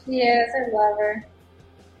 She is. I love her.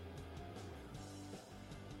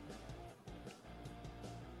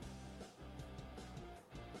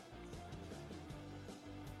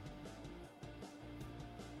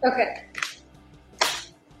 Okay.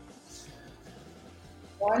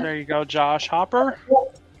 One. There you go, Josh Hopper.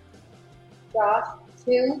 Josh,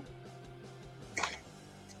 2.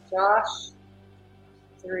 Josh,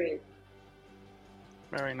 3.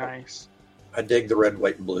 Very nice. I dig the red,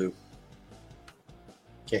 white, and blue.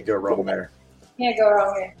 Can't go wrong there. Can't go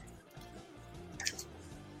wrong here.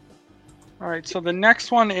 All right, so the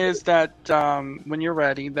next one is that when you're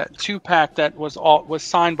ready, that 2-pack that was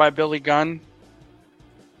signed by Billy Gunn.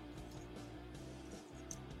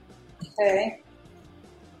 Okay.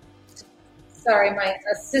 Sorry, my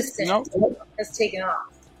assistant has taken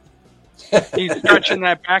off. He's stretching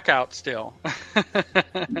that back out still.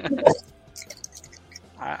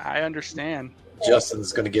 I understand.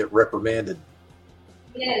 Justin's going to get reprimanded.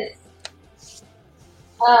 It is.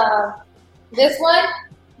 This one?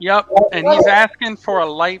 Yep, and he's asking for a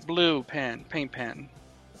light blue paint pen.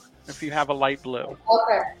 If you have a light blue.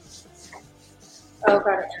 Okay. Oh,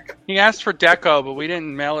 got it. He asked for deco, but we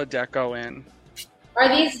didn't mail a deco in. Are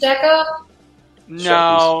these deco?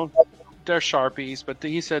 No, they're Sharpies, but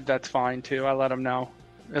he said that's fine too. I let him know.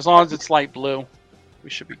 As long as it's light blue, we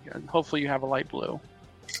should be good. Hopefully you have a light blue.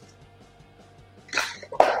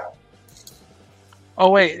 Oh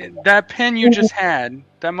wait, that pin you just had,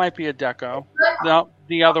 that might be a deco. No,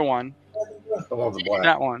 the other one. The one with the black.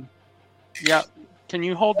 That one. Yep. Can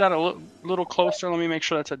you hold that a little closer? Let me make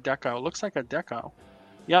sure that's a deco. It looks like a deco.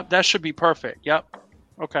 Yep, that should be perfect. Yep.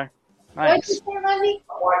 Okay. What did you Nice. say, Randy?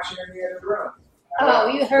 I'm watching in the other room. Oh,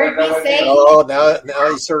 you heard me say. Oh,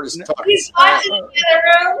 now he's heard us talking. He's watching in the other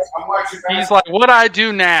room. I'm watching. He's like, what I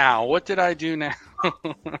do now? What did I do now?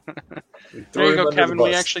 There you go, Kevin.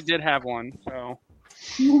 We actually did have one. So.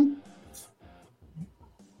 You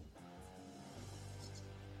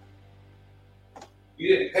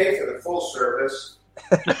didn't pay for the full service.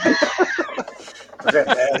 We're going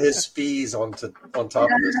to add his fees on top of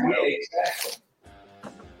this. Exactly.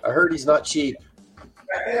 I heard he's not cheap.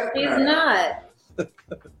 He's not.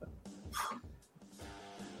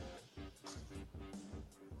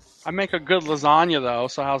 I make a good lasagna though,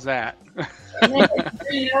 so how's that? And then it's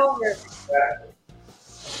bring it over.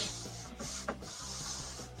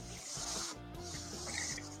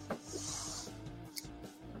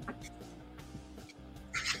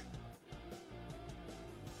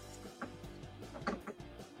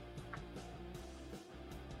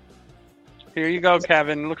 Here you go,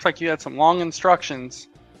 Kevin. Looks like you had some long instructions.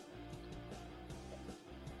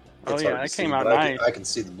 Oh It's yeah, hard to that came see, out but nice. I can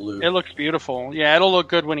see the blue. It looks beautiful. Yeah, it'll look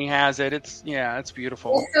good when he has it. It's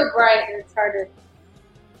beautiful. It's so bright, it's hard to.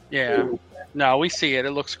 Yeah. No, we see it.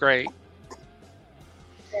 It looks great.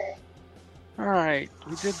 Okay. All right,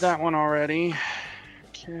 we did that one already.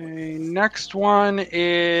 Okay, next one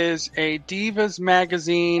is a Divas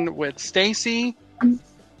magazine with Stacy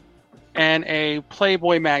and a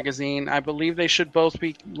Playboy magazine. I believe they should both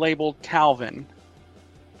be labeled Calvin.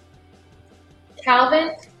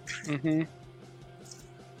 Calvin? Mm-hmm.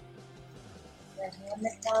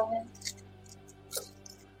 Calvin.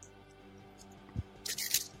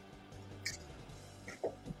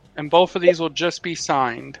 And both of these will just be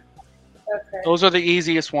signed. Okay. Those are the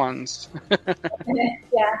easiest ones.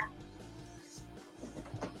 Yeah.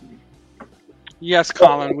 Yes,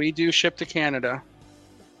 Colin, we do ship to Canada.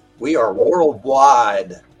 We are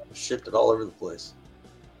worldwide. Shipped it all over the place.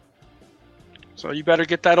 So you better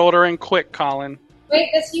get that order in quick, Colin. Wait,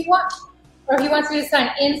 does he want, or he wants me to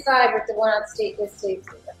sign inside with the one on state this state?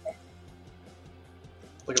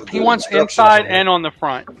 Okay. He wants inside and on the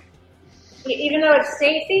front. Even though it's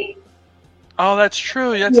Stacy? Oh, that's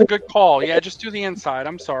true. That's a good call. Yeah, just do the inside.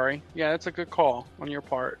 I'm sorry. Yeah, that's a good call on your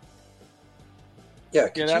part. Yeah,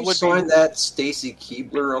 could that you would sign that Stacy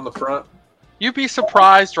Keebler on the front? You'd be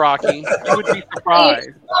surprised, Rocky. You would be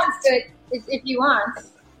surprised. If you want.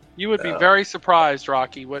 You would be very surprised,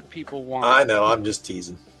 Rocky, what people want. I know. I'm just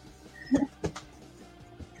teasing.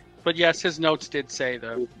 But yes, his notes did say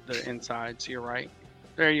the inside, so you're right.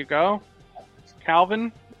 There you go.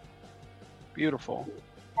 Calvin. Beautiful.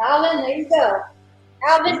 Calvin, there you go.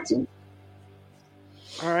 Calvin.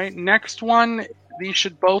 All right, next one. These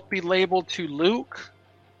should both be labeled to Luke.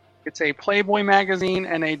 It's a Playboy magazine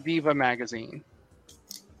and a Diva magazine.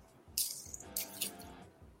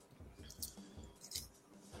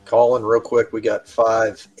 Colin, real quick, we got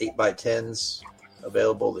 5 8x10s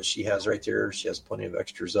available that she has right there. She has plenty of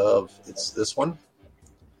extras of. It's this one,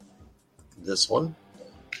 this one,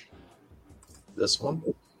 this one,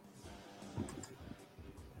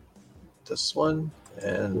 this one,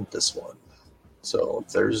 and this one. So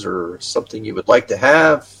if there's something you would like to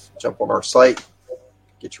have, jump on our site,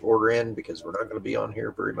 get your order in, because we're not going to be on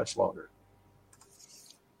here very much longer.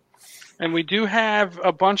 And we do have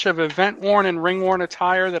a bunch of event-worn and ring-worn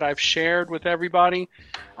attire that I've shared with everybody.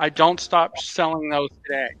 I don't stop selling those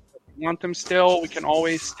today. If you want them still, we can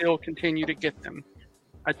always still continue to get them.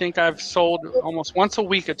 I think I've sold almost once a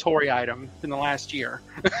week a Torrie item in the last year.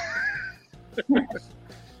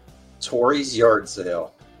 Torrie's yard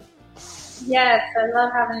sale. Yes, I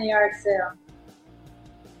love having a yard sale.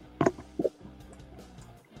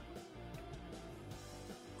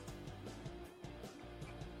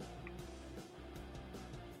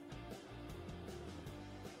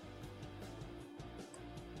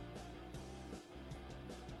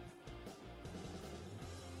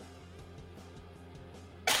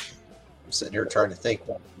 I'm sitting here trying to think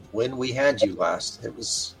when we had you last. It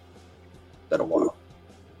was been a while.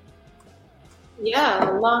 Yeah,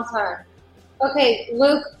 a long time. Okay,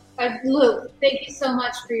 Luke, thank you so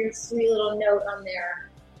much for your sweet little note on there.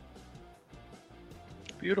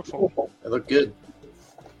 Beautiful. They look good.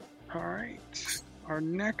 All right. Our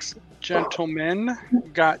next gentleman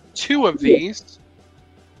got 2 of these.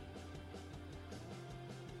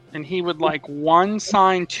 And he would like one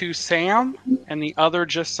signed to Sam and the other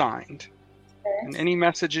just signed. Okay. And any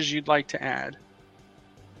messages you'd like to add.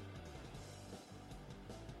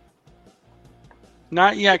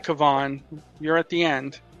 Not yet, Kavan. You're at the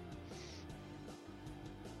end.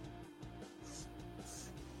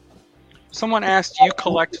 Someone asked, do you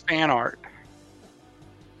collect fan art?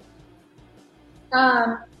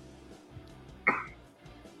 Well,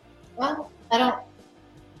 I don't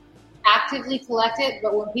actively collect it,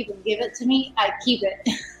 but when people give it to me, I keep it.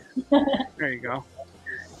 There you go.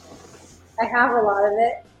 I have a lot of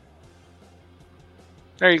it.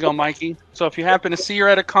 There you go, Mikey. So if you happen to see her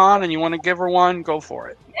at a con and you want to give her one, go for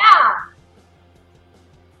it. Yeah!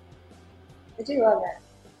 I do love it.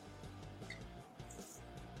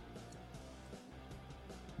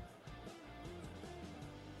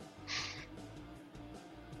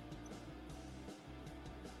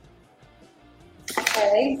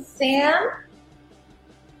 Okay, Sam?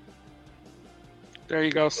 There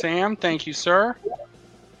you go, Sam. Thank you, sir.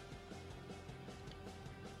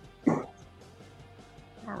 All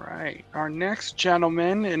right. Our next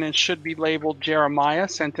gentleman, and it should be labeled Jeremiah,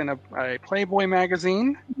 sent in a Playboy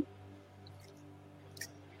magazine.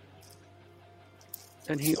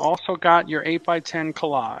 And he also got your 8x10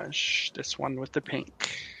 collage, this one with the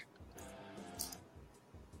pink.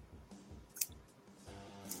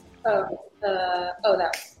 That one.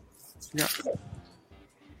 Yeah.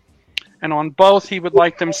 And on both, he would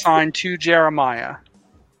like them signed to Jeremiah.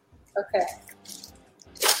 Okay.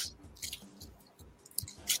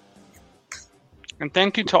 And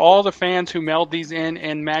thank you to all the fans who mailed these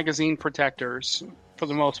in magazine protectors, for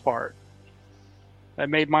the most part. That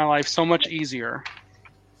made my life so much easier.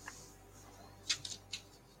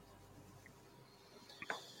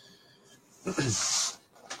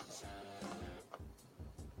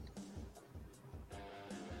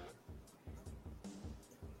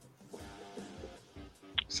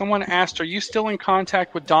 Someone asked, are you still in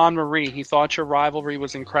contact with Don Marie? He thought your rivalry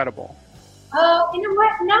was incredible. Oh, you know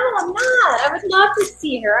what? No, I'm not. I would love to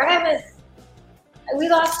see her. We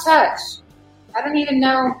lost touch. I don't even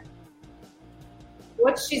know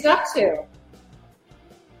what she's up to.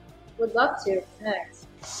 Would love to connect.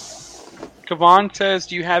 Kavan says,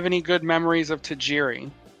 do you have any good memories of Tajiri?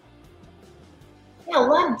 Yeah, I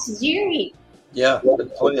love Tajiri. Yeah, been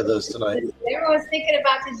plenty of those tonight. Everyone's thinking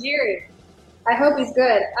about Tajiri. I hope he's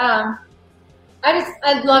good.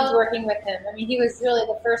 I loved working with him. I mean, he was really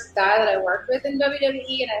the first guy that I worked with in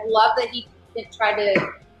WWE, and I love that he tried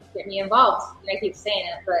to get me involved. And I keep saying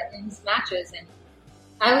it, but in his matches, and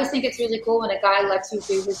I always think it's really cool when a guy lets you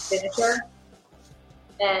do his finisher,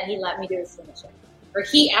 and he let me do his finisher, or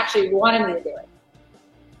he actually wanted me to do it.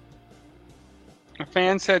 A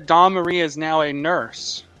fan said Dawn Marie is now a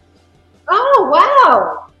nurse. Oh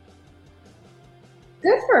wow!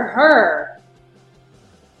 Good for her.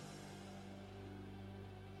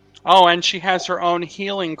 Oh, and she has her own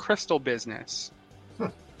healing crystal business.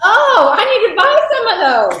 Oh, I need to buy some of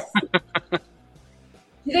those.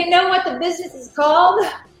 Do they know what the business is called?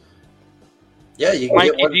 Yeah, you can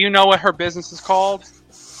Mikey, get one. do you know what her business is called?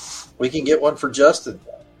 We can get one for Justin.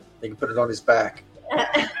 He can put it on his back.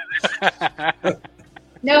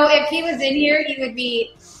 No, if he was in here, he would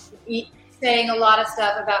be saying a lot of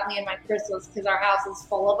stuff about me and my crystals because our house is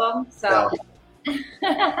full of them. So,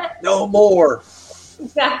 no more.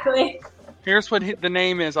 Exactly. Here's what the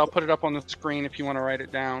name is. I'll put it up on the screen if you want to write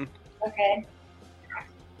it down. Okay.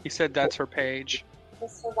 He said that's her page.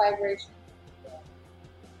 Crystal vibration.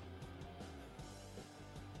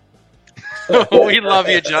 We love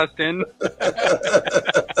you, Justin. What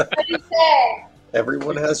do you say?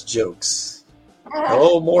 Everyone has jokes.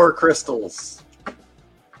 No more crystals.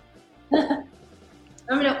 I'm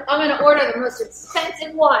gonna order the most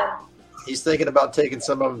expensive one. He's thinking about taking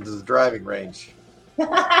some of them to the driving range.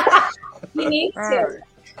 He needs to. Right.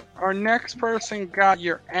 Our next person got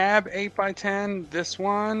your AB 8x10, this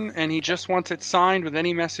one, and he just wants it signed with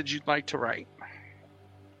any message you'd like to write.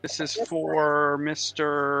 This is for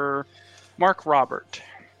Mr. Mark Robert.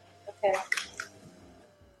 Okay.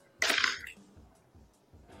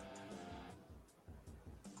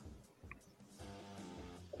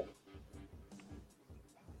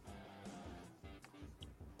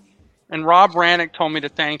 And Rob Rannick told me to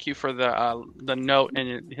thank you for the note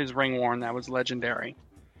in his ring worn. That was legendary.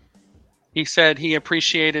 He said he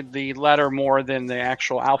appreciated the letter more than the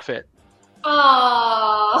actual outfit.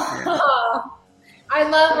 Oh, Yeah. I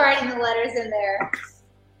love writing the letters in there.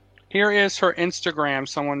 Here is her Instagram.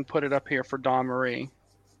 Someone put it up here for Dawn Marie.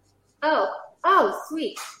 Oh,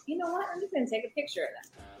 sweet. You know what? I'm just gonna take a picture of that.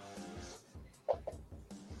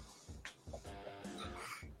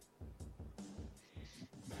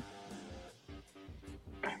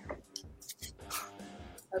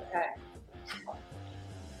 Okay.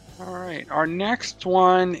 All right. Our next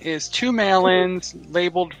one is 2 mail-ins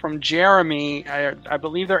labeled from Jeremy. I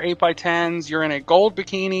believe they're 8x10s. You're in a gold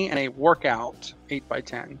bikini and a workout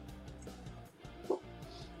 8x10. And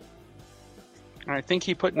I think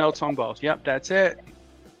he put notes on both. Yep, that's it.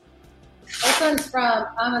 This one's from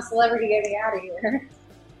I'm a Celebrity, Get Me Out of Here.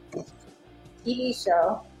 TV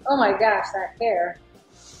show. Oh my gosh, that hair.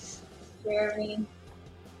 Jeremy.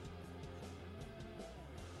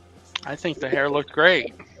 I think the hair looked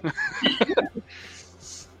great.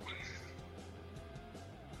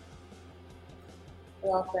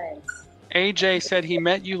 Well, thanks. AJ said he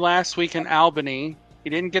met you last week in Albany. He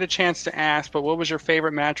didn't get a chance to ask, but what was your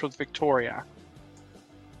favorite match with Victoria?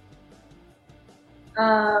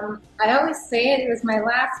 I always say it was my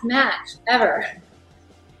last match ever.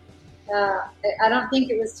 I don't think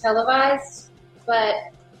it was televised, but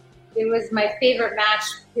it was my favorite match,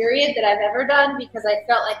 period, that I've ever done because I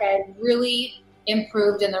felt like I had really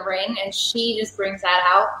improved in the ring, and she just brings that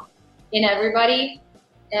out in everybody.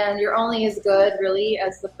 And you're only as good, really,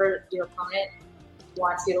 as your opponent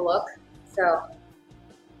wants you to look. So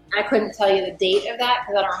I couldn't tell you the date of that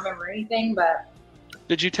because I don't remember anything, but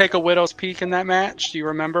Did you take a widow's peak in that match? Do you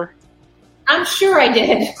remember? I'm sure I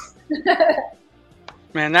did.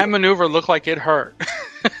 Man, that maneuver looked like it hurt.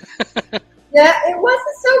 Yeah, it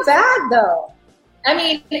wasn't so bad, though. I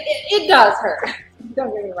mean, it does hurt.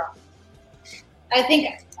 Don't get me wrong. I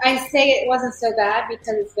think I say it wasn't so bad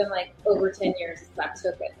because it's been like over 10 years since I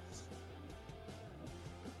took it.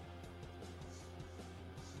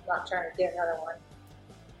 Not trying to get another one.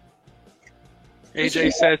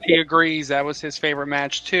 AJ says he agrees that was his favorite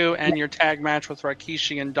match too, and your tag match with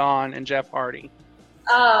Rikishi and Dawn and Jeff Hardy.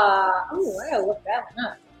 I gotta look that one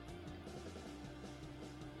up.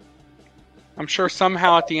 I'm sure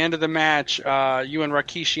somehow at the end of the match, you and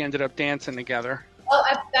Rikishi ended up dancing together. Oh,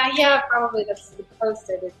 yeah, probably that's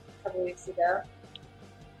posted a couple weeks ago.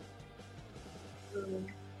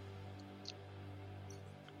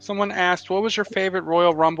 Someone asked, what was your favorite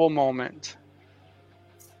Royal Rumble moment?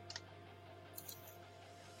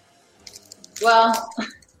 Well,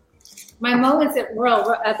 my moments at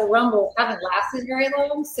the Rumble haven't lasted very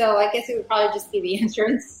long, so I guess it would probably just be the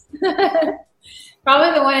entrance.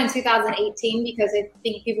 Probably the one in 2018 because I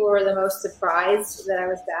think people were the most surprised that I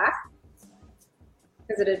was back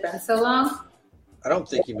because it had been so long. I don't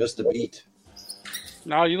think you missed a beat.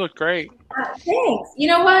 No, you look great. Thanks. You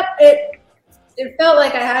know what? It felt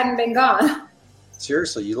like I hadn't been gone.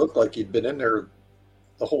 Seriously, you look like you'd been in there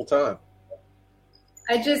the whole time.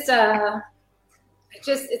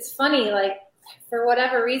 It's funny, like, for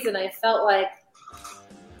whatever reason, I feel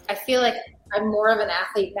like I'm more of an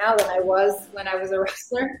athlete now than I was when I was a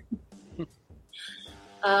wrestler.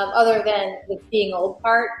 Other than the being old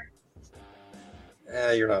part.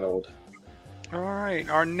 You're not old. All right,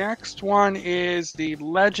 our next one is the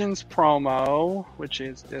Legends promo, which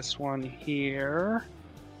is this one here.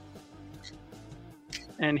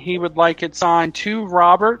 And he would like it signed to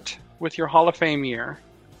Robert with your Hall of Fame year.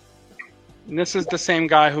 And this is the same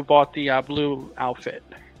guy who bought the blue outfit.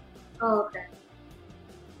 Oh, okay.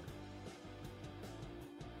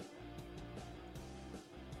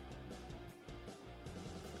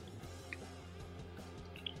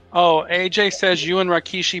 Oh, AJ says you and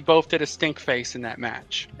Rikishi both did a stink face in that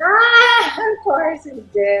match. Of course he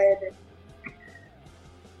did.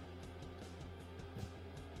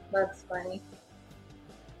 That's funny.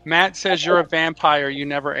 Matt says you're a vampire, you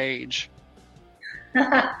never age.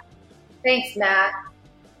 Thanks, Matt.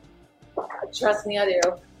 Trust me, I do.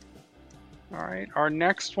 All right, our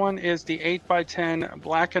next one is the 8x10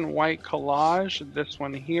 black and white collage, this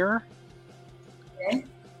one here. Okay.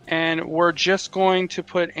 And we're just going to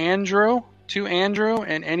put Andrew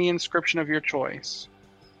and any inscription of your choice.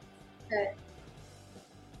 Okay.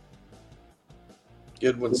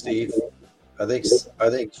 Good one, Steve. I think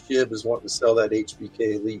Shib is wanting to sell that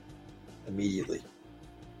HBK Elite immediately.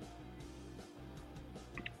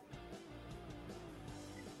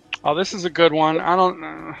 Oh, this is a good one. I don't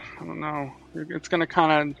know. It's gonna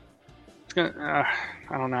kind of. I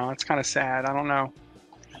don't know. It's kind of sad. I don't know.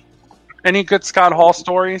 Any good Scott Hall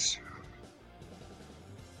stories?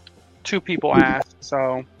 2 people asked,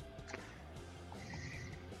 so.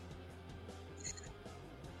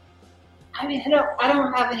 I mean, I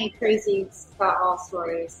don't have any crazy Scott Hall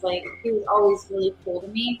stories. Like, he was always really cool to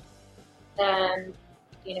me, and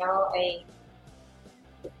I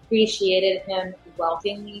appreciated him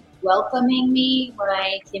welcoming me when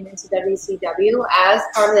I came into WCW as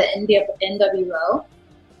part of the NWO.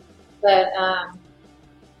 But I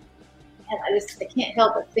can't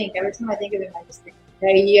help but think every time I think of him, I just think,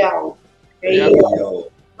 hey yo.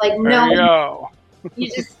 Like Hey, yo.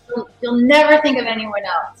 You'll never think of anyone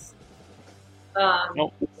else.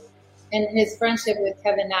 Nope. And his friendship with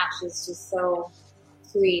Kevin Nash is just so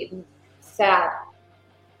sweet and sad.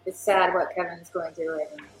 It's sad what Kevin's going through right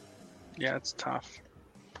now. Yeah, it's tough.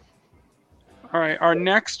 All right, our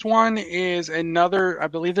next one is another. I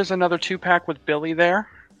believe there's another 2-pack with Billy there.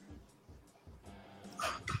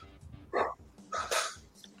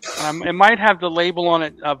 It might have the label on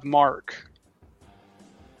it of Mark.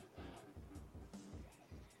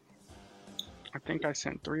 I think I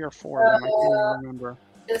sent 3 or 4 of them. I can't even remember.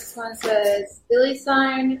 This one says Billy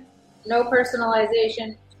sign, no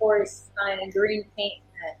personalization, Torrie sign, and green paint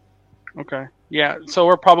pen. Okay. Yeah, so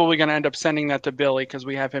we're probably going to end up sending that to Billy because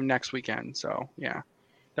we have him next weekend. So, yeah.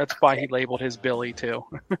 That's why he labeled his Billy, too.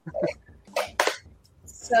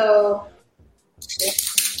 So,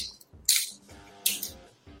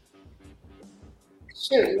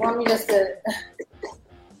 shoot, you want me just to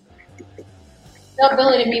tell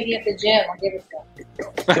Billy to meet me at the gym? I'll give it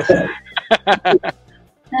to him.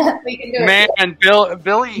 We can do it.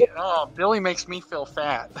 Man, Billy makes me feel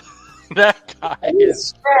fat. That guy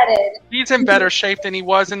He's shredded. He's in better shape than he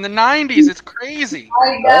was in the 90s. It's crazy.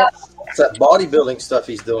 I know. It's that bodybuilding stuff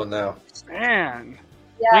he's doing now. Man.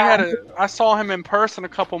 Yeah. I saw him in person a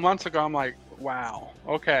couple months ago. I'm like, wow,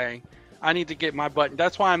 okay. I need to get my butt.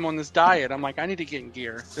 That's why I'm on this diet. I'm like, I need to get in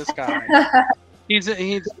gear. This guy.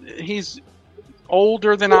 He's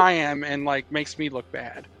older than I am and like makes me look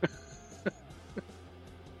bad.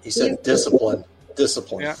 He said discipline.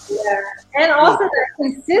 Yeah. And also the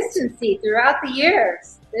consistency throughout the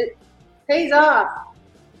years. It pays off.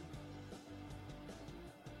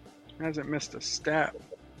 Hasn't missed a step.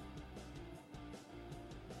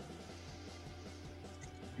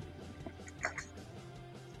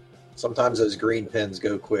 Sometimes those green pens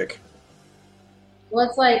go quick. Well,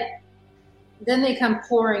 it's like, then they come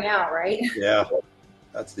pouring out, right? Yeah.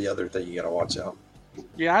 That's the other thing you got to watch out.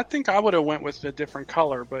 Yeah, I think I would have went with a different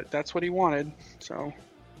color, but that's what he wanted. So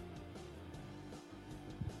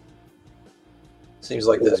seems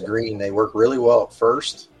like this green, they work really well at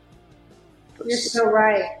first. You're so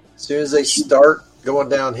right. As soon as they start going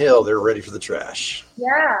downhill, they're ready for the trash.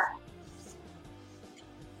 Yeah.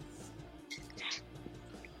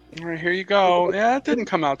 All right, here you go. Yeah, it didn't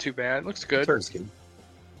come out too bad. Looks good. Turns good.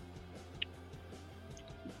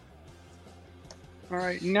 All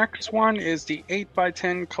right, next one is the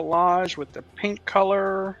 8x10 collage with the pink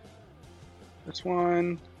color. This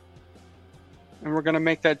one. And we're going to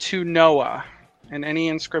make that to Noah. And any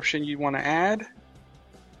inscription you want to add.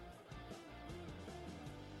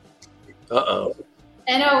 Uh-oh.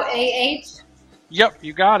 Noah. Yep,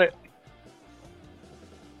 you got it.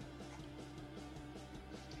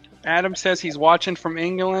 Adam says he's watching from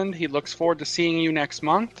England. He looks forward to seeing you next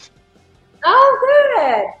month. Oh,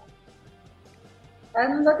 good.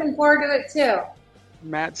 I'm looking forward to it too.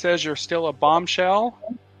 Matt says you're still a bombshell.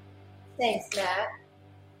 Thanks, Matt.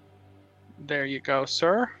 There you go,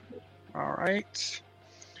 sir. All right.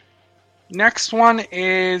 Next one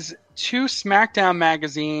is 2 SmackDown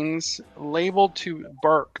magazines labeled to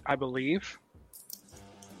Burke, I believe.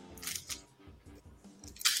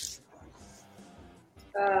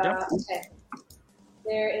 Yep. Okay.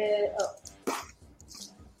 There is.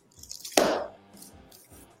 Oh.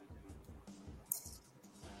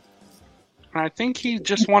 I think he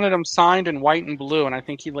just wanted them signed in white and blue, and I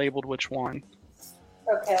think he labeled which one.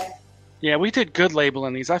 Okay. Yeah, we did good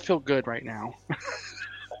labeling these. I feel good right now.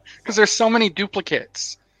 Because there's so many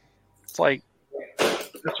duplicates. It's like,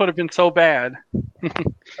 this would have been so bad.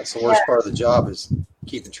 That's the worst part of the job is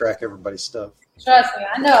keeping track of everybody's stuff. Trust me,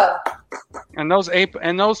 I know. And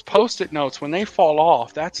those Post-it notes, when they fall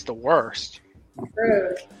off, that's the worst.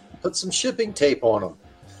 Rude. Put some shipping tape on them.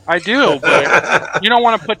 I do, but you don't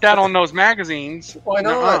want to put that on those magazines. Why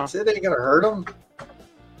not? It ain't going to hurt them.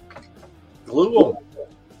 Glue them.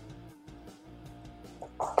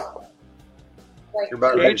 You're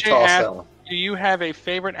about ready to AJ toss asked, that one. do you have a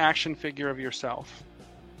favorite action figure of yourself?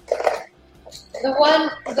 The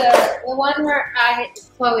one where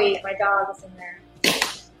Chloe, my dog, is in there.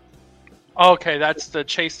 Okay, that's the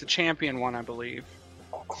Chase the Champion one, I believe.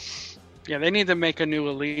 Yeah, they need to make a new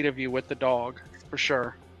Elite of you with the dog, for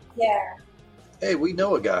sure. Yeah. Hey, we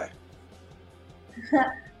know a guy.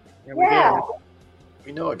 Yeah.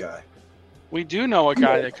 We know a guy. We do know a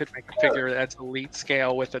guy that could make a figure that's Elite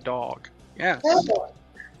scale with a dog. Yes.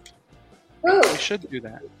 We should do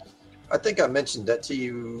that. I think I mentioned that to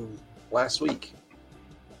you last week.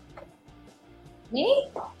 Me?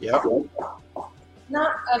 Yep.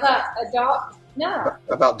 Not about a dog. No.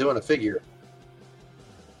 About doing a figure.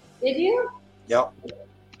 Did you? Yep.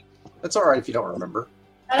 That's all right if you don't remember.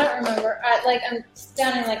 I don't remember. I'm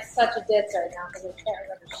sounding like such a ditz right now because I can't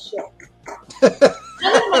remember shit.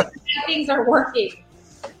 None of my things are working.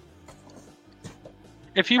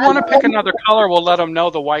 If you want to pick another color, we'll let them know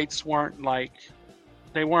the whites weren't like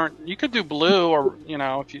they weren't. You could do blue, or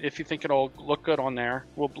if you think it'll look good on there.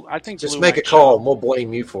 I think Just blue make a might call show. and we'll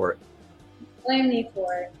blame you for it. Blame me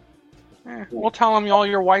for it. We'll tell them all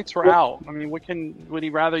your whites were out. I mean, would he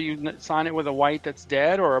rather you sign it with a white that's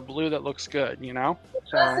dead or a blue that looks good?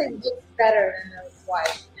 Nothing looks better than those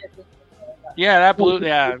white. Yeah, that blue.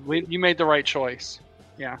 Yeah, you made the right choice.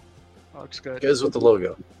 Yeah, that looks good. Goes with the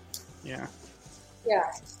logo. Yeah.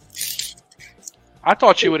 Yeah. I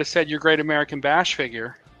thought you would have said your Great American Bash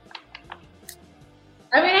figure.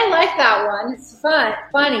 I mean, I like that one. It's fun,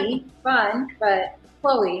 but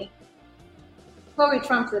Chloe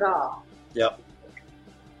trumps it all. Yep.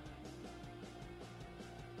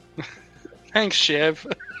 Thanks, Shiv.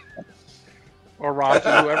 Or Rocky,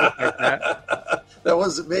 whoever said that. That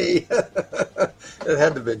wasn't me. It had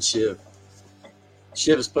to have been Shiv.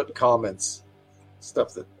 Shiv's putting comments,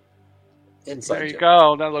 stuff that inside. There you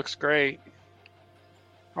go. That looks great.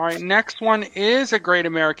 All right, next one is a Great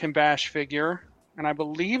American Bash figure, and I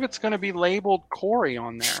believe it's going to be labeled Corey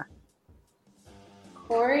on there.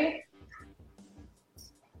 Corey?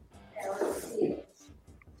 Yeah, let's see.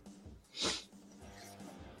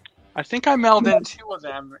 I think I melded in two of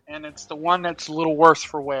them, and it's the one that's a little worse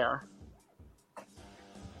for wear.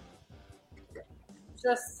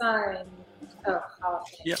 Just signed. Oh, Hall of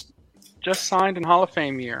Fame. Yep. Just signed in Hall of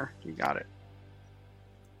Fame year. You got it.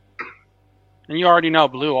 And you already know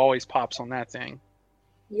blue always pops on that thing.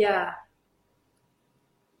 Yeah.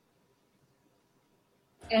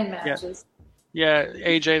 And matches. Yeah,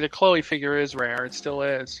 AJ, the Chloe figure is rare. It still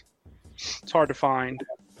is. It's hard to find.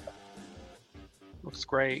 Looks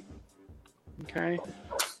great. Okay.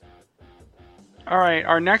 All right,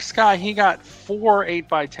 our next guy, he got 4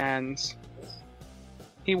 8x10s.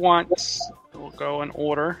 He wants, we'll go in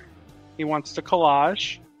order. He wants the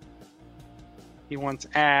collage. He wants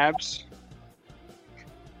abs.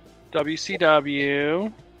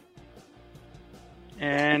 WCW.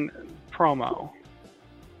 And promo.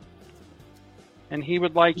 And he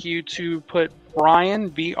would like you to put Brian,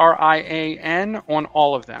 Brian, on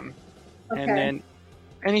all of them. Okay. And then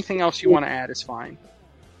anything else you want to add is fine.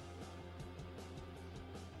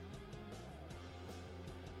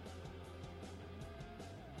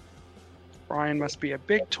 Brian must be a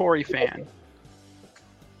big Torrie fan.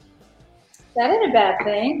 That ain't a bad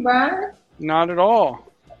thing, Brian. Not at all.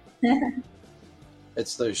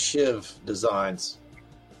 It's those Shiv designs.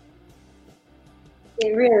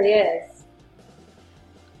 It really is.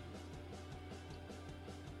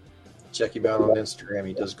 Check him out on Instagram.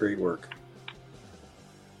 He does great work.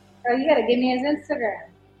 Oh, you gotta give me his Instagram.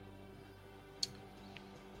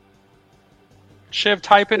 Shiv,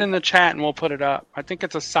 type it in the chat and we'll put it up. I think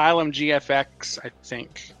it's Asylum GFX, I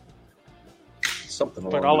think. Something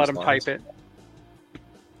along But I'll let those him lines. type it.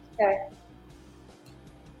 Okay.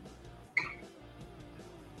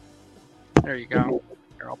 There you go.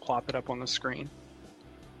 Here, I'll plop it up on the screen.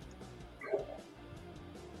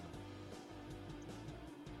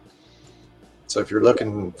 So if you're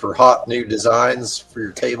looking for hot new designs for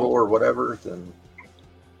your table or whatever, then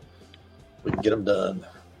we can get them done.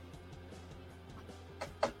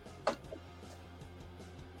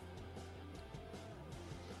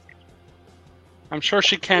 I'm sure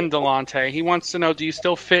she can, Delonte. He wants to know, do you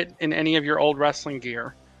still fit in any of your old wrestling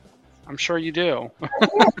gear? I'm sure you do.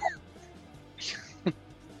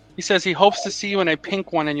 He says he hopes to see you in a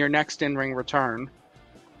pink one in your next in-ring return.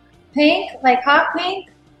 Pink? Like hot pink?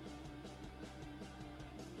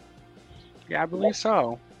 Yeah, I believe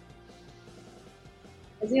so.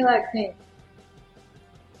 Does he like pink?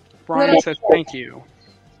 Brian says thank you.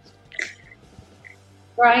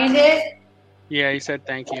 Brian did? Yeah, he said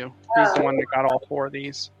thank you. He's the one that got all 4 of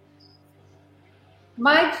these.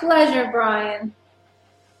 My pleasure, Brian.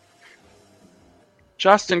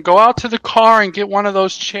 Justin, go out to the car and get one of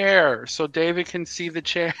those chairs so David can see the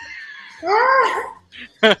chair.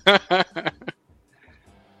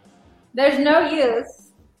 There's no use.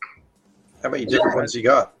 How many different ones you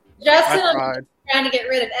got? Justin I will tried. be trying to get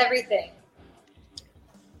rid of everything.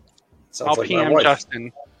 Sounds I'll like my PM wife.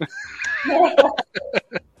 Justin.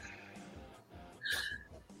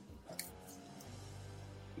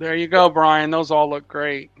 There you go, Brian. Those all look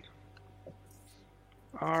great.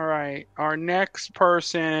 All right. Our next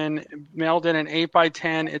person mailed in an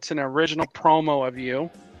 8x10. It's an original promo of you.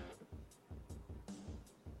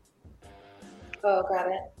 Oh, got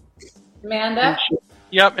it. Amanda?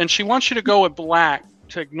 Yep, and she wants you to go with black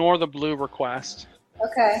to ignore the blue request.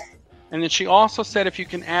 Okay. And then she also said if you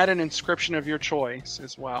can add an inscription of your choice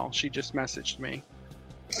as well. She just messaged me.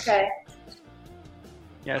 Okay.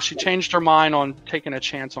 Yeah, she changed her mind on taking a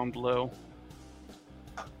chance on blue.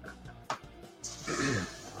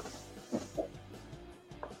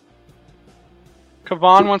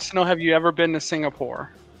 Kavan wants to know, have you ever been to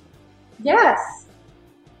Singapore? Yes.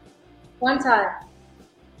 One time.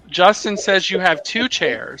 Justin says you have 2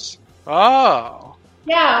 chairs. Oh.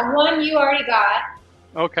 Yeah, one you already got,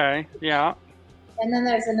 Okay, yeah. and then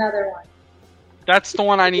there's another one. That's the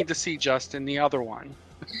one I need to see, Justin, the other one.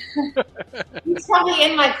 He's probably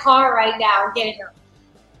in my car right now getting them.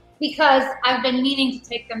 Because I've been meaning to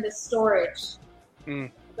take them to storage.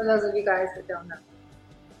 Mm. For those of you guys that don't know.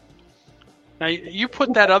 Now, you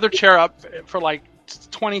put that other chair up for like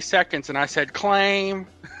 20 seconds, and I said, claim.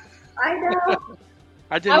 I know.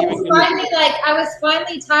 I didn't even give I was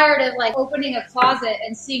finally tired of like opening a closet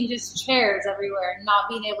and seeing just chairs everywhere and not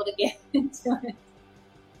being able to get into it.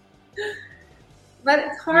 But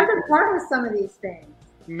it's hard to part with some of these things.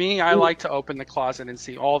 Me, I like to open the closet and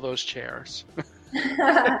see all those chairs.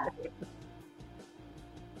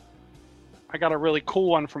 I got a really cool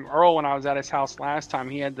one from Earl when I was at his house last time.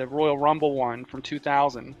 He had the Royal Rumble one from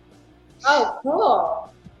 2000. Oh,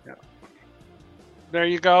 cool. Yeah. There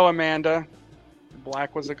you go, Amanda.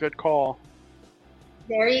 Black was a good call.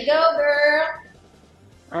 There you go, girl.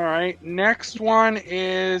 All right. Next one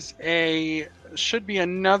is should be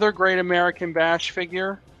another Great American Bash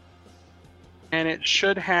figure. And it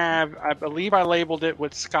should have, I believe I labeled it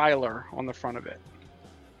with Skylar on the front of it.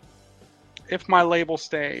 If my label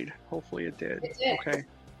stayed. Hopefully it did. It did. Okay.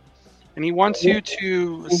 And he wants you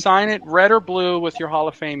to sign it red or blue with your Hall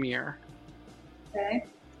of Fame year. Okay.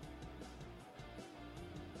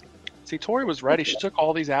 See, Torrie was ready. She took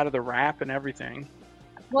all these out of the wrap and everything.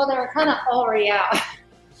 Well, they were kind of already out.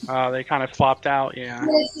 They kind of flopped out, yeah.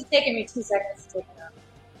 It's just taking me 2 seconds to take it out.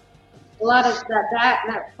 A lot of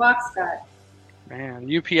that box got.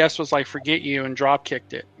 Man, UPS was like, forget you, and drop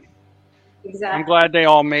kicked it. Exactly. I'm glad they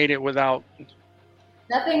all made it without,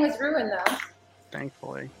 Nothing was ruined though.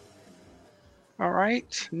 thankfully. All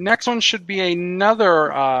right. Next one should be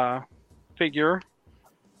another figure.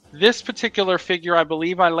 This particular figure, I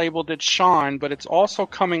believe I labeled it Sean, but it's also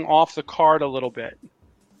coming off the card a little bit.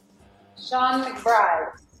 Sean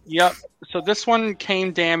McBride. Yep. So this one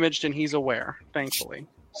came damaged, and he's aware, thankfully.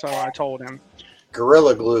 So I told him.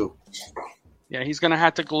 Gorilla Glue. Yeah, he's going to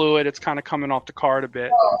have to glue it. It's kind of coming off the card a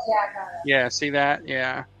bit. Oh, yeah, I got it. Yeah, see that?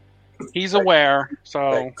 Yeah. He's aware,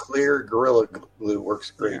 so... That clear Gorilla Glue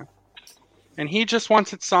works great. Yeah. And he just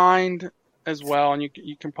wants it signed as well, and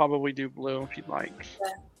you can probably do blue if you'd like.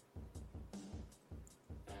 Okay.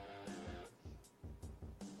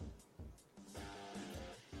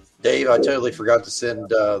 Dave, I totally forgot to send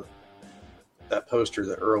that poster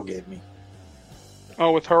that Earl gave me.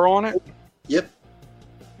 Oh, with her on it? Yep.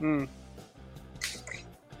 Hmm.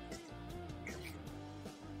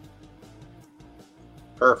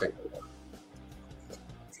 Perfect.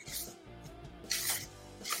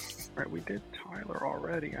 All right, we did Tyler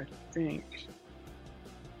already, I think.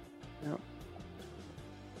 Yep.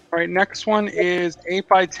 All right, next one is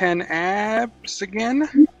 8x10 abs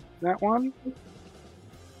again. That one.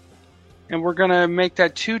 And we're going to make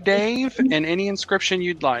that to Dave and any inscription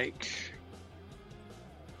you'd like.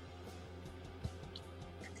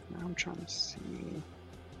 Now I'm trying to see.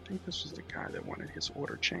 I think this was the guy that wanted his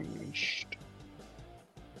order changed.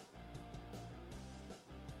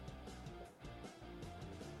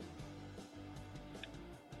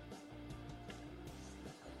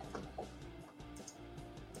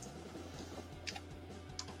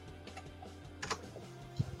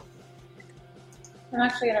 I'm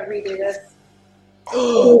actually going to redo this. I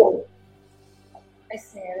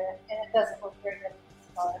smeared it, and it doesn't look very good in this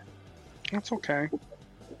color. That's okay.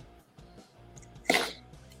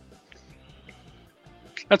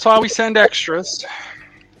 That's why we send extras.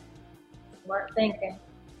 Smart thinking.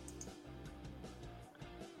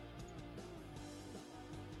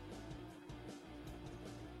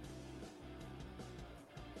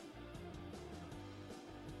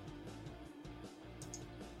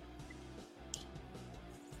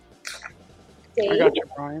 I got you,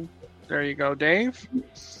 Brian. There you go, Dave.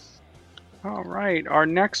 All right. Our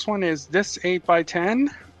next one is this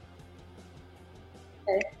 8x10.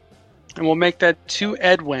 Okay. And we'll make that to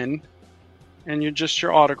Edwin. And you're just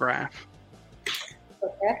your autograph.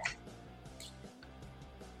 Okay.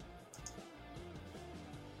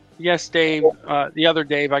 Yes, Dave. The other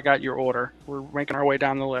Dave, I got your order. We're making our way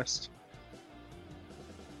down the list.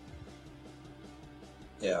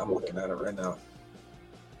 Yeah, I'm looking at it right now.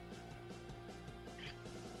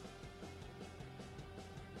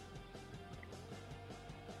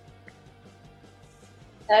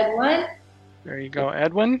 Edwin. There you go,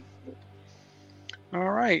 Edwin. All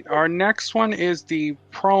right. Our next one is the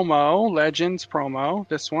promo, Legends promo,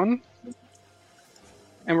 this one.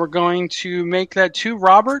 And we're going to make that to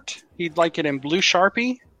Robert. He'd like it in blue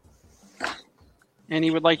Sharpie. And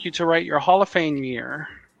he would like you to write your Hall of Fame year.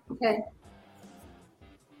 Okay.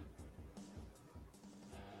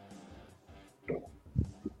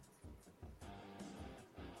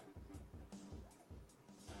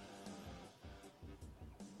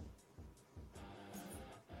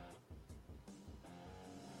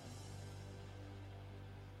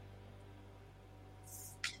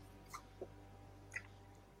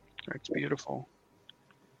 That's beautiful.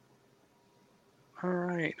 All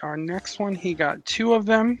right, our next one, he got two of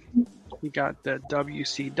them. He got the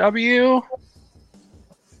WCW,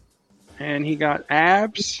 and he got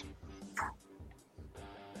abs.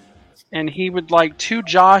 And he would like two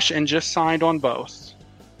Josh and just signed on both.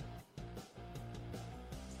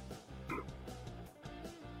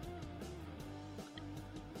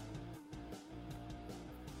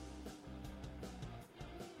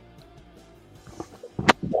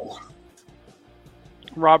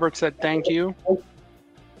 Robert said thank you.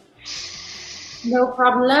 No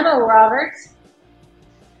problemo, Robert.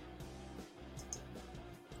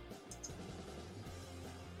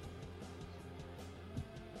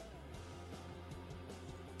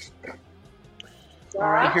 All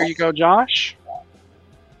right, here you go, Josh.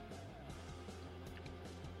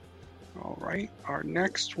 All right, our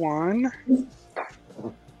next one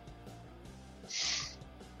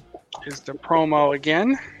is the promo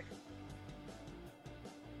again.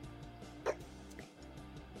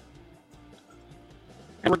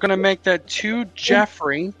 And we're going to make that to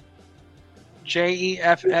Jeffrey, Jefffery,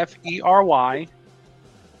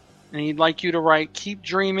 and he'd like you to write, keep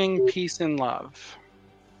dreaming, peace and love.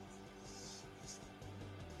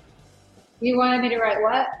 You wanted me to write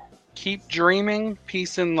what? Keep dreaming,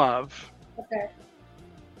 peace and love. Okay.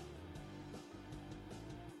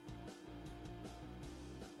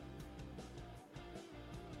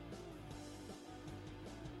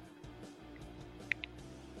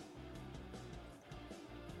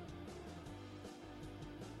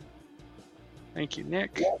 Thank you,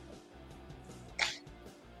 Nick.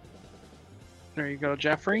 There you go,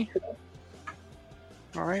 Jeffrey.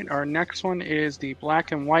 All right, our next one is the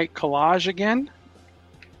black and white collage again.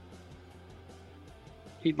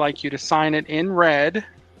 He'd like you to sign it in red.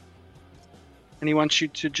 And he wants you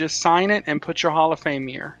to just sign it and put your Hall of Fame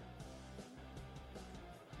year.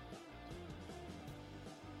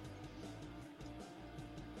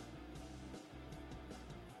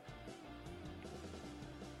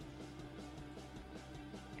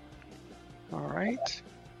 All right.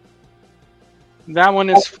 That one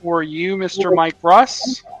is for you, Mr. Mike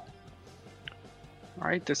Russ. All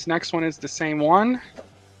right, this next one is the same one.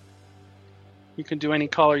 You can do any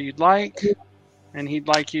color you'd like, and he'd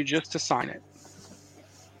like you just to sign it.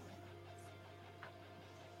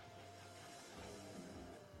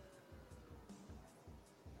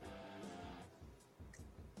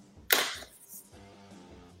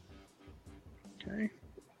 Okay.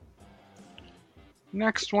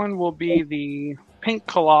 Next one will be the pink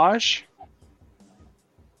collage.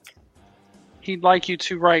 He'd like you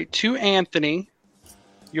to write to Anthony,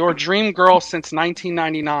 your dream girl since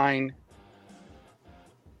 1999.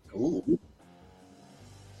 Ooh.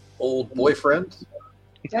 Old boyfriend?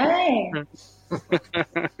 Dang.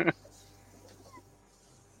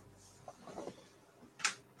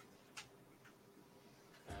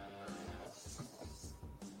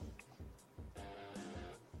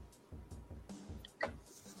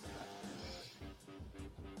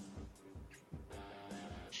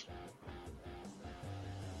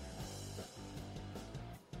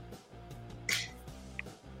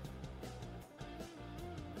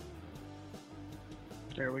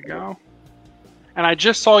 There we go. And I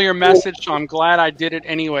just saw your message, so I'm glad I did it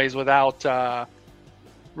anyways without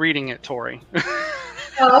reading it, Torrie.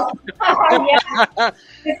 Oh, yeah.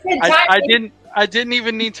 I didn't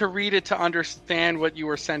even need to read it to understand what you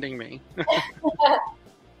were sending me. All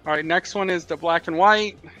right, next one is the black and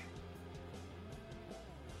white.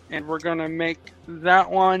 And we're going to make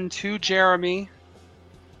that one to Jeremy.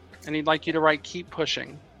 And he'd like you to write, keep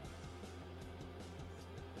pushing.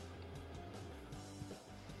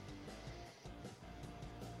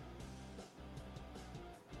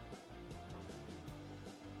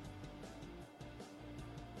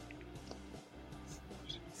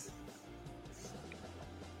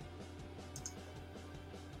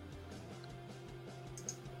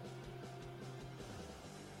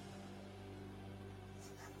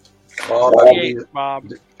 Bob, 58, Bob.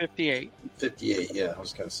 58. 58, yeah, I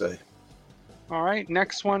was going to say. All right,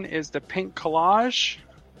 next one is the pink collage.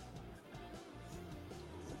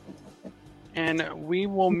 And we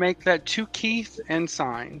will make that to Keith and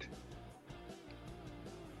signed.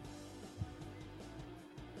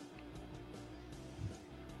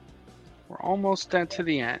 We're almost to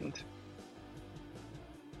the end.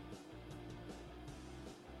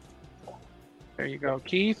 There you go,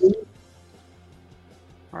 Keith.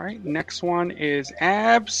 All right, next one is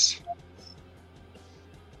abs.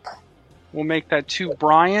 We'll make that to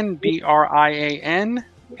Brian, Brian,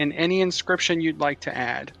 and any inscription you'd like to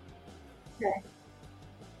add. Okay.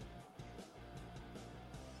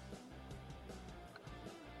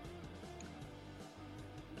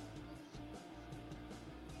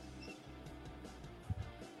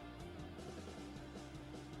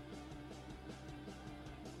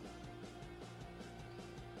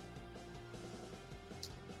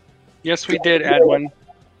 Yes, we did, Edwin.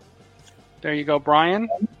 There you go, Brian.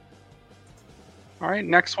 All right,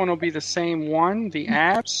 next one will be the same one, the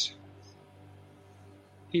abs.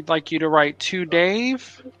 He'd like you to write to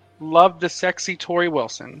Dave, love the sexy Torrie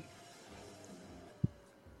Wilson.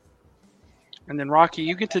 And then, Rocky,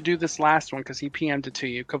 you get to do this last one because he PM'd it to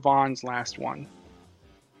you, Kavan's last one.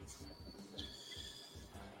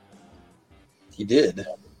 He did.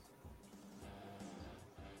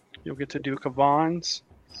 You'll get to do Kavan's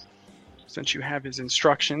since you have his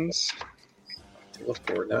instructions. Look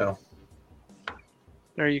for it now.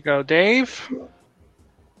 There you go, Dave.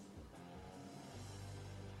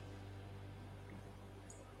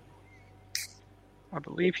 I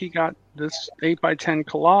believe he got this 8x10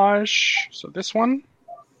 collage. So this one.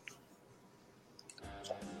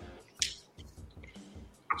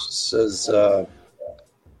 It says to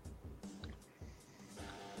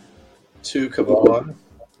Kavan,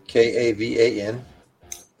 Kavan.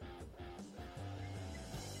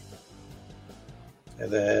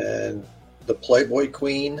 And then the Playboy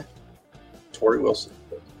Queen, Torrie Wilson.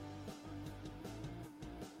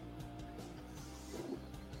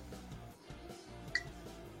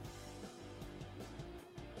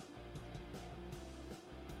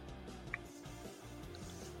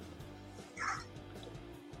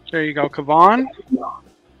 There you go, Kavan.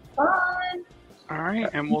 Fun. All right,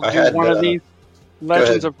 and we'll I do had, one of these Legends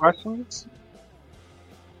ahead. of Wrestling.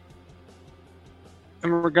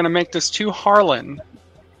 And we're going to make this to Harlan.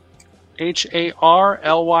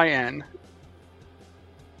 Harlyn.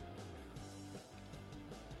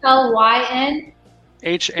 Lyn. Harlyn.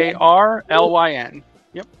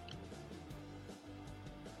 Yep.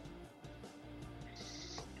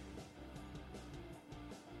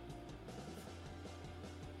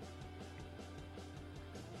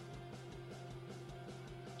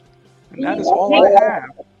 And that is all I have.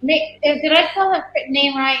 Nick, did I spell the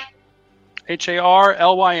name right?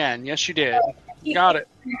 Harlyn. Yes, you did. You got it.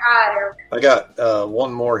 I got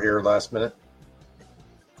one more here last minute.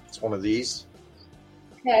 It's one of these.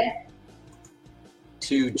 Okay.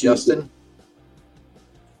 To Justin.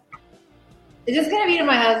 Is this going to be to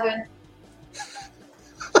my husband?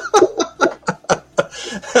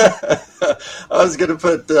 I was going to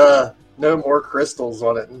put no more crystals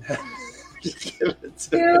on it and give it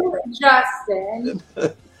To Justin.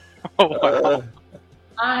 Oh, wow.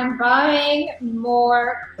 I'm buying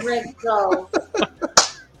more crystals.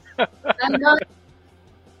 I'm buying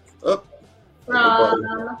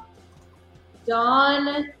from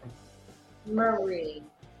Dawn Marie.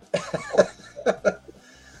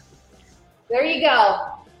 There you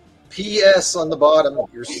go. P.S. on the bottom,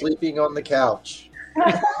 you're sleeping on the couch.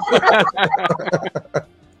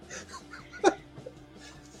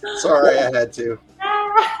 Sorry, I had to.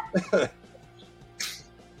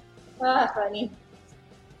 Funny.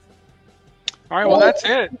 All right, well, that's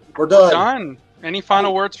it. We're done. Any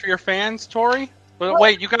final words for your fans, Torrie? But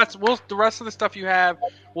wait, you got the rest of the stuff you have.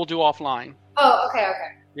 We'll do offline. Oh, okay.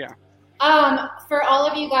 Yeah. For all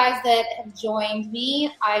of you guys that have joined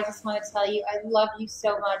me, I just want to tell you I love you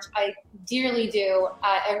so much. I dearly do.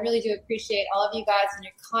 I really do appreciate all of you guys and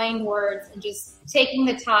your kind words and just taking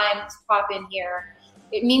the time to pop in here.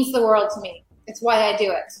 It means the world to me. It's why I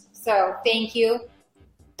do it. So thank you.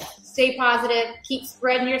 Stay positive. Keep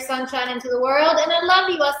spreading your sunshine into the world. And I love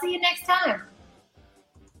you. I'll see you next time.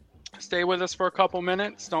 Stay with us for a couple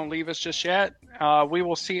minutes. Don't leave us just yet. We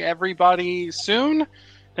will see everybody soon.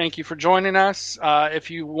 Thank you for joining us. If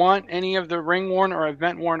you want any of the ring worn or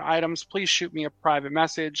event worn items, please shoot me a private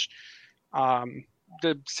message.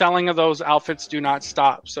 The selling of those outfits do not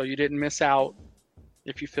stop, so you didn't miss out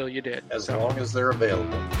if you feel you did. As long as they're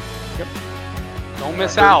available. Yep. Don't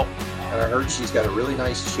miss out. And I heard she's got a really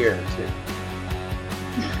nice chair, too.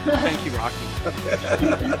 Thank you, Rocky.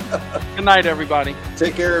 Good night, everybody.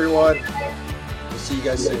 Take care, everyone. see you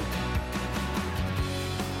guys soon.